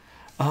Sandman?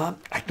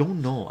 I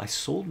don't know. I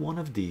sold one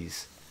of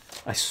these.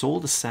 I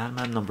sold the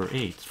Sandman number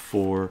 8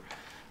 for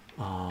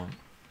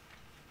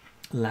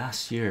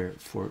last year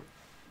for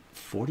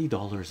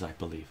 $40, I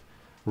believe.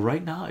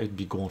 Right now it'd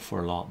be going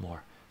for a lot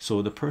more.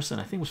 So the person,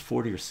 I think it was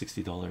 $40 or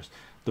 $60.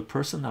 The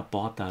person that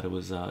bought that, it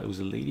was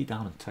a lady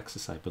down in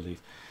Texas, I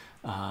believe.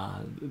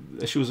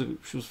 She was a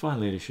fine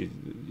lady. She,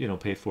 you know,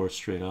 paid for it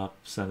straight up,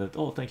 sent it.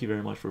 Oh, thank you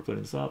very much for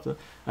putting this up.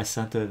 I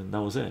sent it, and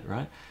that was it,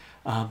 right?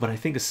 But I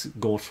think it's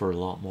going for a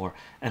lot more.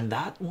 And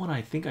that one,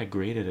 I think I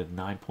graded at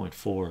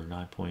 9.4 or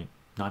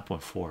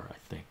 9.4, I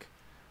think,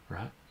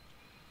 right?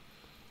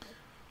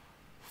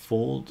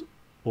 Fold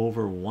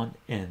over one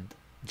end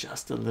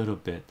just a little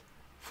bit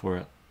for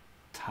a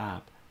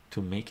tab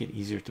to make it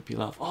easier to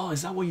peel off. Oh,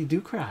 is that what you do,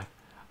 Crack?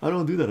 I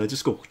don't do that. I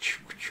just go.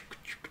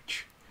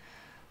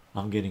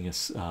 I'm getting a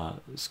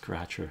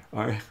scratcher.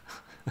 All right.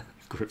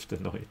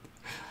 Griftanoid.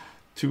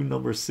 2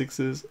 number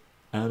 6s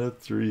and a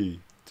 3.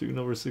 2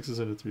 number 6s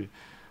and a 3.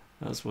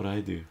 That's what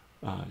I do,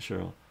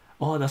 Cheryl.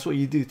 Oh, that's what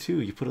you do too.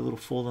 You put a little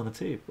fold on the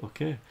tape.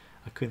 Okay,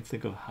 I couldn't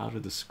think of how to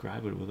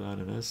describe it without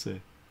an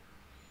essay.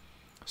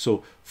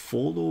 So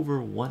fold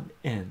over one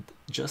end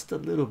just a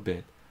little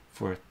bit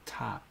for a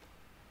tap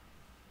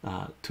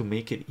to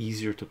make it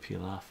easier to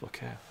peel off.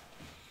 Okay,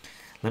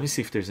 let me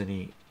see if there's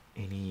any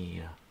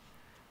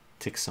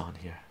ticks on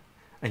here,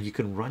 and you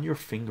can run your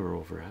finger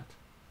over it.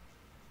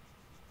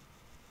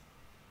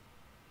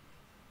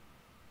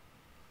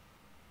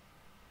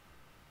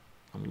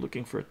 I'm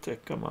looking for a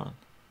tick. Come on,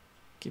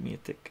 give me a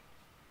tick.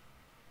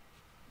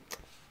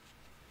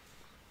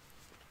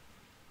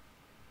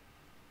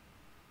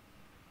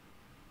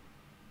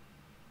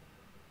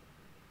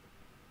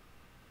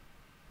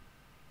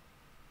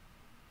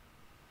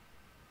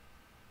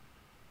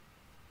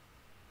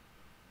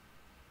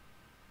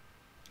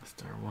 Is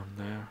there one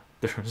there?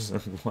 There's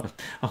one.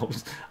 I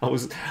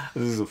was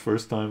this is the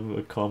first time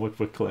a comic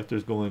book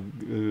collector's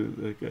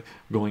going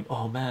going,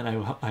 oh man,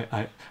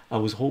 I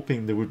was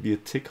hoping there would be a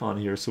tick on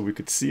here so we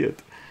could see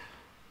it.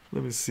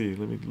 Let me see,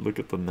 let me look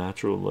at the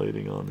natural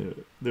lighting on there.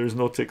 There's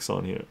no ticks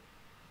on here.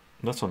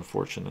 That's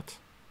unfortunate.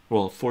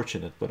 well,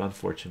 fortunate but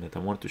unfortunate. I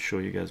wanted to show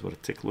you guys what a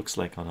tick looks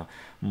like on a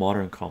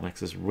modern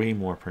comics. Is way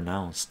more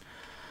pronounced.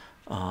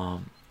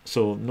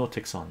 So no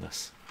ticks on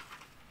this.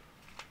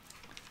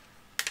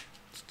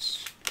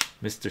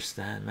 Mr.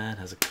 Sandman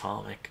has a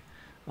comic.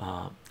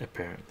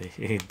 Apparently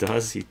he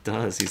does. He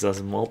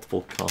does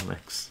multiple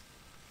comics.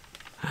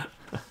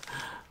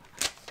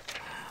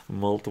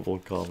 Multiple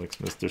comics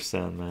Mr.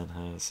 Sandman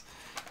has.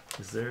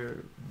 Is there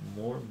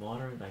more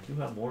modern? I do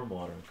have more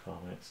modern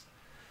comics.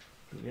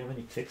 Do we have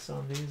any ticks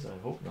on these? I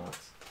hope not.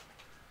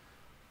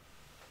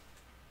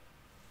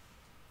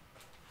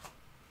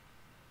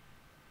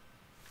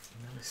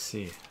 Let me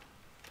see.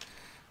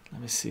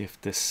 Let me see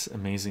if this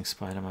Amazing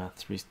Spider-Man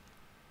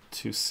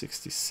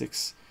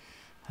 266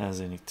 has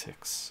any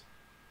ticks.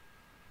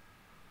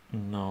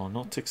 No,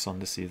 no ticks on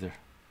this either.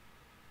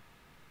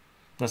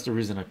 That's the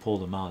reason I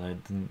pulled them out.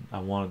 I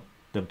wanted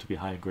them to be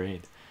high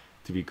grade,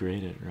 to be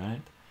graded,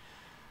 right?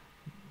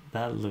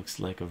 That looks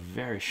like a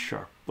very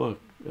sharp book.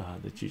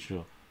 The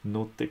chycho.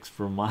 No ticks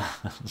for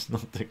miles. No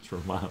ticks for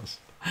miles.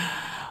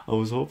 I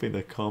was hoping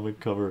that comic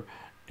cover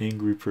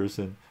angry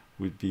person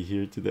would be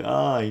here today.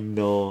 Ah, I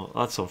know,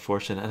 that's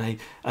unfortunate. And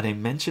I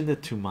mentioned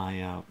it to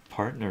my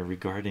partner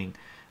regarding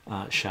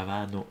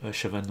Cheval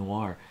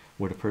Noir,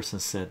 where the person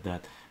said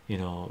that, you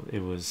know,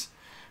 it was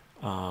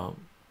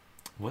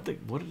what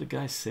did the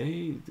guy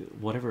say,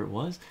 whatever it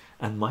was,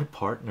 and my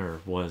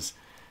partner was,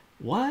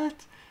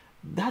 what,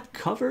 that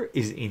cover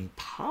is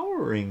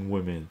empowering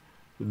women,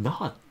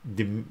 not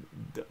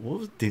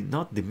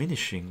not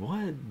diminishing,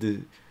 what,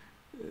 the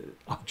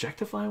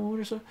objectifying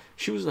women or so.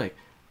 She was like,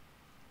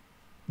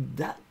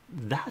 that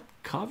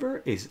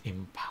cover is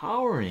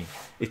empowering.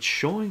 It's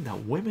showing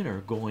that women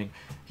are going,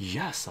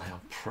 yes, I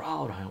am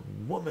proud, I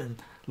am woman.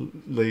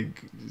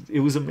 Like, it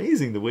was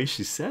amazing the way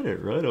she said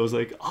it, right? I was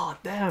like, oh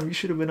damn, you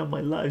should have been on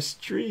my live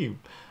stream.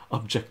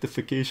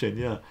 Objectification,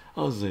 yeah.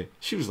 I was like,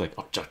 she was like,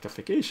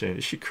 objectification,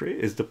 is she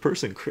crazy? Is the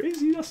person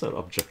crazy? That's not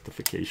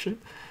objectification.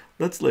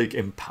 That's like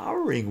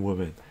empowering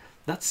women.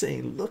 That's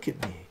saying, look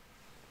at me,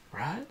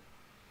 right?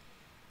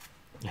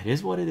 It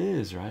is what it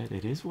is, right?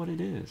 It is what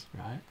it is,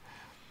 right?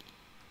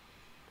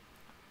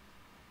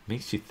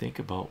 Makes you think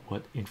about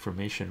what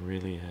information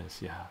really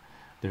is. Yeah,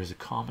 there's a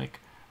comic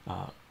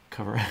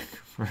cover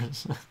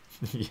person.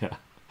 Yeah,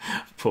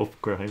 Pope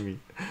Grimy.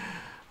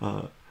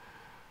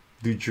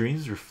 Do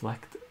dreams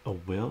reflect a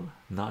will,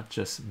 not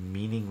just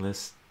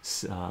meaningless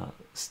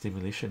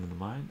stimulation in the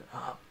mind?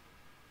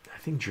 I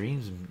think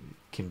dreams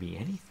can be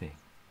anything,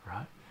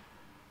 right?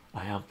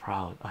 I am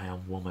proud, I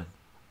am woman,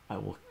 I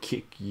will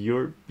kick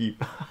your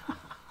beep.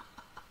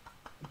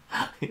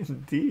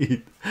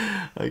 Indeed,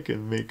 I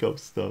can make up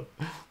stuff.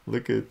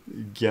 Look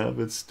at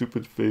Gambit's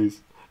stupid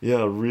face.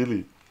 Yeah,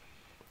 really.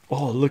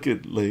 Oh, look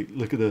at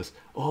this.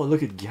 Oh,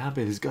 look at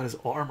Gambit. He's got his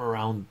arm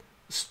around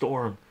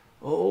Storm.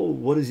 Oh,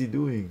 what is he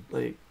doing?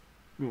 Like,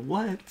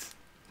 what?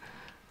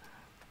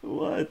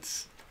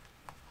 What?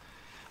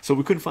 So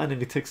we couldn't find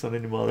any ticks on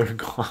any modern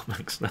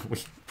comics that we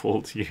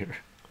pulled here.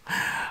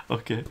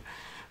 Okay,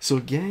 so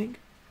gang,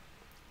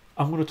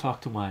 I'm gonna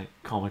talk to my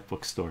comic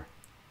book store.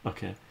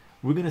 Okay,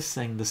 we're gonna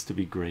send this to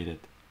be graded.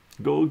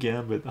 Go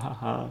Gambit,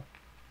 haha.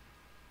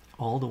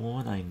 All the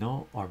women I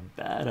know are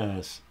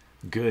badass.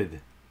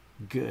 Good,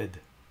 good.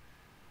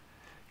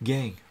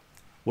 Gang,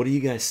 what do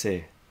you guys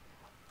say?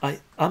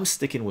 I'm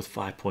sticking with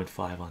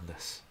 5.5 on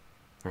this,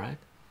 right?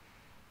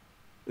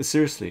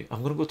 Seriously,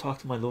 I'm gonna go talk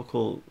to my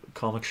local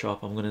comic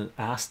shop. I'm gonna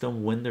ask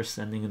them when they're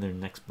sending in their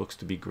next books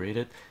to be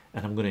graded,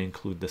 and I'm gonna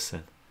include this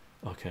in.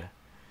 Okay.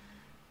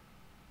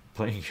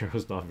 Playing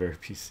Heroes not very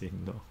PC,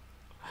 no.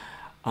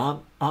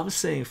 I'm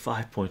saying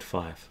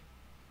 5.5.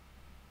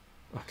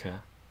 Okay.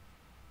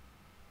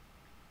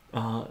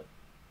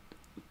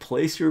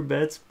 Place your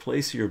bets,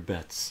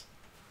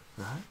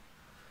 right?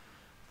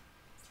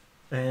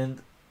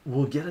 And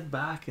we'll get it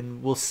back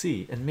and we'll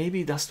see, and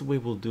maybe that's the way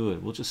we'll do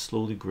it. We'll just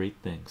slowly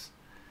grade things.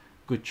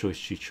 Good choice,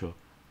 chycho.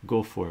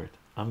 Go for it.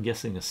 I'm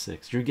guessing a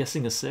 6. You're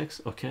guessing a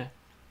 6? Okay,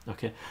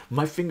 okay.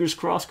 My fingers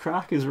crossed,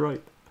 crack is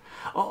right.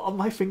 Oh,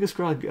 my fingers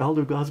crossed,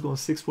 Elder God's going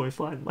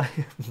 6.5.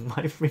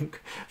 My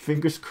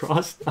fingers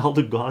crossed,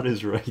 Elder God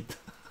is right.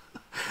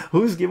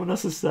 Who's giving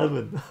us a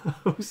 7?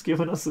 Who's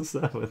giving us a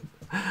 7?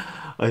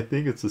 I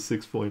think it's a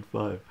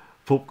 6.5.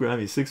 Pope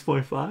Grammy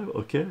 6.5.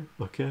 Okay,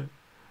 okay,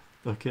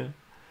 okay.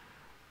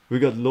 We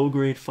got low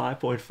grade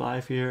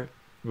 5.5 here.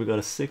 We got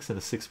a 6 and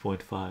a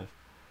 6.5.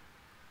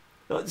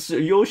 So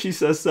Yoshi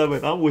says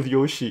 7. I'm with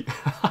Yoshi.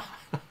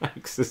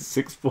 X is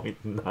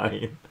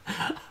 6.9.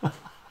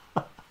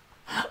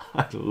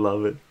 I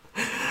love it.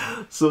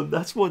 So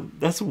that's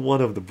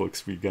one of the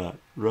books we got,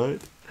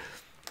 right?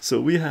 So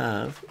we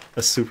have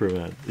a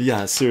Superman.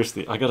 Yeah,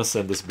 seriously, I gotta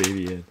send this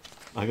baby in.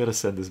 I gotta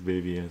send this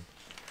baby in.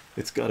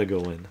 It's gotta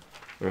go in,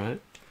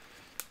 right?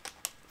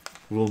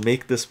 We'll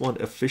make this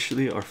one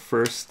officially our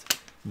first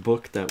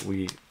book that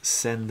we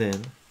send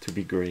in to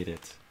be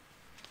graded,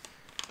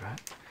 right?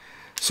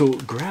 So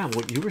Graham,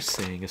 what you were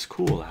saying is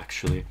cool,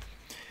 actually.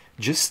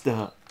 Just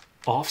the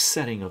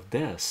offsetting of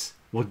this,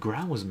 what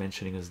Graham was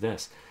mentioning is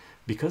this,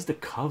 because the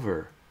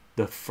cover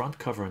the front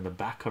cover and the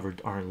back cover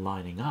aren't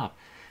lining up.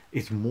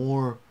 It's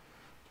more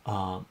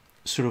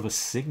sort of a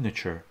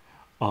signature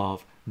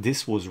of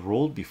this was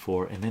rolled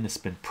before and then it's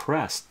been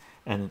pressed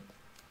and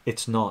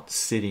it's not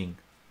sitting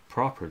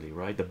properly,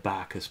 right? The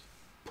back is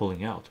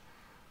pulling out,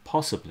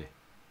 possibly,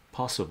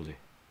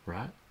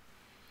 right?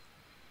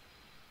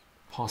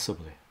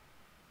 Possibly.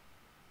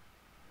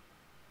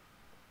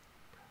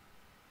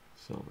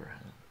 Silver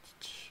hand.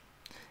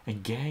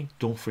 And gang,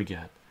 don't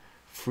forget,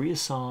 free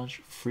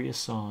Assange, free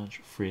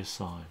Assange, free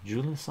Assange.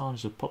 Julian Assange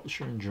is a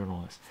publisher and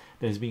journalist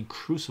that is being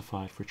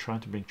crucified for trying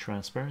to bring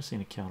transparency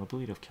and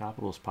accountability of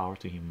capital's power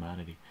to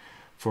humanity.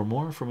 For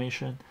more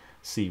information,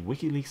 see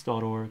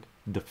wikileaks.org,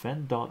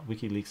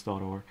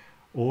 defend.wikileaks.org,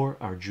 or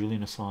our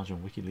Julian Assange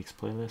and WikiLeaks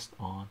playlist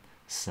on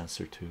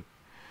CensorTube.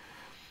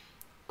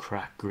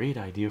 Crack, great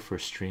idea for a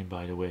stream,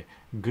 by the way.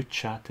 Good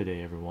chat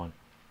today, everyone.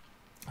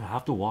 I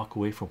have to walk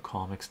away from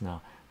comics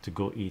now to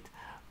go eat.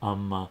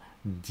 I'm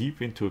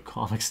deep into a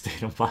comic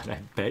state of mind. I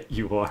bet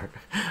you are.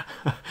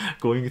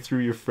 Going through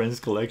your friend's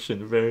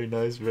collection. Very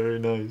nice, very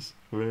nice,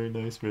 very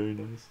nice, very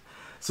nice.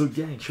 So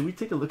gang, should we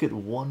take a look at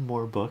one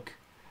more book?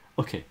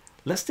 Okay,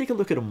 let's take a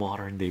look at a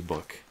modern day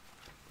book,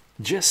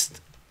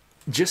 just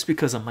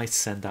because I might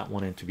send that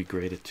one in to be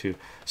graded too,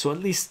 so at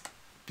least,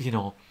 you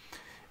know,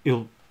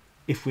 it'll,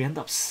 if we end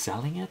up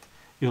selling it,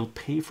 it'll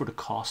pay for the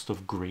cost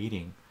of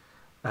grading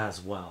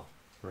as well,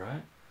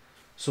 right?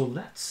 So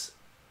let's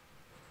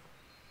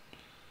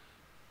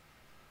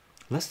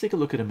take a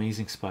look at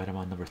Amazing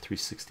Spider-Man number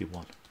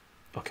 361.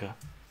 Okay,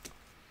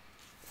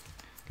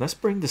 let's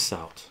bring this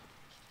out.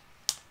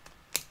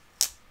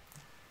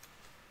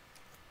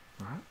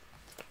 All right,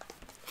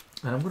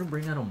 and I'm going to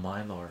bring out a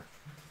Mylar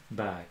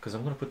bag because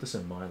I'm going to put this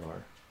in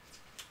Mylar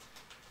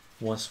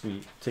once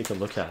we take a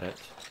look at it.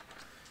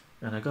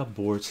 And I got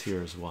boards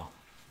here as well.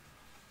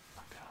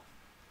 Okay,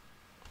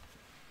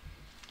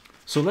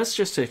 so let's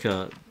just take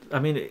a, I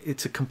mean,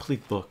 it's a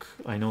complete book.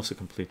 I know it's a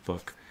complete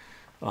book.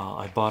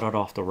 I bought it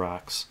off the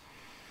racks,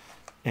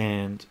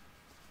 and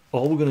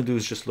all we're going to do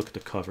is just look at the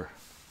cover,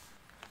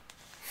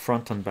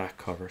 front and back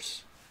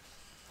covers.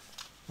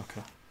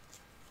 Okay,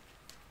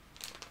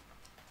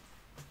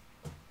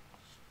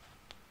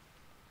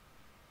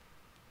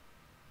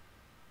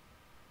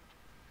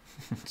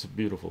 it's a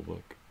beautiful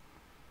book.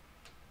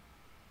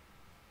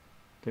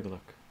 Take a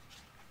look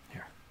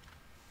here.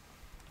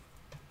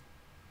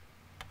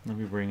 Let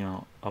me bring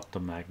out up the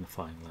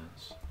magnifying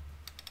lens.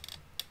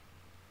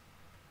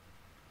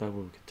 That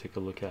way we can take a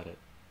look at it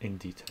in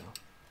detail,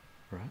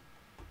 right?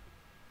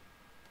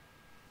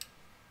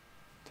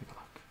 Take a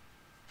look.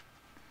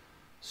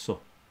 So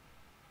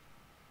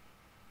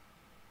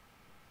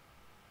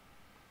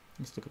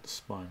let's look at the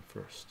spine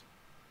first.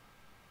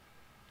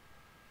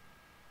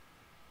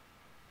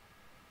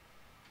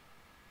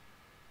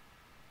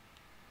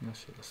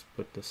 Actually, let's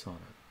put this on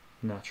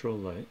it. Natural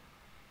light.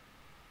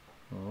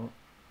 Oh,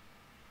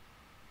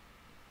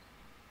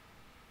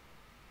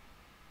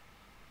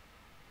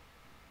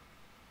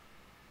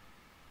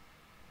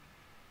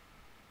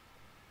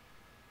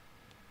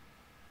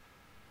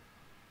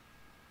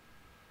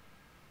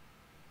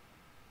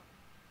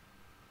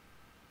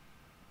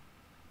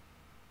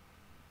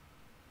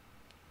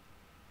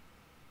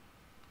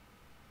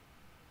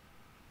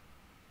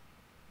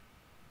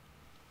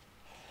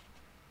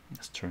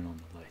 let's turn on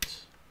the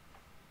lights.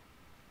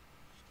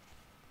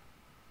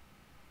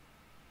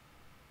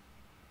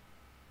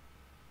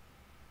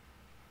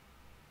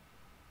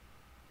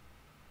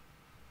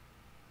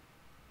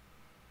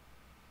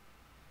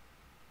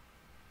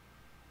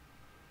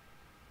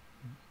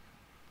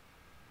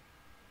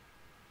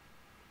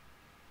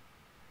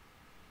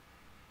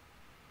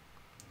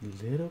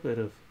 A little bit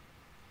of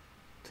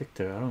tick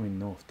there. I don't even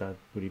know if that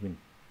would even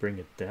bring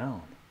it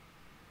down.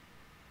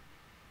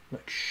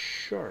 Like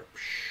sharp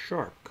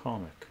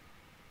comic.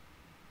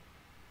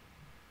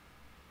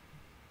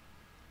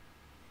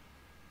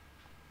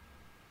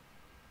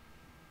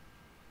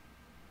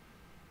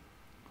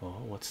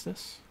 Oh, what's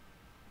this?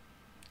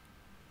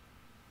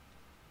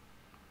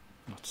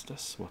 What's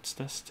this? What's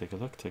this? Take a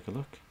look, take a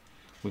look.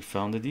 We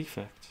found a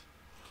defect.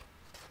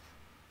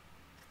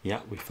 Yeah,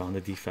 we found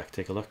a defect.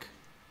 Take a look.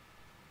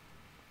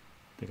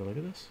 Take a look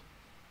at this.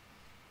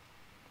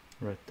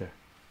 Right there.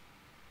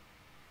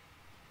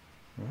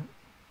 Right.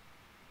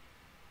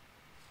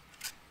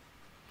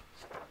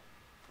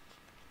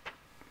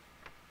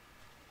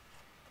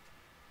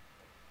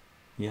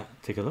 Yeah,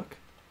 take a look.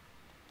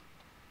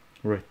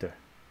 Right there.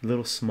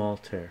 Little small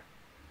tear.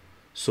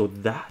 So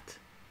that,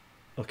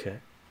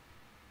 okay,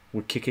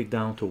 we kick it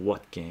down to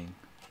what, gang?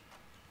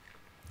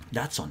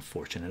 That's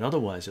unfortunate.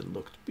 Otherwise it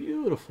looked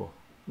beautiful.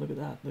 Look at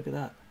that, look at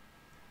that.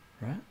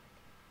 Right?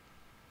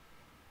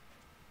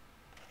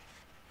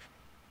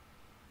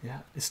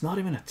 Yeah, it's not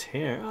even a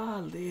tear. Ah,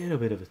 a little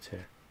bit of a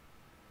tear.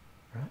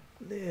 Right?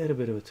 Little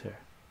bit of a tear.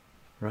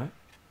 Right?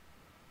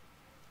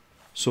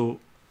 So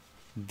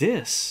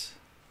this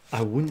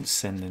I wouldn't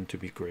send in to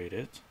be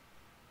graded,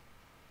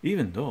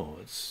 even though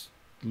it's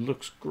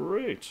looks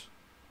great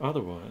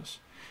otherwise.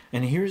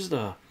 And here's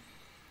the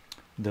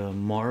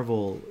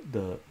Marvel,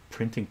 the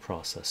printing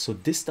process. So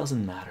this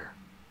doesn't matter.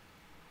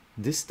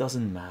 This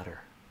doesn't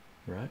matter,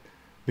 right?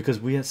 Because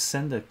we had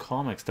sent the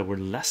comics that were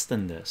less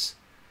than this,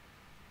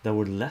 that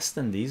were less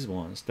than these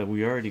ones that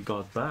we already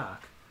got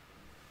back,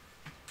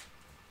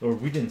 or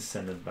we didn't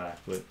send it back,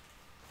 but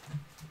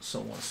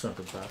someone sent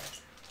it back.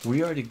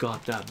 We already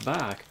got that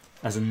back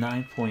as a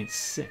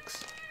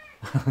 9.6.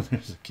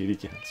 There's the kitty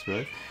cats,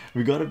 right?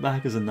 We got it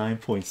back as a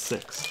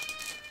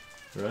 9.6,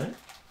 right?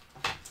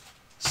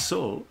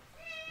 So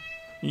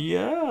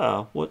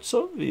yeah, what's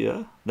up,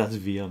 Via? That's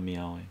Via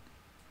meowing,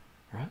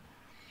 right?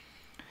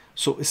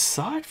 So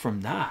aside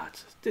from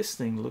that, this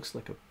thing looks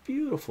like a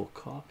beautiful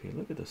copy.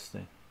 Look at this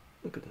thing.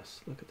 Look at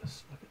this. Look at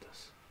this. Look at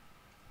this.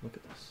 Look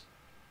at this.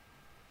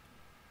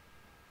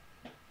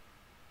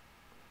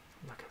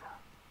 Look at that.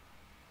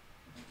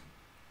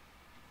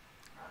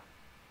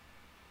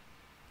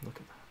 Look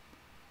at that.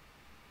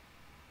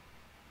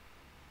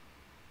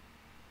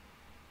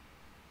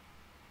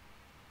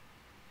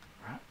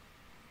 Right.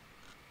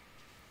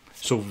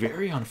 So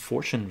very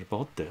unfortunate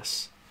about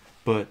this,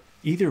 but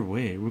either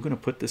way, we're going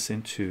to put this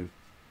into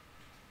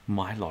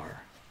Mylar.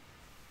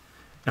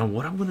 And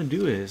what I'm going to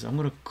do is I'm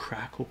going to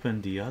crack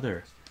open the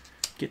other.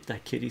 Get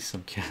that kitty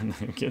some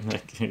catnip. Get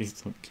that kitty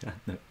some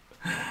catnip.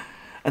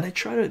 And I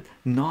try to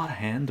not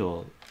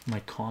handle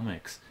my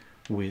comics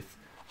with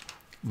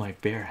my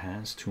bare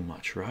hands too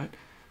much, right?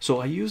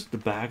 So I use the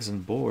bags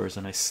and boards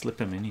and I slip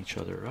them in each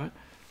other, right?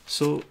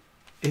 So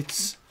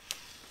it's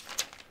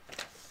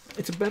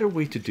a better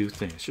way to do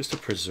things, just to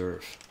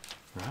preserve,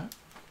 right?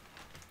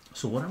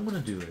 So what I'm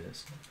going to do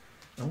is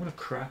I'm going to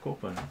crack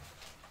open,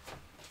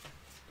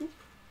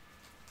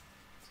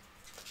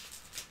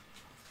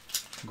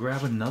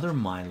 grab another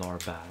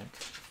Mylar bag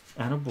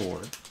and a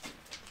board.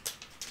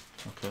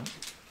 Okay,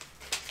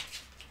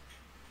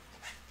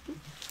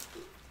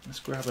 let's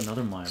grab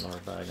another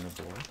Mylar bag and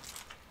a board.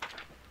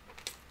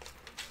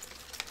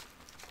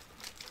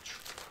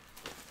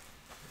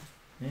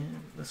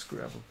 And let's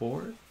grab a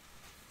board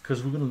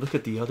because we're going to look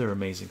at the other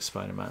Amazing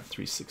Spider-Man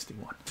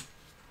 361.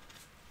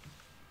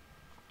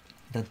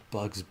 That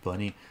Bugs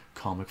Bunny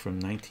comic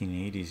from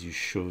 1980s you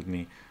showed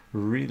me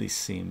really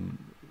seemed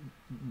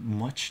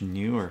much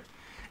newer.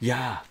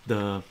 Yeah,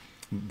 the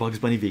Bugs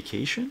Bunny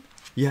Vacation.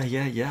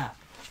 Yeah.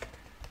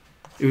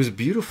 It was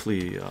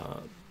beautifully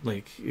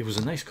like, it was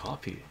a nice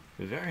copy,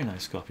 a very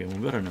nice copy, and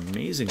we got an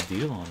amazing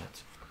deal on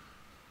it.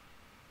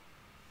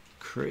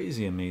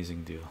 Crazy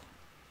amazing deal.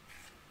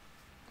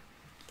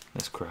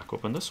 Let's crack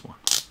open this one.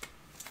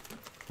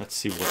 Let's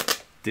see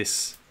what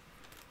this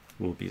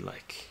will be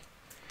like.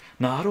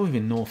 Now I don't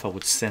even know if I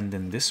would send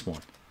in this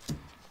one.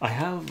 I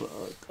have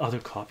other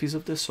copies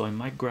of this, so I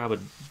might grab a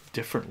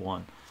different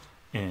one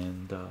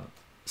and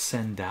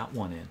send that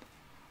one in,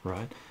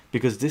 right?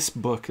 Because this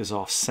book is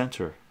off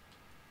center,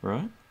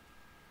 right?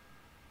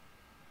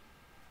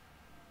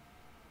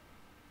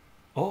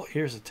 Oh,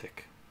 here's a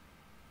tick.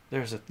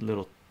 There's a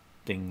little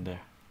ding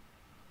there.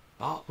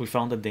 Oh, we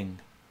found a ding.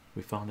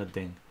 We found a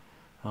ding.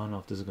 I don't know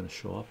if this is going to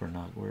show up or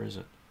not. Where is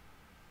it?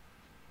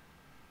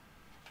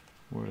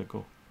 Where'd it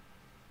go?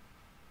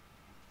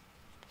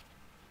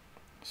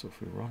 So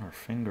if we run our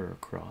finger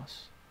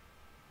across,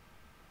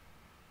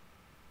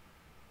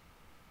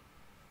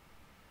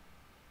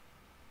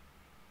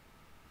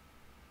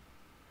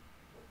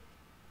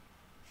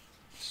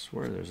 I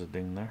swear there's a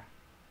ding there.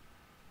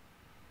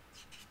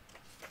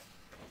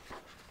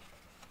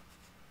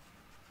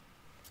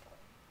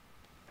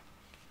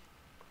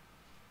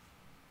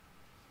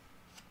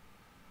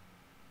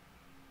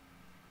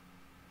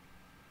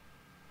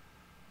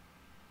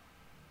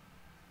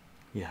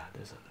 Yeah,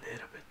 there's a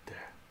little bit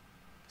there.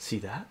 See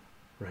that?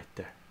 Right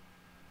there.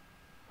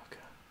 Okay.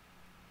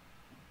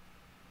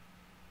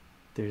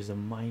 There's a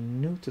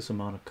minutest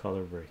amount of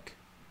color break.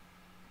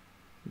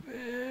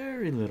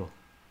 Very little.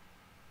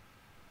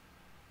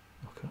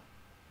 Okay.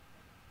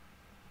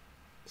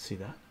 See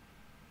that?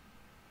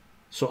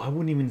 So I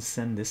wouldn't even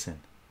send this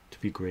in to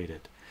be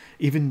graded.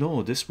 Even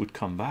though this would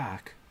come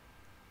back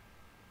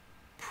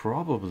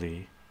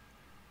probably,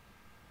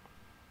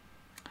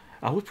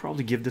 I would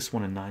probably give this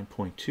one a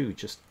 9.2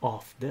 just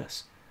off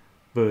this,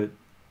 but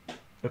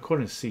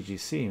according to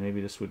CGC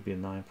maybe this would be a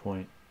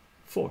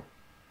 9.4,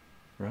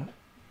 right?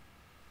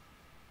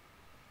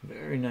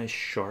 Very nice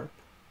sharp.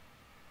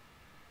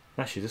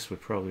 Actually this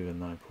would probably be a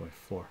 9.4,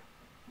 right?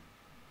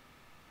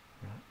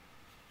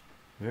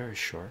 Very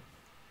sharp,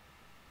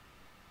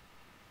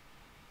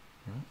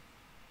 right?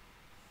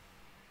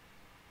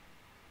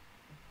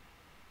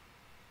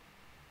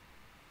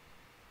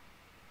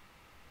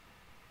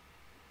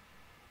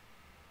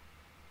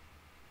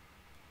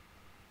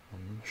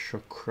 I'm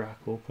sure crack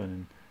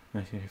open in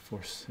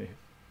 1984 save.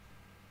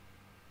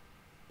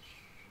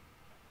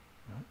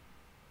 Right.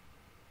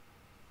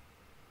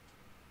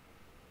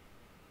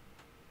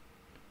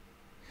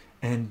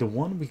 And the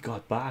one we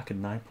got back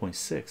in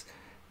 9.6,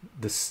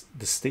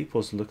 the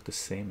staples look the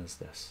same as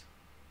this.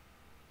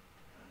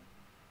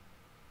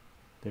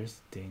 There's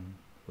the ding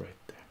right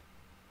there,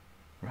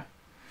 right?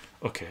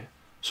 Okay,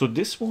 so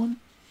this one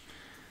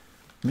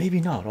maybe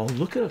not. I'll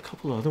look at a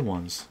couple other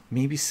ones,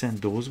 maybe send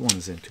those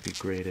ones in to be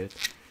graded.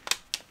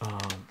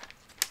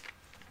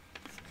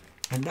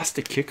 And that's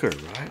the kicker,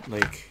 right?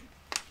 Like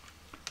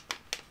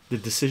the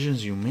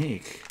decisions you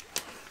make.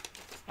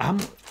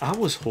 I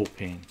was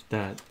hoping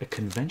that a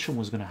convention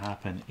was going to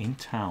happen in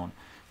town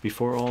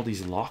before all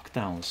these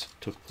lockdowns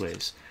took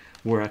place,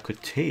 where I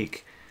could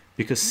take,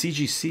 because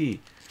CGC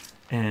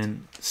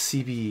and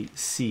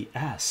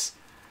CBCS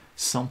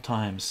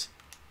sometimes,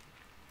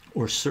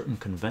 or certain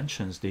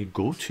conventions they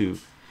go to,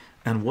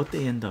 and what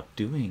they end up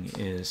doing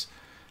is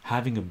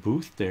having a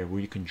booth there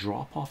where you can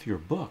drop off your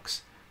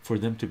books for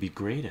them to be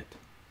graded,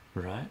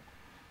 right?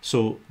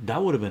 So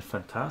that would have been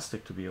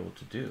fantastic to be able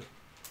to do.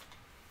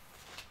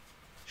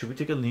 Should we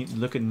take a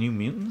look at New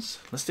Mutants?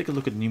 Let's take a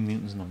look at New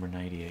Mutants number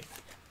 98.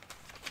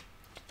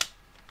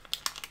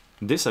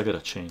 This I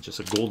gotta change. It's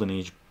a Golden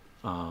Age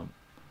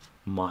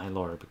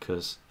Mylar,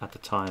 because at the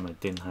time I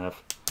didn't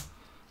have,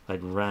 I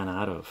ran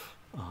out of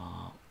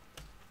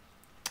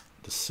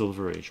the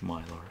Silver Age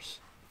Mylars.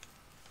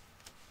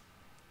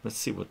 Let's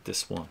see what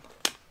this one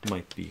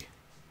might be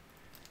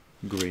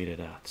graded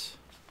at.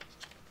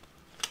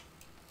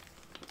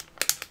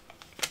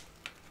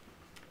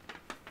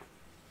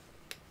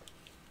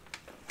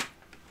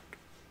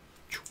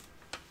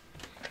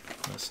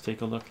 Let's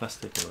take a look. Let's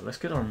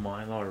get our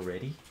Mylar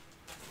ready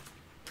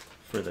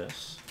for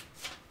this,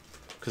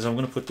 because I'm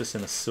going to put this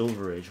in a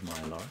Silver Age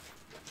Mylar.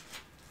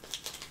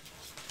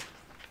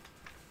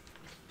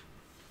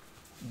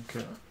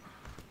 Okay,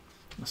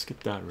 let's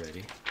get that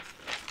ready.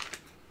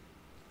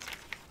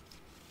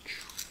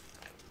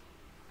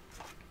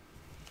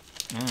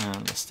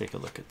 And let's take a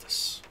look at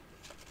this.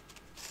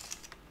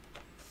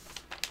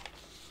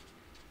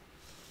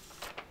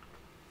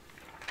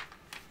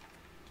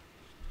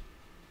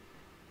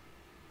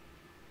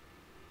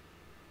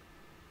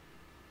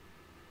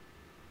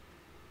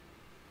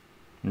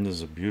 And this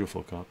is a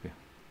beautiful copy.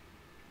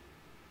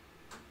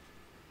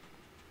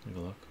 Take a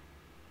look.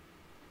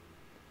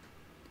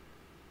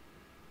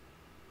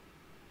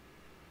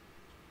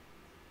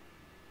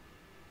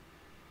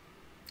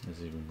 Is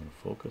it even going to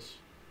focus?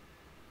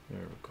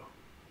 There we go.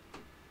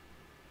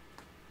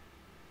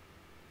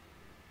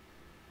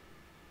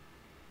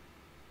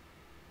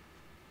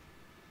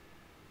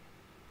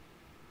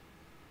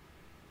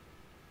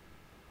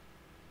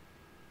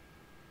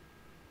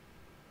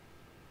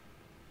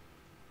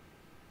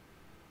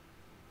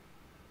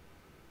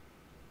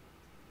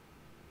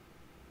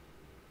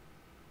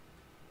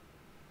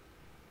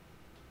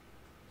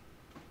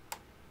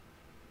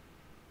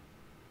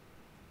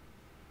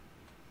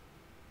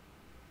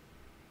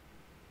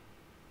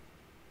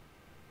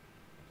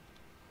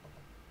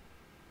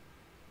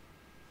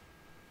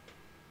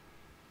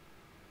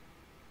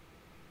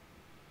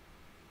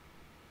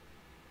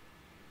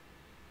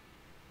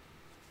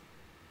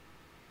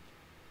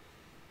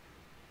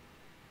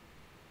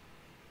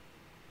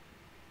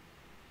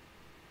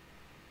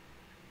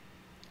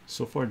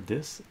 So far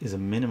this is a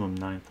minimum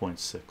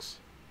 9.6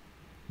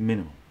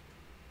 minimum,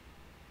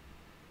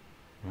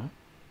 right?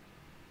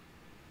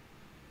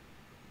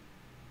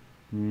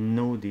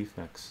 No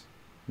defects,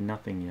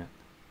 nothing yet.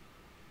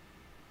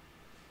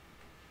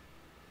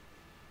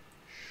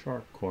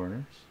 Sharp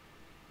corners,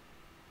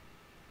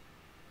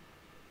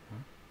 huh?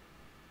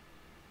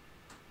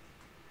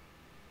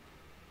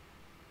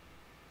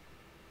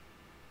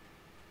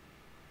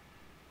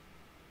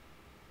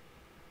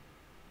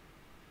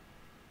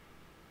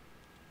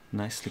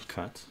 Nicely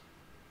cut.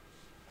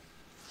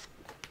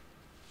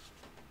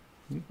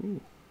 Ooh,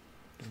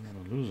 don't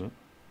want to lose it.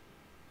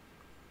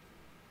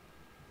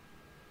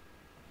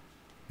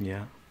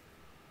 Yeah.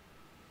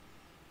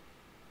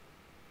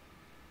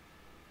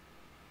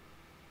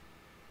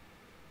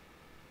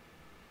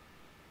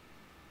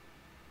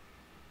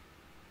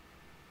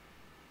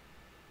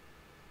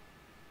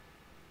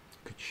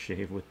 Could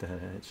shave with that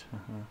edge.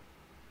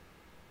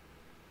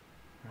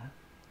 Right.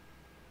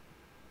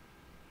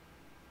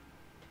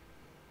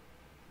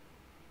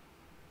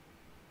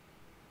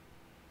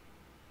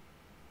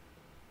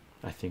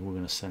 I think we're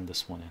going to send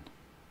this one in.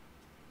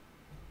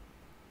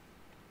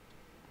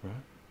 Right?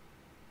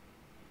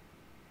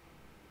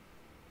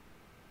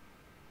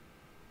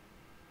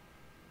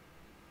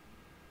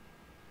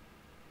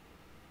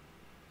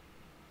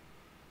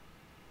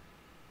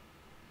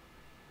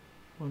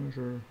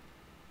 Plunger.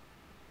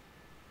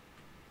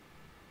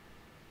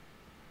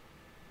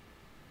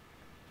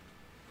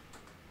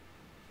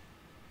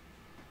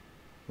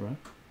 Right?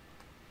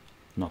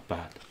 Not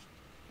bad.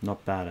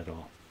 Not bad at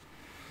all.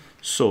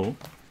 So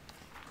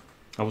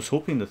I was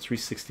hoping the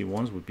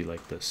 361s would be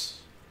like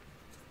this.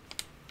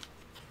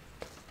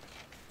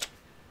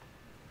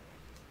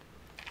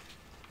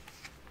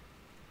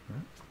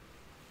 Right.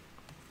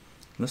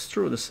 Let's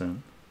throw this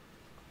in.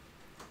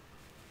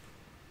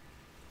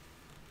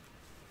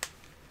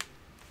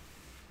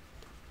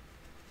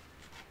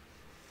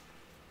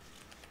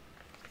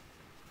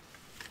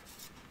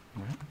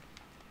 Right.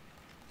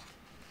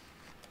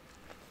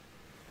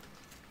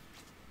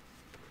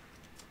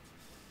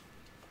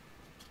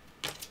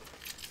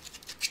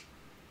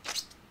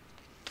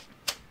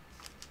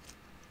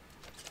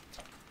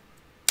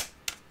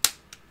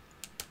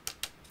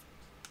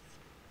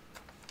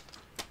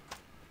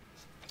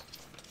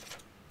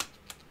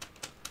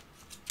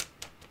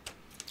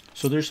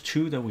 So there's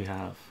two that we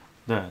have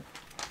that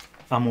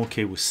I'm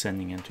okay with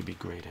sending in to be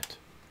graded.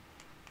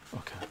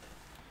 Okay.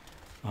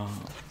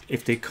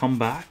 If they come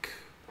back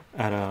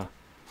at a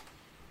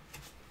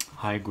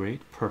high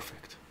grade,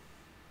 perfect.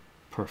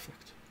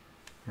 Perfect.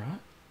 Right?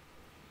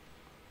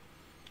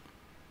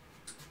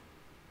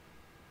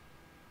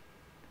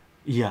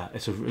 Yeah,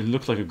 it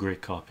looked like a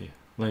great copy.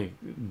 Like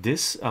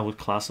this, I would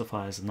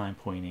classify as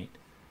 9.8,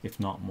 if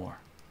not more.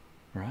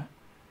 Right?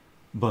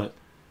 But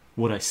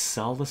would I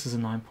sell this as a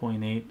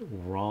 9.8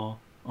 raw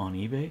on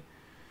eBay?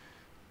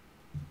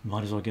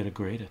 Might as well get it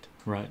graded,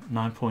 right?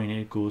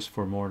 9.8 goes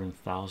for more than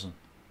 1,000,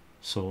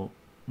 so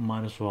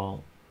might as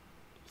well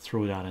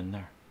throw that in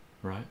there,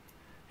 right?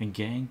 And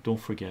gang, don't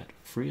forget,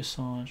 free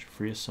Assange,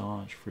 free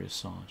Assange, free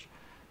Assange.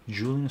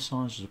 Julian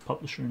Assange is a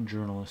publisher and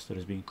journalist that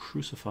is being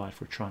crucified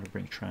for trying to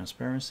bring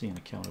transparency and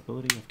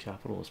accountability of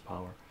capitalist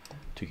power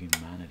to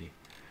humanity.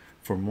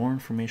 For more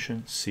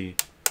information, see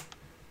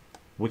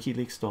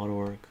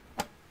wikileaks.org,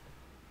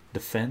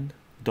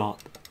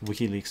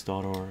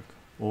 defend.wikileaks.org,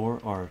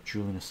 or our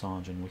Julian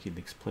Assange and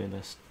WikiLeaks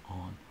playlist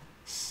on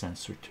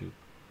CensorTube.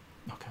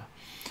 Okay,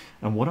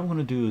 and what I'm going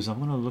to do is I'm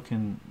going to look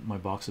in my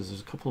boxes.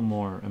 There's a couple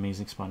more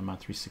Amazing Spider-Man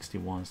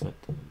 361s that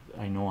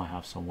I know I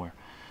have somewhere,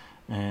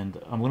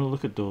 and I'm going to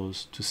look at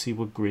those to see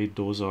what grade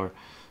those are.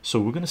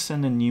 So we're going to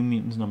send in New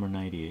Mutants number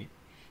 98.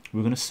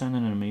 We're going to send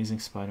in an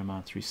Amazing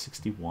Spider-Man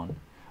 361.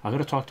 I got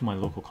to talk to my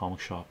local comic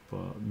shop.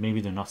 Maybe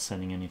they're not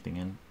sending anything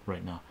in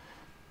right now.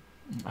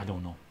 I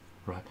don't know,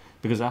 right?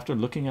 Because after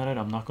looking at it,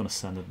 I'm not going to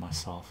send it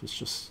myself. It's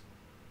just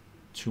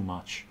too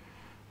much.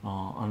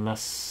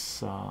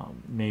 Unless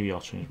maybe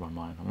I'll change my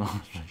mind. I'm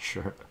not really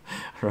sure,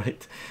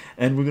 right?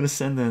 And we're going to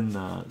send in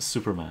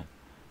Superman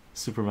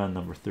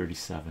number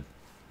 37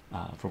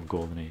 from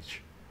Golden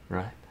Age,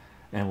 right?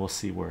 And we'll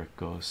see where it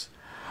goes.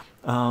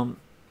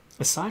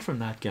 Aside from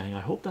that, gang,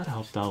 I hope that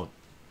helped out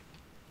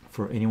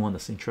for anyone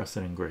that's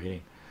interested in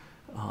grading.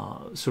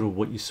 Sort of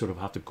what you sort of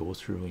have to go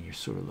through, and you're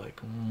sort of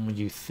like,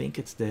 you think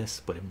it's this,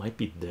 but it might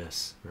be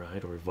this,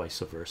 right? Or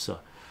vice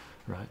versa,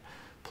 right?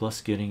 Plus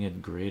getting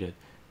it graded,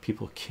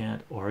 people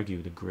can't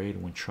argue the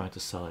grade when trying to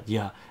sell it.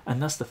 Yeah,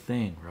 and that's the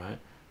thing, right?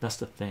 That's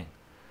the thing.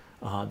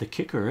 The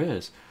kicker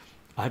is,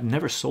 I've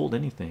never sold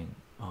anything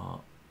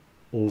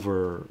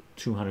over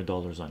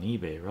 $200 on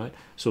eBay, right?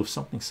 So if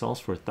something sells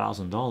for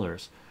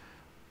 $1,000,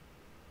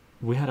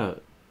 we had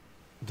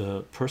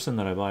the person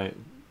that I buy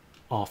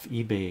off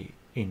eBay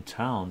in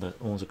town that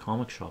owns a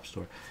comic shop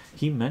store,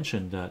 he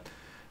mentioned that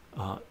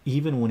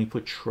even when he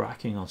put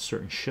tracking on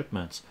certain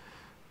shipments,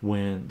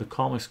 when the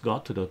comics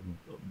got to the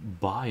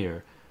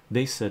buyer,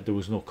 they said there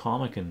was no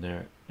comic in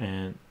there,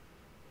 and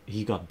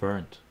he got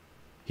burnt.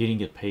 He didn't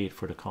get paid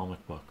for the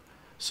comic book.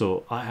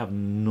 So I have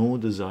no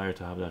desire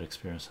to have that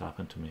experience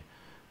happen to me.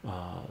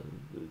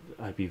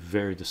 I'd be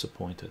very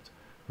disappointed,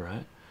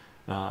 right?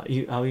 I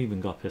even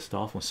got pissed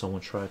off when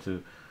someone tried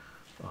to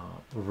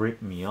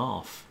rip me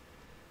off,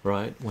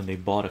 right? When they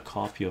bought a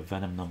copy of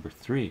Venom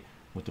 #3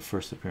 with the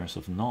first appearance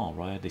of Null,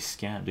 right? They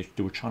scammed.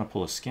 They were trying to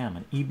pull a scam,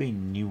 and eBay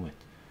knew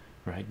it,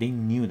 right? They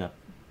knew that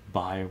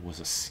buyer was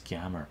a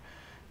scammer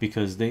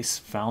because they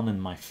found in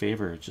my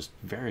favor just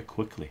very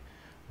quickly,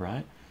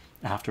 right?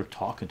 After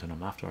talking to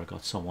them, after I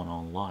got someone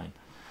online.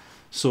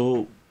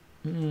 So,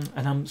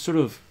 and I'm sort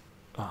of,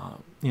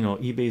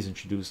 eBay's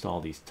introduced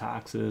all these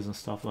taxes and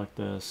stuff like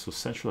this. So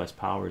centralized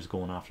power is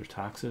going after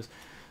taxes.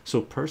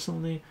 So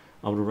personally,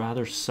 I would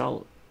rather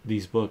sell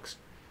these books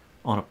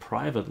on a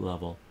private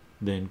level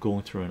than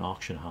going through an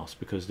auction house,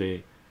 because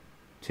they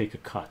take a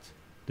cut.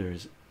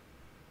 There's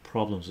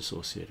problems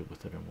associated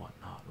with it and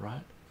whatnot,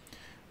 right?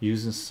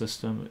 Using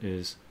system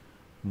is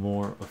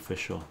more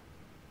official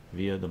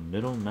via the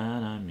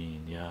middleman. I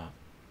mean, yeah,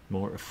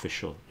 more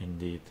official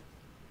indeed.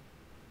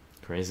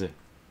 Crazy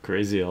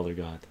elder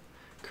god,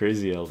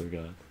 crazy elder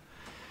god.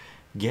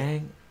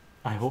 Gang,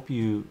 I hope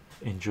you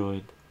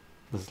enjoyed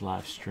this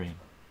live stream.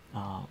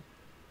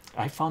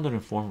 I found it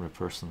informative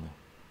personally,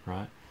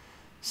 right?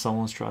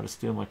 Someone's trying to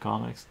steal my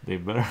comics, they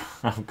better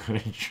have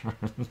good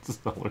insurance.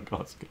 Elder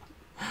god's good.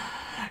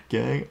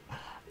 Gang,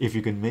 if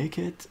you can make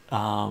it,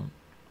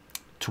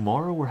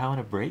 tomorrow we're having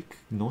a break,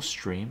 no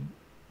stream.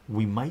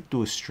 We might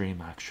do a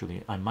stream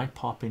actually. I might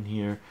pop in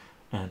here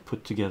and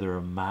put together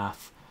a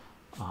math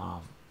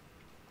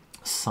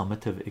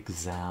summative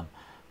exam,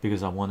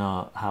 because I want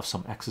to have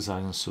some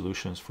exercise and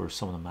solutions for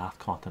some of the math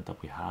content that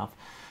we have.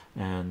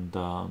 And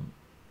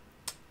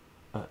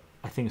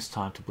I think it's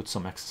time to put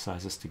some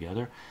exercises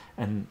together,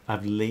 and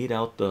I've laid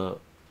out the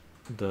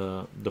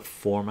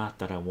format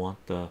that I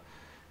want the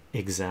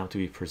exam to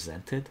be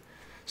presented.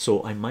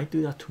 So I might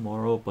do that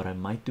tomorrow, but I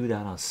might do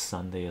that on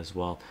Sunday as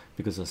well,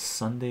 because on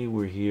Sunday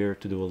we're here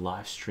to do a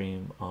live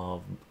stream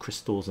of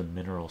crystals and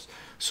minerals.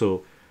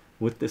 So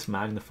with this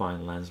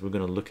magnifying lens, we're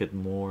going to look at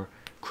more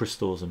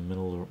crystals and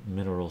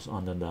minerals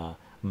under the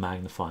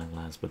magnifying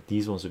lens, but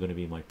these ones are going to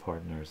be my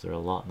partners. They're a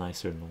lot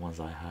nicer than the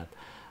ones I had.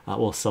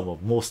 Well,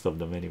 most of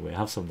them anyway. I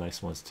have some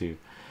nice ones too.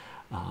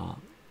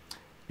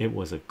 It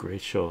was a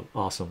great show.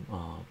 Awesome.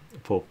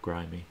 Pope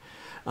Grimy.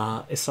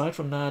 Aside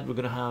from that, we're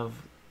gonna have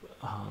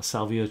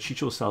Salvia,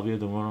 Chycho Salvia,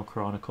 the Rono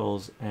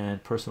Chronicles,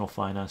 and personal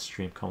finance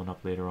stream coming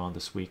up later on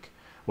this week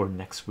or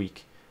next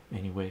week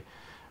anyway.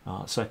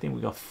 So I think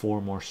we got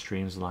 4 more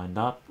streams lined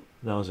up.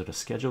 Those are the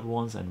scheduled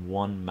ones, and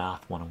 1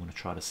 math one I'm going to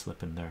try to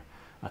slip in there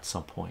at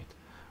some point.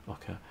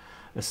 Okay,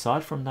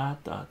 aside from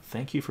that,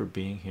 thank you for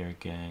being here,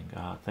 gang.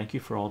 Thank you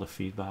for all the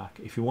feedback.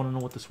 If you want to know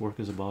what this work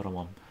is about, I'm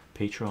on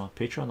Patreon,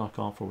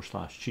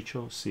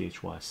 patreon.com/chycho,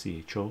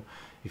 chycho.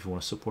 If you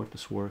want to support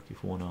this work,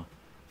 if you want to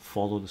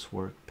follow this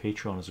work,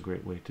 Patreon is a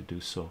great way to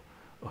do so.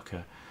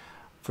 Okay,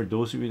 for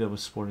those of you that were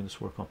supporting this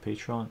work on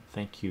Patreon,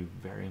 thank you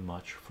very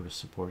much for the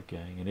support,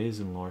 gang. It is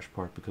in large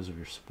part because of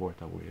your support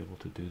that we're able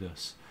to do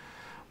this.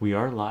 We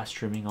are live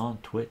streaming on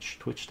Twitch,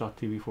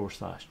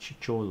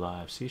 twitch.tv/chycho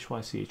live,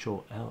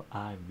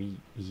 chycholive.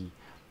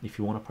 If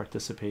you want to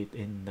participate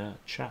in the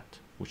chat,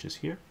 which is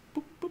here,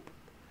 boop, boop,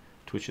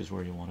 Twitch is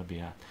where you want to be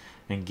at.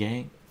 And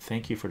gang,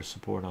 thank you for the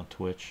support on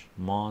Twitch.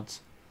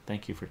 Mods,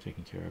 thank you for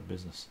taking care of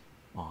business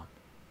on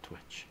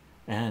Twitch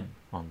and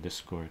on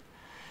Discord.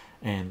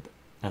 And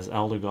as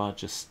Elder God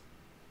just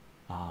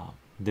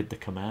did the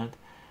command,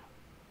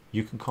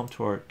 you can come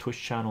to our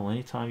Twitch channel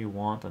anytime you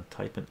want and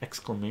type an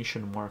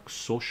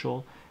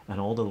 !social,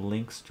 and all the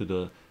links to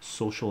the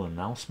social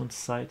announcement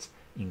sites,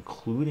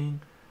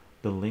 including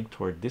the link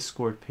to our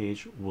Discord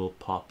page, will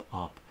pop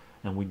up.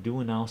 And we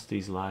do announce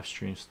these live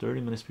streams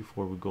 30 minutes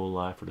before we go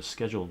live for the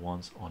scheduled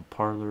ones on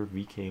Parlor,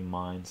 VK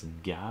Minds,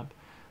 and Gab.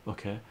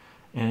 Okay,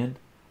 and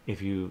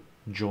if you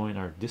join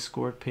our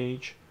Discord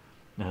page,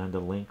 and the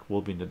link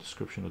will be in the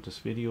description of this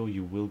video,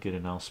 you will get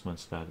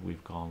announcements that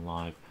we've gone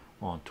live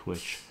on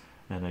Twitch.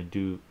 And I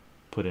do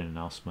put in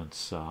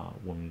announcements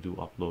when we do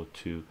upload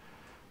to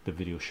the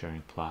video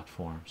sharing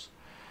platforms.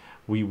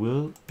 We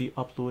will be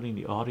uploading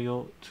the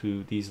audio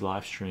to these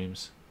live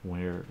streams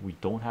where we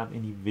don't have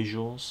any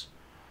visuals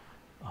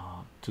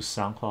to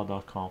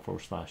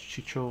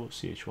soundcloud.com/chycho,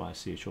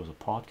 chycho as a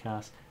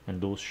podcast,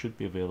 and those should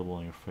be available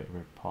on your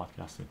favorite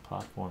podcasting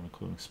platform,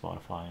 including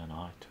Spotify and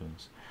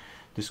iTunes.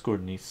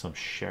 Discord needs some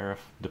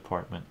sheriff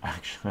department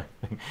action.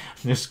 I think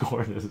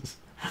Discord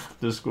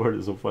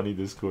is a funny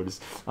Discord.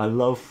 I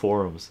love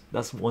forums.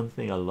 That's one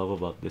thing I love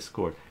about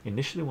Discord.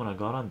 Initially, when I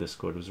got on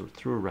Discord, it was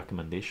through a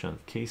recommendation.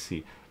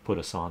 Casey put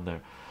us on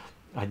there.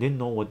 I didn't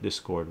know what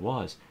Discord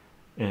was,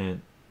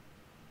 and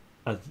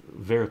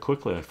very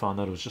quickly I found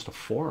out it was just a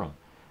forum.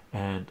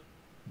 And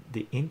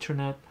the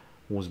internet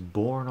was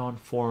born on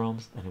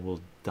forums, and it will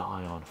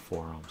die on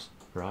forums,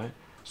 right?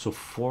 So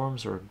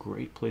forums are a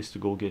great place to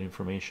go get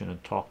information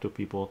and talk to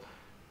people.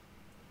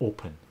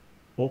 Open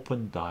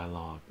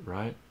dialogue,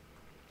 right?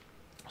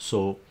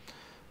 So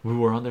we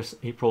were on there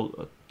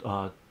April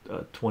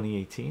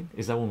 2018.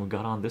 Is that when we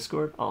got on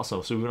Discord?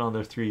 Also, so we've been on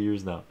there 3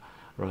 years now,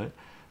 right?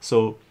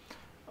 So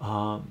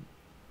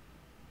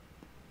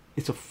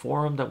it's a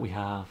forum that we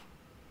have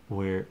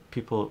where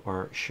people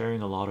are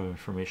sharing a lot of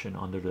information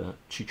under the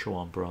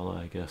Chycho umbrella,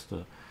 I guess,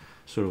 the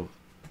sort of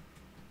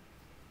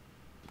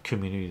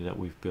community that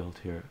we've built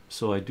here.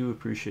 So I do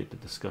appreciate the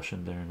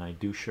discussion there, and I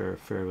do share a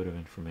fair bit of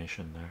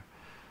information there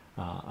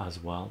as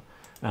well.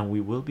 And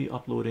we will be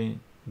uploading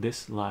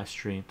this live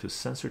stream to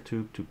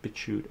SensorTube, to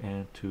BitChute,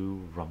 and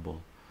to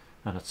Rumble,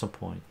 and at some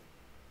point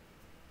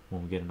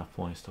when we get enough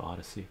points, to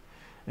Odyssey.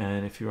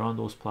 And if you're on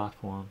those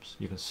platforms,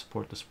 you can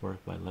support this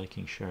work by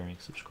liking, sharing,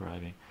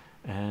 subscribing.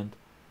 And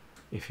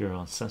if you're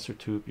on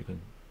SensorTube, you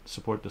can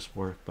support this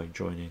work by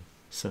joining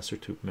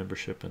SensorTube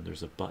membership, and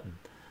there's a button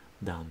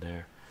down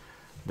there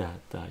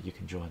that you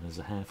can join. There's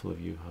a handful of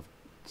you who have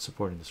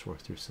supporting this work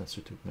through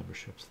SensorTube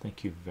memberships.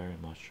 Thank you very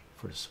much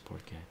for the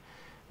support, gang.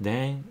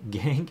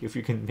 Gang, if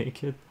you can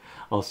make it,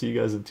 I'll see you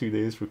guys in 2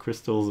 days for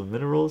crystals and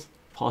minerals,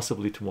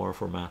 possibly tomorrow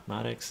for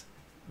mathematics,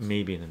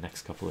 maybe in the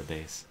next couple of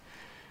days.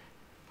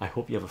 I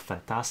hope you have a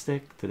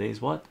fantastic,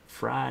 today's what,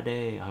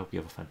 Friday. I hope you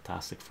have a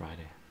fantastic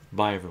Friday.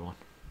 Bye everyone.